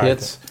 it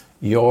hits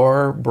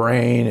your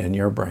brain, and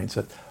your brain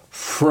says,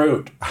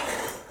 "Fruit,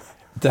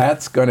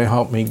 that's going to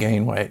help me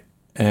gain weight,"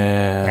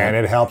 and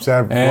it helps a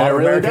lot of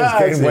really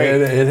Americans gain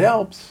weight. It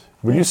helps.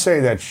 Would you say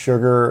that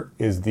sugar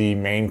is the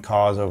main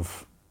cause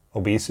of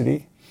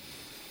obesity?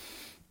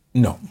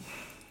 No.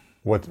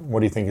 What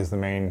do you think is the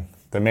main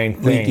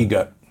thing? Leaky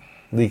gut.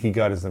 Leaky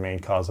gut is the main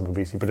cause of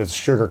obesity. But does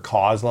sugar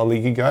cause a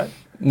leaky gut?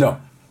 No.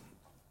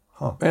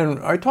 Huh. And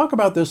I talk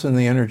about this in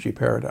the energy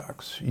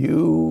paradox.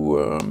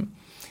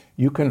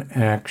 You can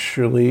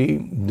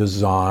actually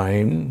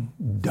design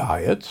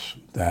diets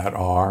that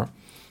are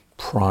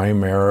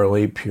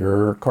primarily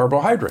pure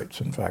carbohydrates.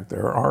 In fact,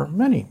 there are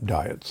many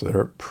diets that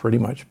are pretty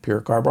much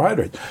pure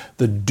carbohydrates.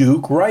 The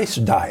Duke rice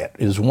diet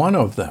is one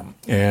of them.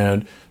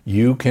 And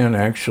you can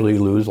actually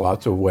lose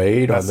lots of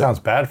weight. That sounds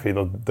bad for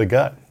you, the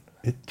gut.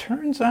 It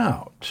turns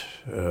out,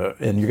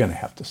 and you're going to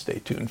have to stay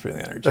tuned for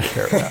the energy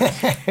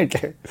paradox.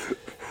 Okay.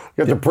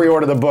 You have to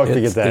pre-order the book to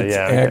get that.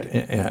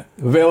 Yeah.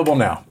 Available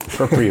now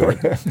for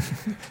pre-order.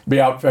 Be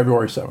out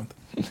February 7th.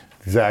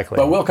 Exactly.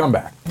 But we'll come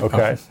back.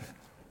 Okay.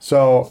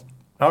 So,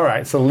 all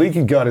right. So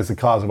leaky gut is the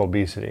cause of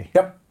obesity.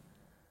 Yep.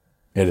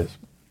 It is.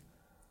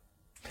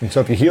 And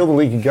so if you heal the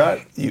leaky gut...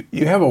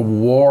 You have a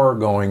war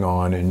going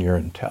on in your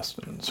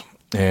intestines.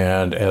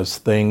 And as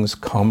things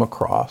come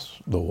across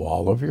the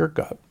wall of your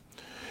gut,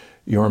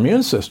 your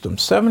immune system,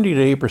 70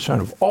 to 80%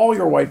 of all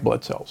your white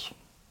blood cells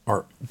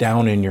are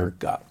down in your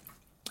gut.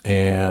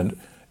 And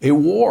a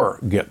war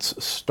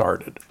gets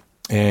started.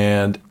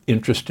 And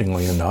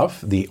interestingly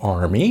enough, the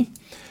Army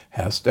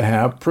has to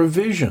have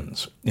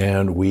provisions.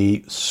 And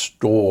we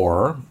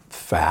store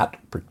fat,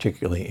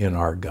 particularly in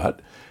our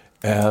gut,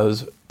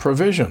 as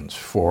provisions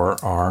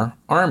for our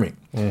Army.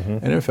 Mm-hmm.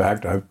 And in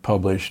fact, I've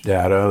published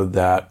data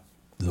that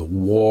the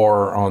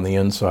war on the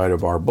inside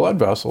of our blood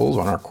vessels,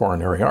 on our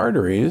coronary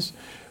arteries,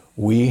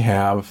 we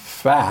have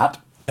fat,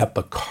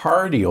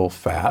 epicardial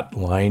fat,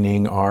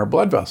 lining our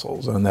blood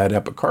vessels. And that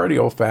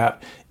epicardial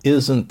fat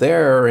isn't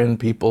there in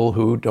people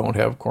who don't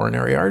have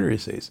coronary artery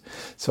disease.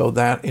 So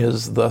that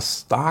is the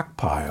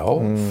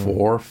stockpile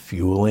for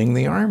fueling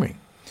the Army.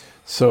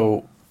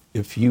 So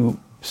if you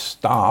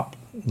stop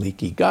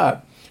leaky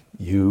gut,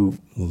 you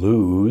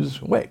lose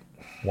weight.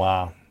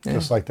 Wow. Yeah,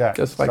 just like that.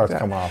 Just like starts that.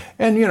 Coming off.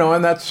 And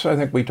and that's, I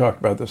think we talked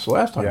about this the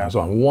last time I was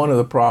on. One of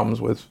the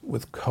problems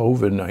with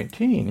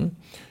COVID-19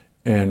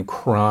 and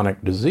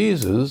chronic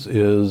diseases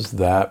is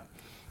that,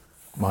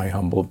 my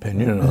humble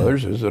opinion and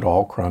others, is that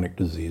all chronic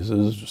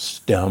diseases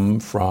stem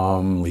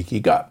from leaky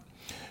gut.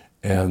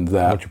 And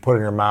that what you put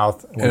in your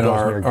mouth and what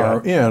goes in your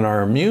gut.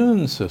 Our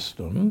immune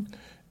system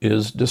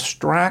is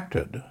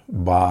distracted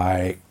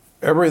by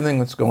everything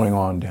that's going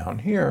on down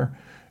here,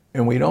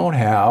 and we don't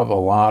have a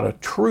lot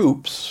of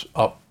troops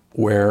up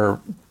where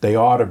they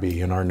ought to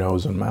be in our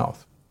nose and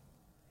mouth.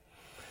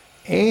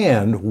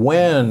 And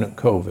when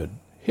COVID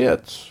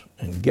hits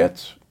and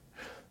gets,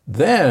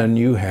 then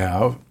you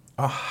have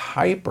a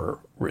hyper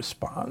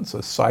response, a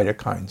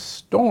cytokine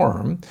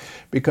storm,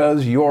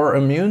 because your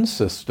immune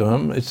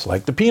system, it's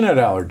like the peanut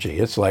allergy.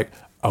 It's like,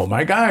 oh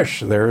my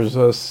gosh, there's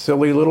a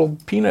silly little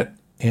peanut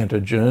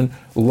antigen,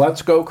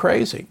 let's go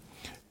crazy.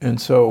 And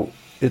so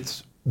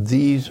it's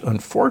these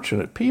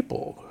unfortunate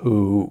people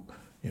who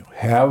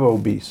have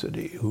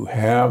obesity, who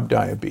have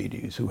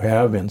diabetes, who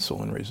have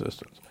insulin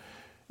resistance.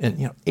 And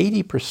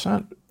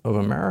 80% of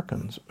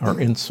Americans are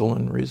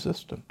insulin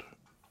resistant,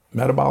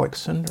 metabolic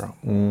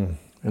syndrome.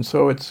 And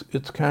so it's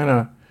kind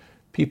of,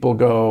 people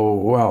go,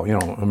 well,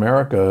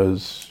 America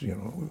is,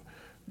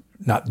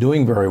 not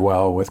doing very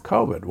well with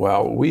COVID.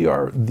 Well, we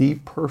are the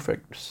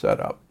perfect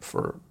setup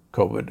for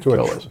COVID to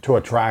kill us. To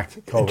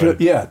attract COVID.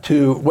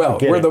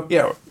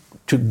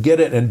 To get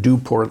it and do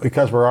poorly.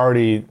 Because we're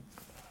already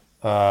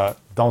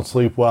don't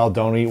sleep well,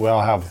 don't eat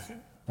well, have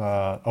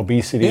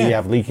obesity,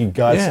 have leaky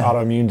guts,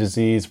 autoimmune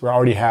disease. We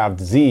already have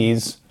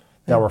disease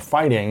that we're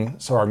fighting,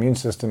 so our immune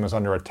system is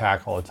under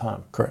attack all the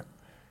time. Correct.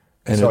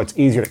 And so it's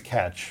easier to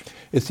catch.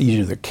 It's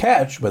easier to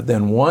catch, but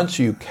then once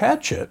you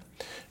catch it,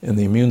 and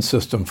the immune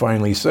system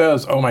finally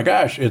says, oh my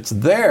gosh, it's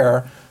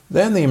there,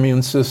 then the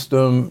immune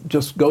system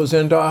just goes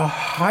into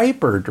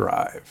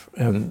hyperdrive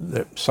and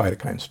the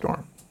cytokine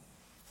storm.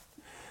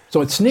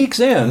 So it sneaks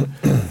in,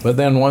 but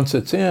then once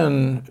it's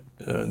in,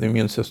 the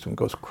immune system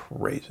goes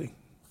crazy.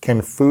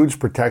 Can foods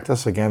protect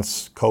us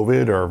against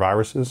COVID or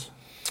viruses?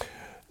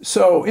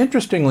 So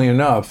interestingly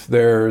enough,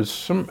 there's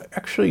some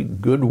actually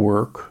good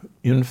work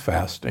in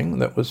fasting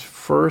that was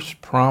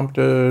first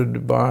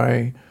prompted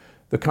by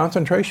the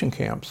concentration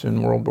camps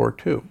in World War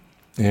II.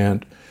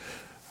 And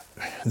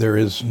there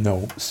is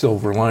no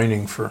silver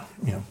lining for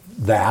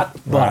that,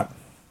 but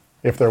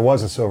if there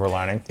was a silver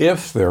lining.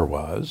 If there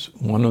was,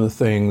 one of the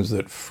things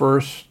that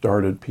first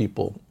started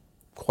people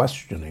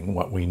questioning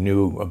what we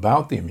knew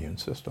about the immune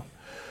system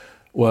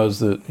was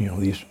that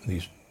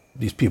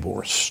these people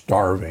were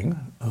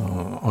starving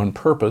on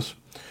purpose,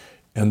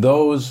 and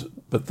those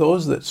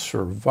that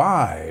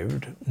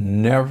survived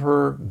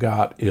never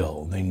got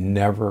ill. They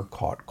never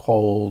caught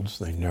colds.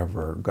 They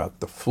never got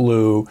the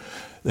flu.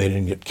 They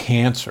didn't get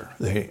cancer.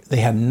 They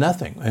had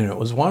nothing. And it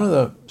was one of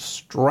the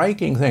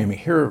striking things. I mean,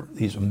 here are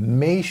these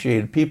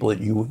emaciated people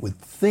that you would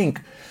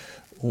think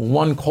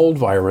one cold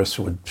virus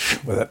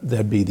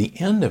that'd be the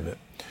end of it.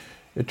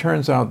 It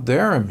turns out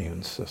their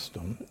immune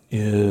system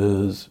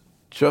is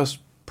just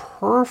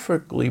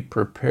perfectly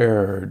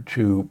prepared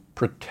to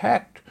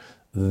protect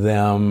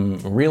them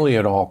really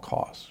at all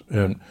costs.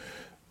 And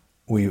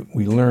we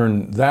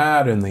learn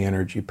that in the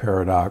energy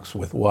paradox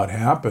with what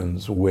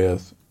happens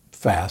with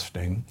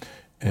fasting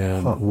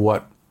and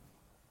what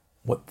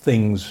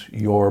things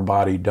your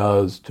body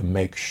does to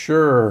make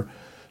sure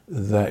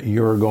that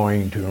you're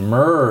going to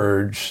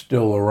emerge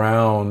still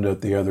around at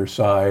the other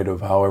side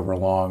of however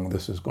long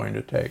this is going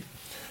to take.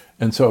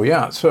 And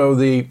so, so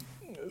the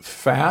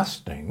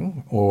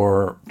fasting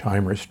or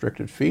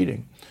time-restricted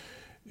feeding,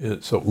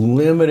 so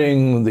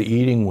limiting the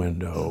eating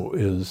window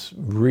is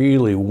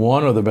really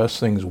one of the best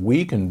things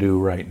we can do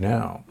right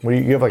now. Well,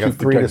 you have like a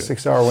 3 to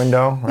 6 hour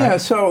window, right? Yeah,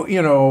 so,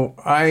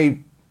 I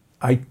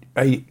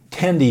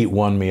tend to eat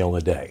one meal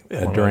a day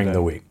during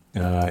the week.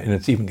 And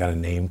it's even got a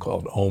name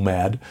called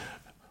OMAD,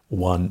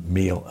 1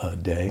 meal a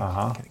day.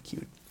 Kind of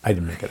cute. I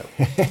didn't make it up.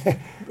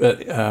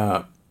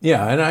 But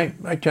and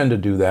I tend to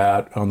do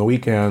that on the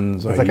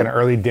weekends. It's like an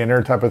early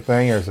dinner type of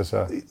thing, or is this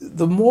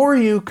the more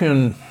you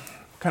can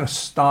kind of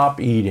stop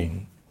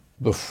eating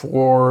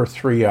before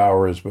 3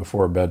 hours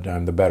before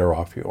bedtime, the better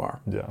off you are.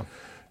 Yeah.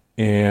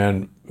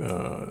 And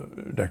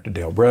Dr.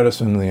 Dale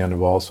Bredesen, the end of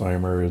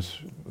Alzheimer's,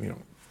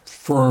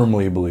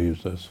 firmly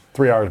believes this.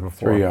 3 hours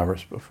before. 3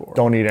 hours before.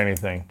 Don't eat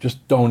anything.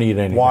 Just don't eat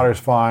anything. Water's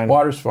fine.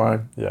 Water's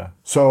fine. Yeah.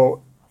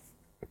 So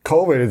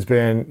COVID has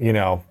been,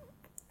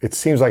 it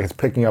seems like it's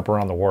picking up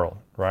around the world,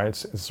 right?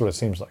 It's what it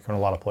seems like in a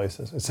lot of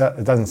places.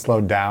 It doesn't slow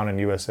down in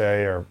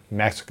USA or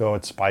Mexico.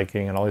 It's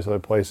spiking and all these other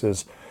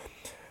places.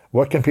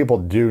 What can people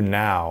do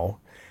now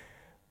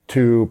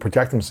to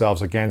protect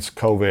themselves against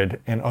COVID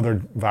and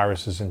other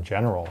viruses in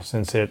general,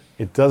 since it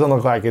doesn't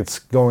look like it's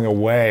going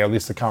away, at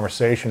least the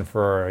conversation,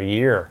 for a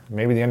year,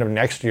 maybe the end of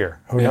next year.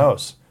 Who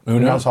knows?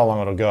 Who knows how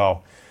long it'll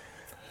go?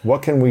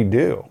 What can we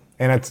do?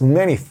 And it's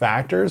many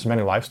factors,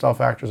 many lifestyle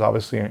factors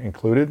obviously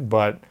included,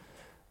 but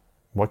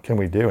what can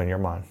we do in your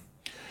mind?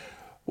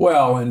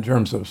 Well, in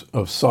terms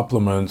of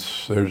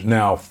supplements, there's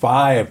now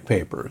 5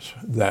 papers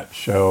that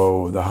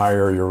show the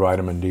higher your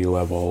vitamin D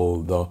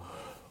level, the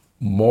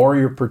more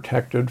you're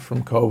protected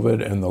from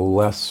COVID and the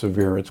less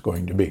severe it's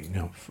going to be.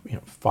 Now,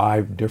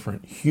 5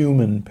 different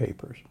human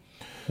papers.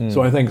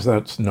 So I think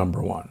that's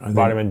number one.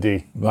 Vitamin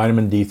D.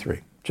 Vitamin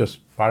D3. Just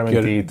Vitamin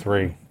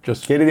D3.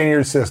 Just get it in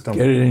your system.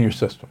 Get it in your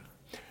system.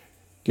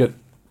 Get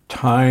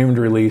timed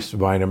release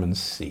vitamin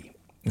C.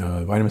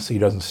 Vitamin C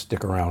doesn't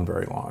stick around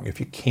very long. If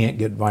you can't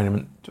get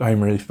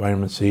time-release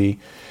vitamin C,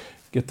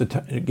 get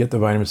the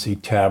vitamin C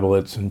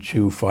tablets and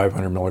chew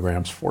 500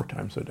 milligrams 4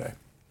 times a day.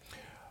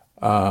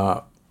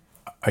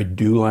 I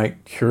do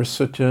like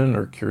quercetin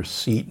or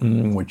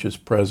quercetin, which is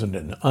present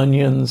in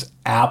onions,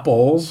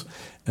 apples,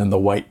 and the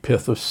white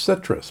pith of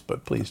citrus.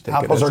 But please take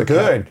apples it as are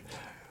good.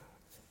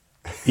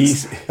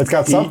 It's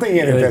got something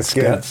in it that's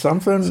good. Got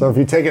something. So if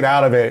you take it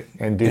out of it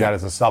and do that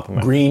as a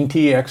supplement. Green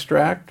tea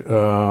extract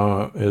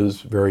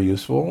is very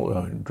useful.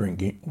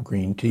 Drink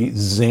green tea.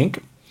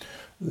 Zinc.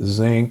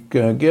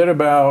 Get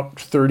about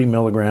 30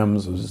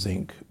 milligrams of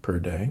zinc per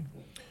day.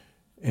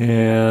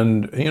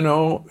 And,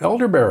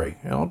 elderberry.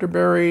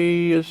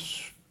 Elderberry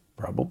is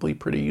probably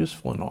pretty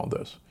useful in all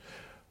this.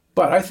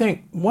 But I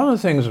think one of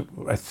the things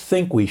I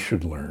think we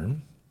should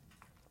learn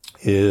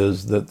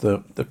is that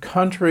the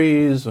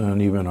countries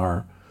and even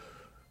our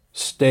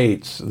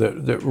states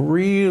that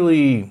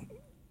really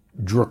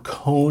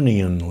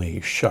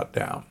draconianly shut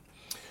down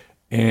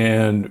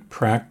and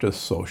practice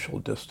social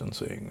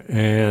distancing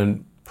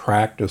and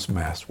practice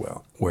mask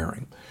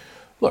wearing.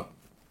 Look,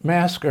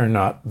 masks are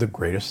not the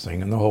greatest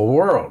thing in the whole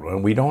world.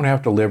 And we don't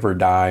have to live or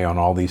die on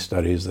all these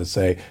studies that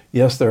say,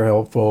 yes, they're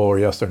helpful or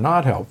yes, they're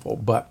not helpful.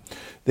 But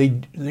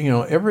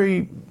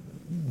every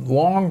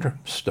long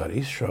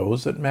study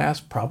shows that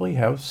masks probably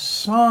have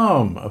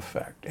some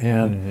effect.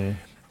 And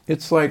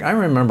it's like, I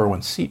remember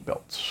when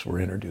seatbelts were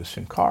introduced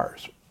in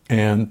cars,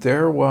 and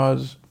there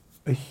was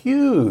a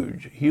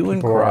huge hue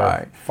and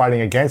cry.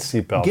 Fighting against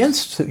seatbelts.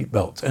 Against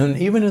seatbelts. And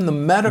even in the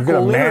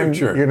medical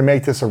literature. You're going to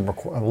make this a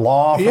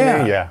law for me?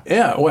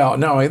 Yeah. Well,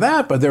 not only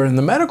that, but in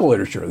the medical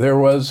literature, there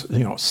was,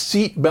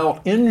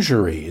 seatbelt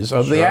injuries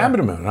of the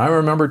abdomen. And I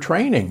remember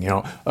training,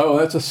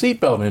 that's a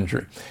seatbelt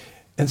injury.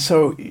 And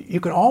so you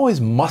can always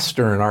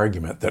muster an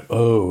argument that,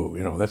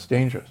 that's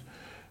dangerous.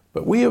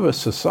 But we as a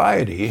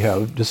society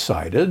have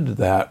decided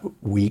that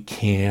we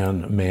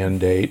can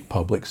mandate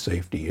public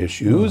safety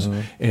issues.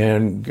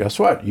 And guess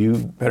what? You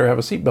better have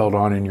a seatbelt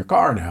on in your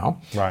car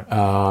now. Right.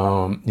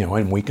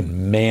 And we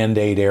can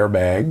mandate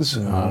airbags.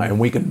 And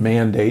we can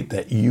mandate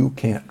that you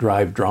can't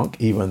drive drunk,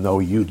 even though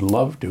you'd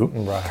love to.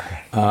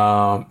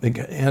 Right.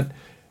 And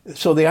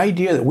so the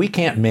idea that we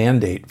can't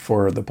mandate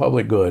for the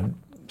public good,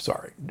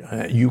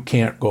 you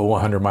can't go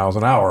 100 miles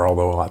an hour,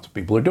 although lots of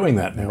people are doing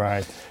that now.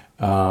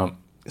 Right.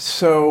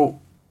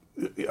 So,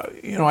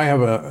 I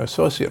have an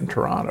associate in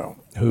Toronto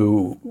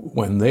who,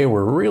 when they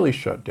were really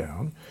shut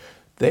down,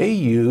 they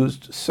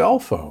used cell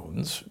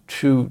phones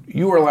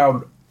you were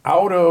allowed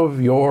out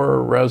of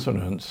your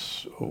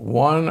residence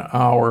 1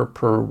 hour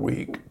per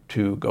week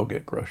to go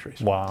get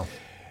groceries. Wow.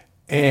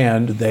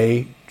 And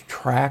they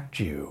tracked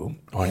you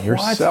on your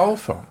cell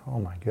phone. Oh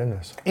my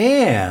goodness.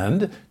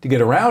 And to get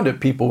around it,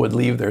 people would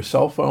leave their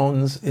cell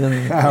phones in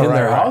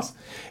their house.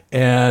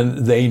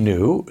 And they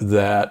knew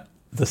that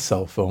the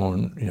cell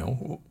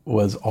phone,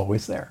 was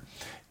always there.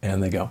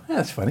 And they go,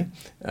 that's funny.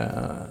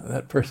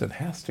 That person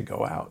has to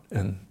go out.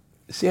 And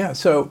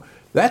so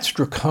that's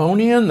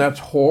draconian, that's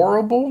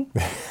horrible.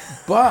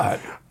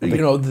 But,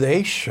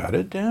 they shut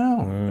it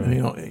down.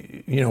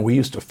 We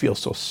used to feel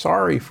so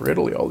sorry for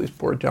Italy, all these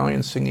poor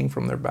Italians singing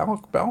from their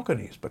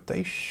balconies, but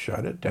they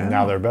shut it down. And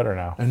now they're better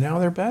now.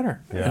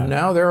 Yeah. And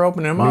now they're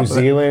opening them up. New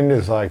Zealand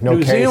is like no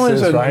cases, New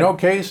Zealand's right? No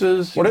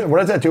cases. What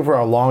does that do for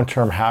our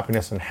long-term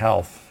happiness and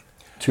health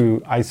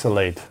to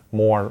isolate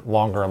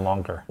longer and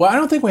longer? Well, I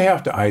don't think we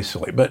have to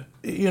isolate, but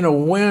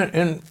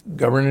and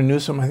Governor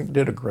Newsom, I think,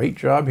 did a great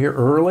job here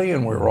early,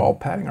 and we were all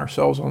patting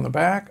ourselves on the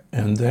back,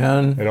 and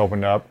then it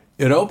opened up.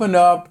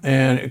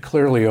 And it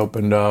clearly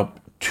opened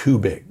up too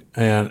big.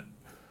 And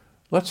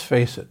let's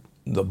face it,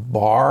 the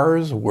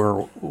bars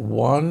were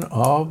one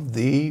of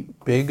the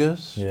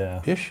bigiest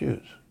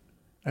issues.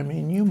 I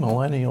mean, you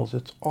millennials,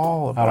 it's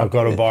all about... I don't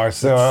go to bars,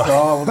 so... It's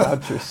all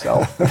about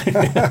yourself.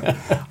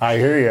 I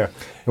hear you.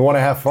 You want to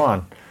have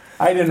fun.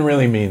 I didn't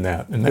really mean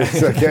that.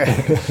 It's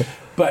okay.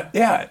 But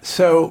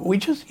so we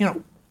just,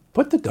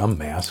 put the dumb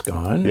mask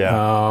on.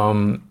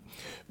 Yeah.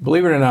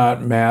 Believe it or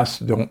not, masks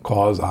don't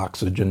cause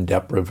oxygen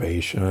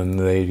deprivation.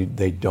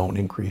 They don't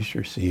increase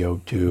your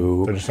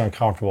CO2. They're just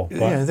uncomfortable.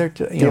 Yeah,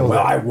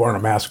 I've worn a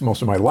mask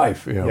most of my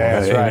life,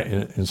 that's right.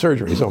 in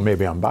surgery, so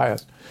maybe I'm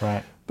biased.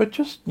 Right. But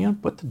just,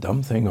 put the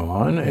dumb thing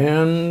on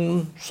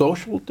and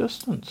social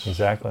distance.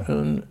 Exactly.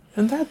 And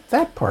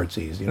that part's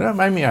easy.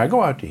 I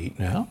go out to eat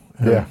now.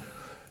 Yeah,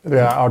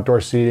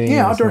 outdoor seating.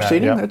 Yeah, outdoor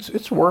seating. Yep.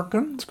 It's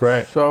working. It's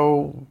great.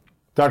 So,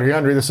 Dr.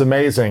 Gundry, this is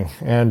amazing.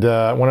 And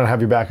I want to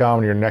have you back on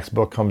when your next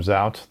book comes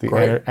out,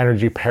 The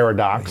Energy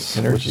Paradox,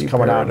 which is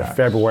coming out in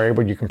February,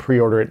 but you can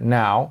pre-order it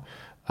now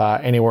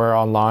anywhere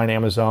online,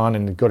 Amazon,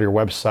 and go to your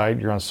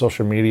website. You're on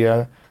social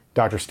media.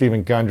 Dr.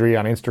 Stephen Gundry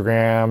on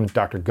Instagram,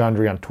 Dr.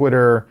 Gundry on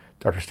Twitter,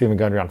 Dr. Stephen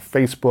Gundry on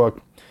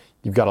Facebook.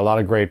 You've got a lot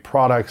of great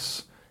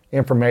products,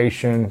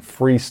 information,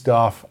 free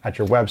stuff at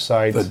your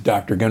website. The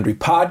Dr. Gundry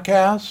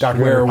podcast,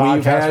 where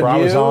I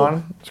was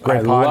on. It's a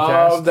great podcast.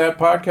 I love that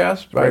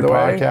podcast, by the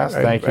way. Podcast.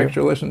 Thank you. I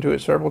actually listened to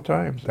it several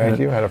times. Thank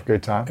you. I had a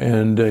good time.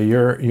 And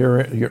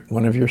your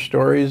one of your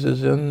stories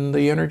is in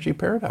the Energy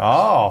Paradox.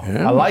 Oh,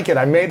 yeah. I like it.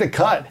 I made the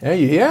cut.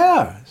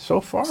 Yeah, so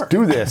far. Let's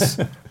do this.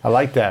 I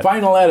like that.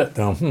 Final edit,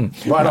 though.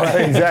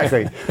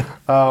 Exactly.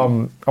 I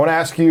want to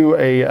ask you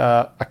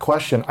a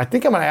question. I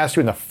think I'm going to ask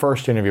you in the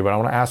first interview, but I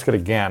want to ask it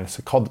again.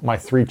 It's called My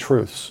Three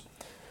Truths.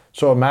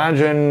 So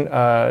imagine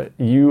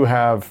you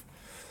have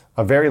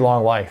a very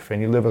long life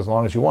and you live as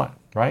long as you want,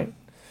 right?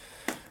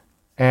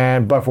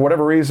 But for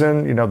whatever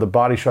reason, the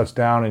body shuts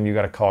down and you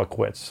got to call it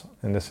quits.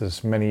 And this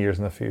is many years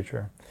in the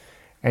future.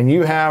 And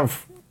you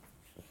have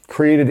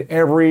created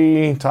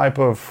every type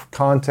of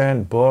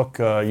content, book.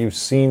 You've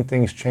seen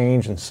things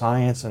change in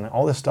science, and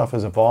all this stuff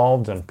has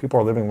evolved, and people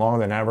are living longer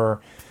than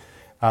ever.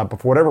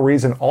 But for whatever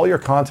reason, all your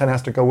content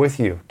has to go with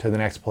you to the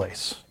next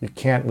place. You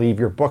can't leave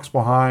your books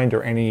behind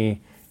or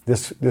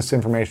this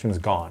information is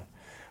gone.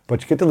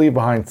 But you get to leave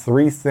behind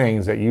 3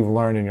 things that you've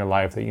learned in your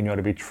life that you know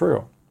to be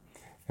true.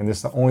 And this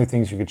is the only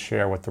things you could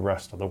share with the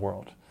rest of the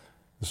world.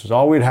 This is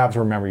all we'd have to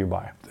remember you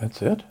by.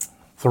 That's it?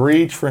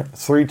 3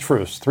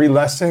 truths, 3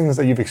 lessons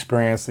that you've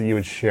experienced that you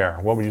would share.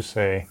 What would you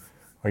say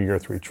are your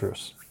 3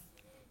 truths?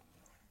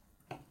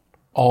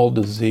 All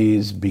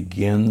disease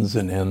begins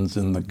and ends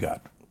in the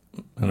gut.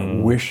 And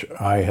I wish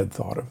I had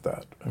thought of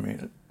that. I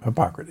mean,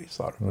 Hippocrates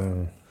thought of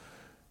that.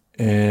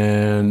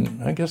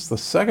 And I guess the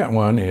second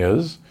one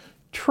is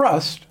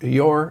trust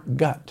your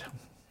gut.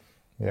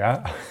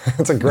 Yeah,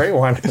 that's a great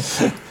one.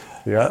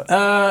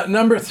 Yeah.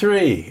 Number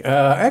 3.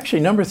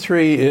 Number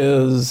 3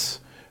 is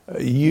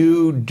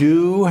you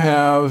do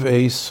have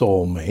a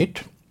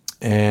soulmate,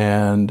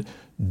 and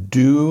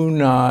do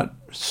not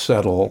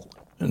settle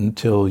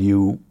until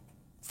you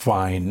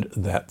find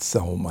that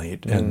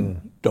soulmate,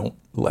 and don't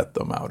let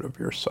them out of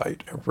your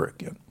sight ever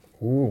again.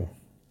 Ooh,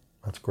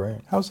 that's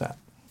great. How's that?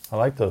 I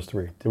like those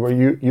 3.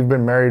 You've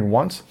been married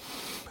once?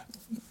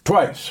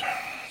 Twice.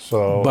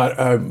 So, but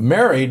I'm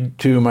married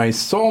to my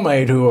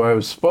soulmate, who I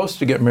was supposed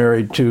to get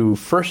married to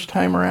first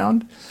time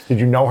around. Did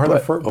you know her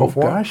before? Oh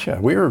gosh, yeah.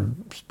 We were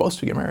supposed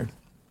to get married.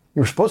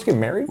 You were supposed to get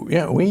married?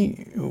 Yeah,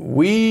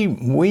 we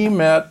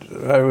met.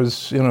 I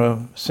was in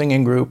a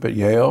singing group at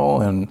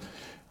Yale, and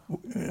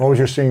what was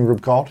your singing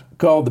group called?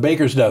 Called the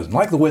Baker's Dozen,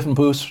 like the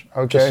Whiffenpoofs.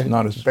 Okay, just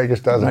not as Baker's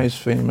Dozen. Nice,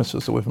 famous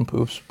as the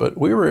Whiffenpoofs. But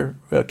we were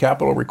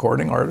Capitol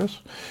recording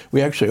artists.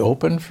 We actually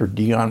opened for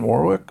Dionne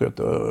Warwick at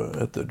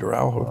the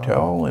Doral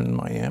Hotel in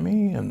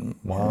Miami, and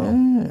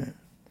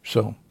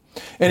so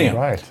anyhow,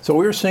 right. So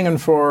we were singing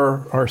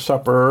for our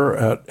supper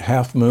at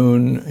Half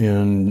Moon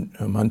in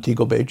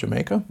Montego Bay,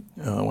 Jamaica,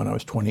 when I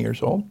was 20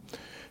 years old,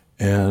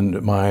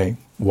 and my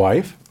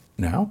wife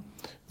now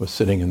was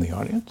sitting in the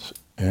audience.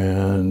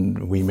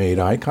 And we made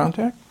eye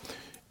contact,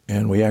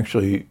 and we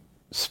actually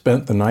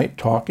spent the night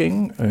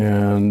talking,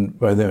 and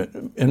by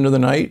the end of the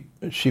night,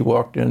 she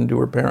walked into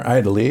her parents. I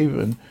had to leave,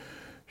 and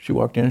she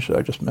walked in and said,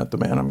 I just met the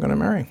man I'm going to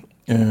marry.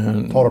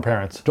 And told her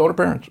parents. Told her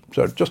parents.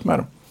 So I just met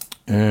him.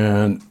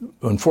 And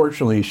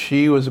unfortunately,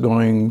 she was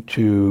going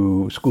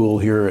to school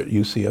here at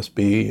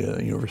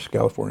UCSB, University of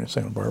California,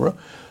 Santa Barbara.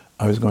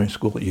 I was going to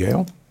school at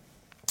Yale.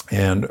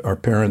 And her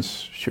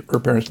parents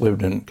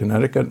lived in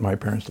Connecticut. My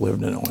parents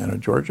lived in Atlanta,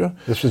 Georgia.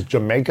 This was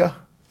Jamaica?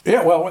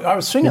 Yeah, well, I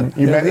was singing.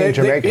 You met in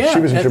Jamaica? She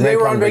was in Jamaica? They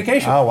were on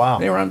vacation. Oh, wow.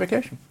 They were on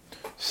vacation.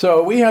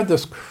 So we had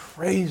this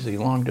crazy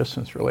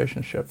long-distance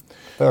relationship.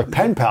 They were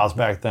pen pals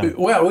back then.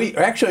 Well, we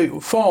actually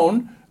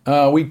phone.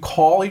 We'd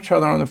call each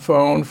other on the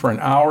phone for an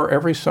hour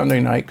every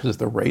Sunday night because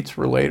the rates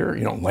were later,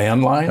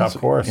 landlines.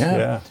 Of course,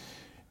 yeah.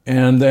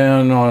 And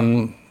then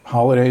on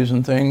holidays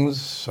and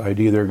things, I'd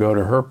either go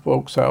to her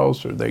folks'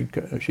 house or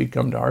she'd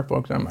come to our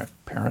folks' house. My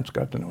parents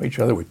got to know each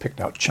other. We picked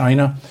out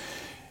China.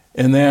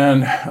 And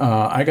then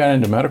I got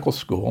into medical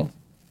school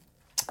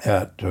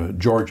at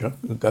Georgia,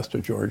 Augusta,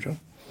 Georgia.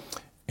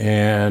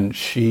 And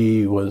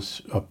she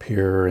was up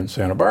here in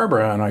Santa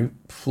Barbara, and I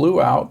flew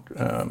out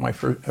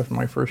after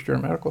my first year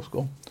in medical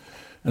school.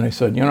 And I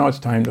said, it's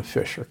time to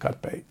fish or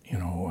cut bait.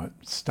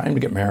 It's time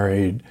to get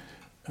married.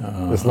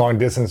 This long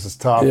distance is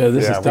tough. Yeah,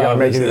 this is tough. We gotta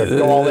make it either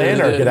go all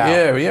in or get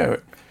out. Yeah.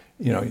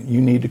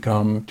 You need to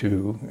come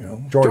to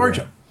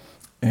Georgia.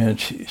 And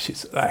she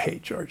said, I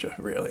hate Georgia,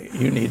 really.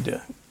 You need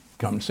to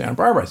come to Santa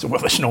Barbara. I said, well,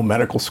 there's no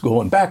medical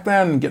school. And back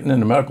then, getting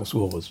into medical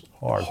school was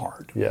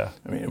hard. Yeah.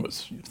 I mean, it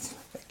was,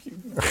 thank you.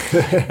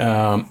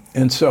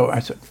 And so I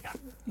said,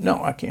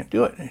 no, I can't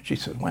do it. And she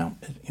said, well,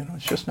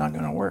 it's just not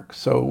going to work.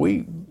 So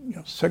we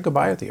said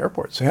goodbye at the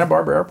airport, Santa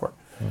Barbara Airport.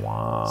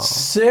 Wow.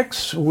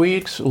 6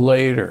 weeks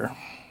later,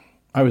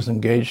 I was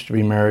engaged to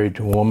be married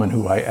to a woman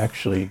who I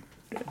actually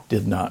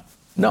did not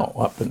know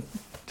up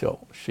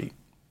until she.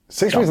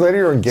 6 weeks later,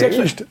 you're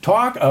engaged?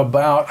 Talk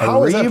about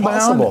How a is rebound. that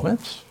possible?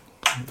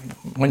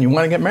 When you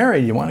want to get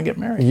married, you want to get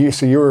married.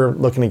 So you were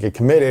looking to get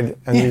committed,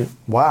 and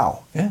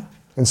wow. Yeah.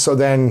 And so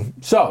then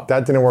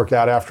that didn't work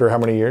out after how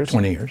many years?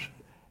 20 years.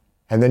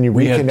 And then you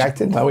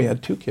reconnected? We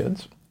had 2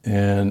 kids,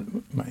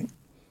 and my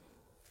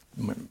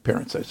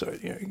parents, I said,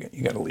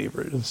 you got to leave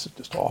her. This is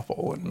just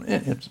awful, and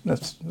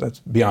that's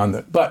beyond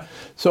that. But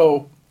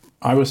so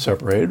I was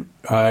separated.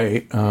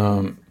 I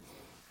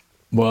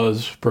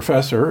was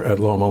professor at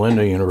Loma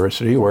Linda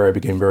University, where I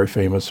became very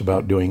famous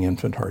about doing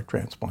infant heart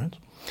transplants.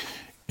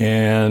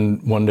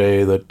 And one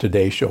day the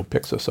Today Show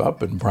picks us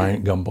up, and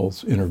Bryant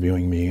Gumbel's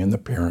interviewing me and the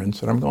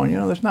parents, and I'm going,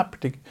 there's not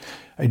particular.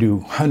 I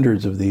do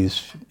hundreds of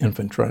these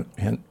infant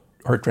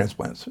heart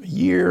transplants a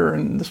year,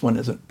 and this one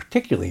isn't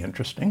particularly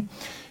interesting.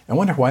 I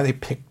wonder why they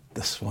picked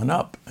this one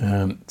up.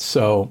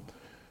 So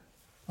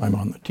I'm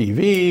on the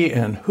TV,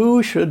 and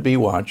who should be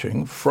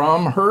watching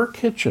from her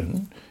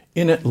kitchen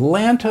in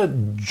Atlanta,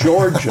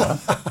 Georgia.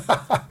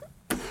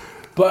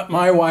 But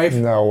my wife,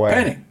 No way.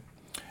 Penny,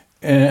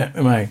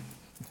 and my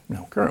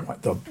current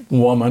wife, the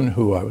woman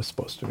who I was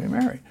supposed to be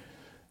married,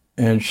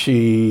 and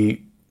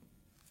she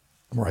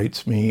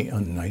writes me a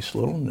nice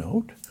little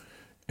note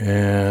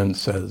and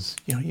says,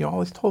 you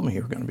always told me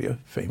you were going to be a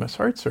famous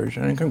heart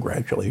surgeon, and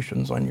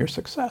congratulations on your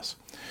success.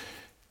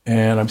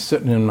 And I'm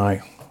sitting in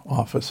my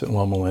office in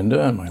Loma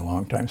Linda, and my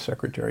longtime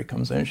secretary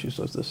comes in. She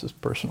says, "This is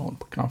personal and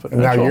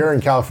confidential." Now you're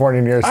in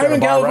California near Santa I'm in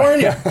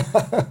Barbara.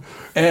 California.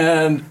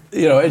 And,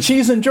 and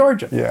she's in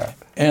Georgia. Yeah.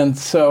 And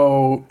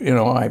so,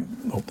 I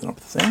open up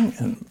the thing,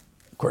 and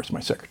of course my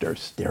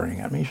secretary's staring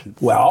at me. She said,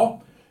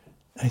 "Well,"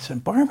 I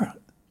said, "Barbara,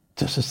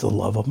 this is the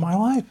love of my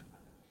life.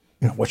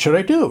 What should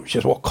I do?" She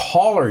says, "Well,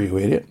 call her, you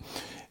idiot."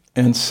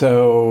 And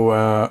so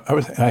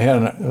I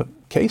had a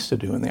case to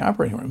do in the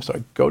operating room. So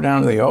I go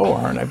down to the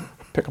OR and I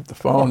pick up the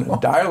phone and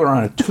dial her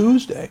on a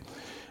Tuesday.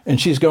 And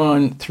she's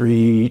going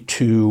 3,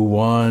 2,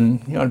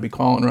 1. You ought to be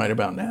calling right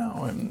about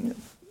now. And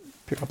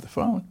pick up the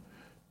phone.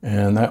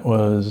 And that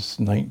was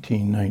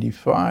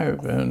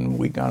 1995. And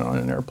we got on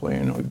an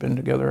airplane and we've been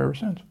together ever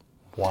since.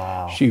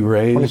 Wow. She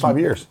raised 25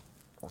 years.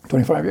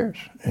 25 years.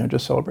 And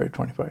just celebrated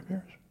 25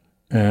 years.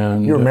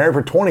 And You were married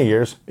for 20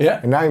 years. Yeah.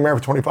 And now you're married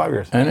for 25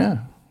 years.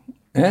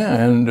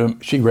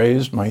 And she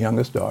raised my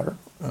youngest daughter,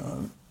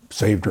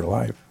 saved her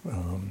life.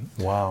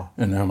 Wow.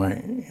 And now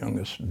my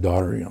youngest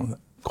daughter,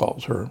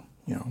 calls her,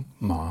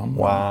 mom.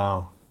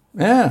 Wow.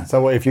 Yeah.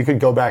 So if you could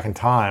go back in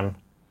time,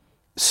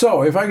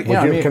 So if I, would you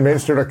have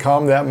convinced her to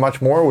come that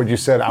much more? Or would you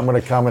said, "I'm going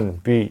to come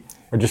and be,"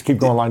 or just keep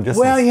going long distance?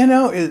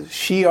 Well,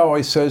 she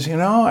always says,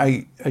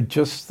 I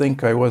just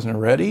think I wasn't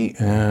ready,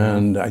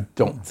 and I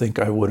don't think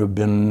I would have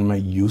been a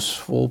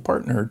useful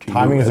partner to you.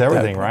 Timing is at that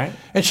everything, point. right?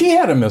 And she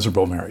had a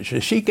miserable marriage.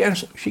 She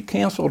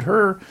canceled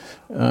her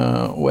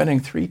wedding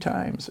 3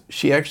 times.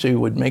 She actually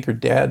would make her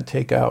dad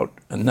take out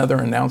another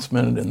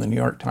announcement in the New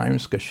York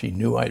Times because she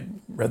knew I'd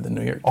read the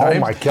New York Times. Oh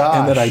my gosh.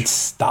 And that I'd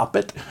stop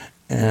it.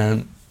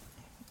 And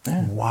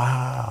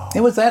Wow.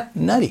 it was that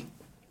nutty.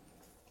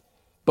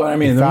 But I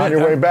mean, You found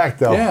your way back,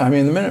 though. Yeah, I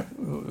mean, the minute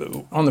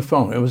on the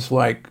phone, it was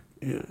like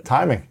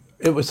Timing.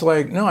 it was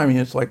like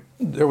it's like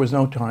there was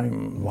no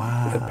time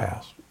had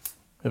passed.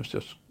 It was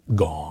just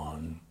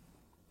gone.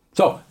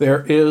 So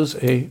there is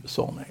a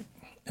soulmate,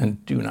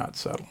 and do not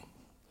settle.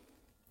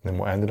 And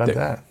we'll end it at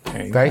that.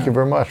 There Thank go. you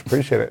very much.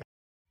 Appreciate it.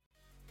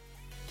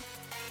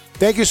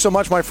 Thank you so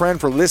much, my friend,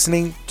 for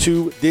listening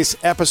to this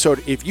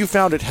episode. If you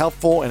found it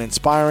helpful and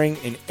inspiring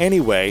in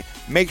any way,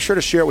 make sure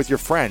to share it with your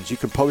friends. You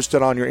can post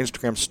it on your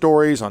Instagram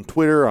stories, on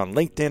Twitter, on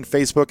LinkedIn,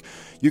 Facebook.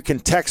 You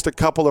can text a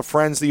couple of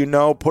friends that you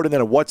know, put it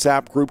in a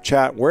WhatsApp group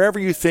chat, wherever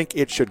you think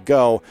it should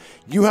go.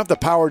 You have the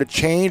power to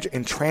change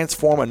and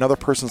transform another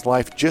person's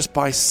life just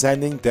by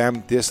sending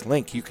them this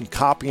link. You can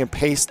copy and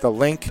paste the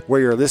link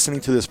where you're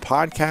listening to this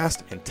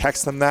podcast and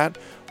text them that,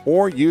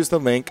 or use the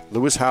link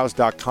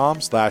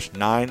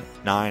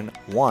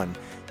lewishouse.com/991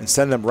 and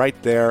send them right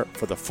there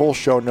for the full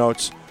show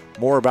notes,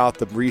 more about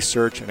the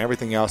research and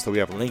everything else that we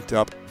have linked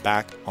up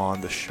back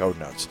on the show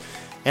notes.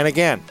 And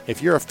again,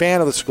 if you're a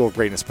fan of the School of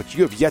Greatness, but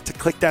you have yet to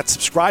click that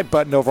subscribe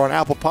button over on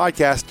Apple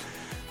Podcast,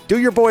 do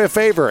your boy a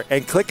favor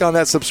and click on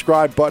that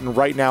subscribe button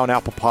right now on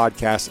Apple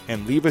Podcasts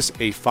and leave us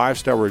a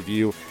 5-star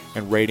review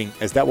and rating,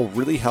 as that will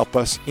really help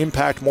us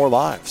impact more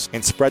lives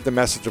and spread the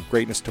message of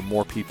greatness to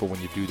more people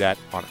when you do that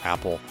on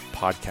Apple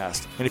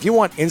Podcast. And if you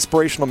want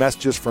inspirational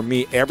messages from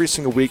me every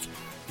single week,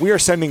 we are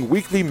sending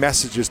weekly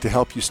messages to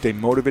help you stay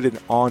motivated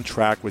and on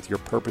track with your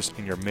purpose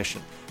and your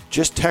mission.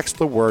 Just text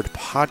the word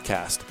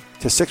podcast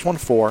to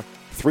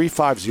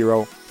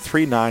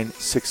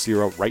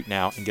 614-350-3960 right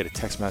now and get a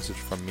text message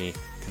from me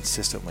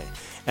consistently.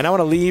 And I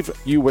want to leave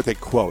you with a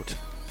quote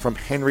from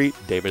Henry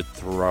David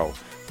Thoreau,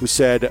 who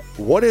said,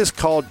 "What is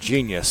called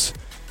genius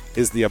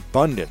is the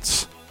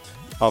abundance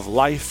of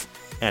life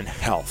and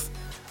health."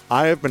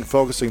 I have been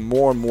focusing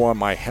more and more on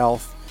my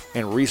health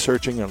and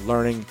researching and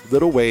learning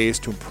little ways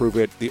to improve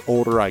it the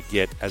older I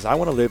get, as I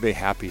want to live a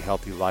happy,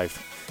 healthy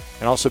life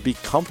and also be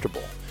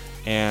comfortable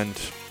and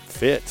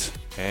fit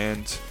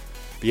and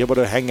be able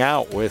to hang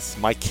out with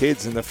my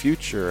kids in the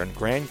future and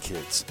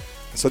grandkids.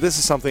 So this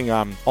is something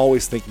I'm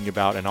always thinking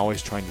about and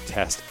always trying to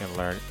test and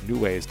learn new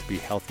ways to be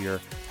healthier,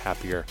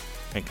 happier,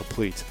 and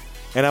complete.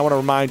 And I want to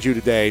remind you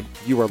today,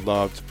 you are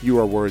loved, you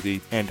are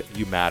worthy, and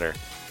you matter.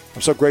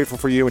 I'm so grateful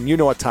for you, and you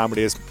know what time it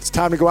is. It's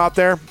time to go out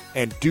there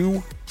and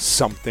do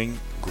something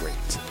great.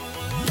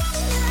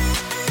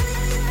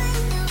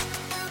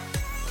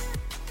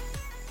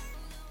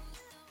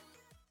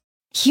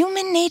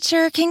 Human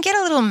nature can get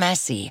a little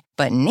messy,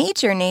 but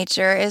nature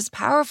is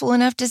powerful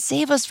enough to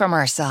save us from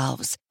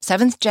ourselves.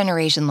 Seventh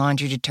Generation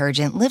Laundry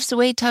Detergent lifts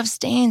away tough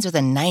stains with a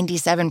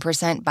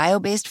 97%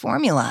 bio-based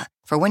formula.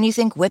 For when you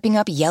think whipping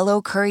up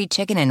yellow curry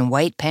chicken in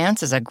white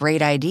pants is a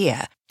great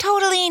idea.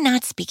 Totally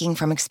not speaking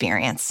from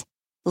experience.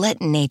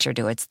 Let nature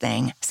do its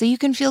thing so you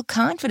can feel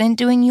confident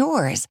doing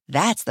yours.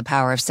 That's the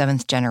power of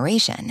Seventh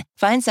Generation.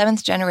 Find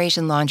Seventh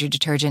Generation Laundry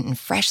Detergent in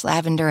fresh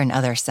lavender and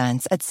other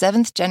scents at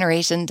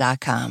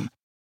seventhgeneration.com.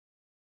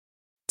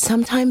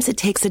 Sometimes it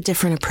takes a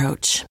different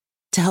approach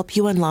to help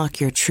you unlock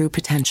your true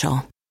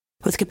potential.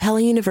 With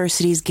Capella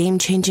University's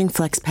game-changing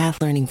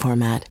FlexPath learning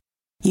format,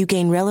 you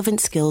gain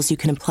relevant skills you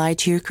can apply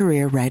to your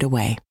career right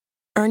away.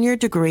 Earn your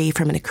degree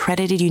from an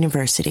accredited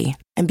university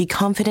and be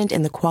confident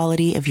in the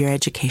quality of your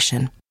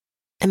education.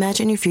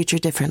 Imagine your future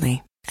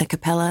differently at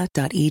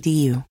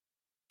capella.edu.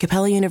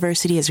 Capella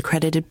University is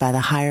accredited by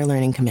the Higher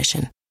Learning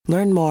Commission.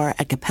 Learn more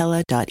at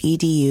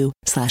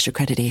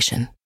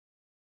capella.edu/accreditation.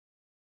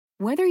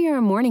 Whether you're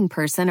a morning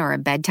person or a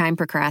bedtime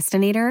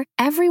procrastinator,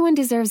 everyone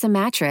deserves a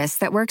mattress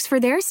that works for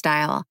their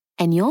style.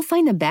 And you'll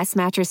find the best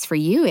mattress for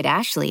you at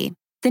Ashley.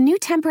 The new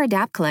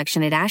Temper-Adapt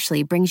collection at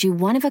Ashley brings you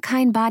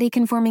one-of-a-kind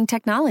body-conforming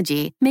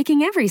technology,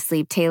 making every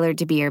sleep tailored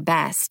to be your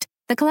best.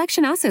 The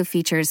collection also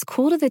features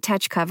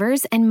cool-to-the-touch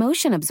covers and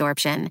motion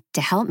absorption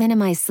to help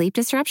minimize sleep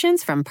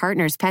disruptions from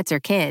partners, pets, or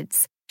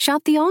kids.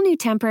 Shop the all-new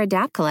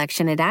Temper-Adapt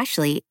collection at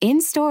Ashley,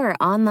 in-store or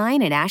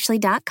online at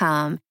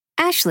ashley.com.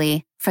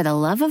 Ashley, for the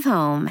love of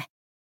home.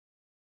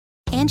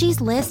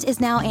 Angie's List is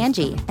now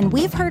Angie, and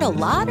we've heard a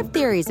lot of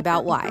theories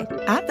about why.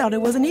 I thought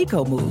it was an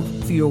eco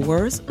move. Fewer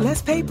words,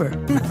 less paper.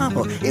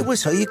 No, it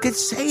was so you could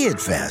say it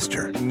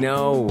faster.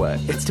 No,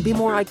 it's to be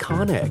more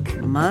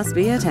iconic. Must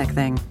be a tech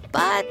thing.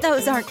 But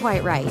those aren't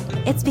quite right.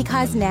 It's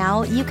because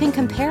now you can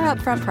compare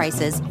upfront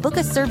prices, book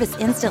a service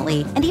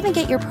instantly, and even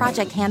get your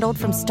project handled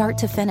from start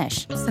to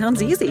finish.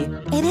 Sounds easy.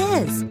 It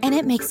is, and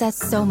it makes us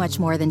so much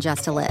more than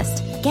just a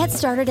list. Get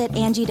started at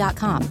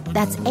Angie.com.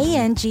 That's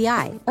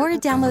ANGI, or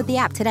download the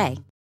app today.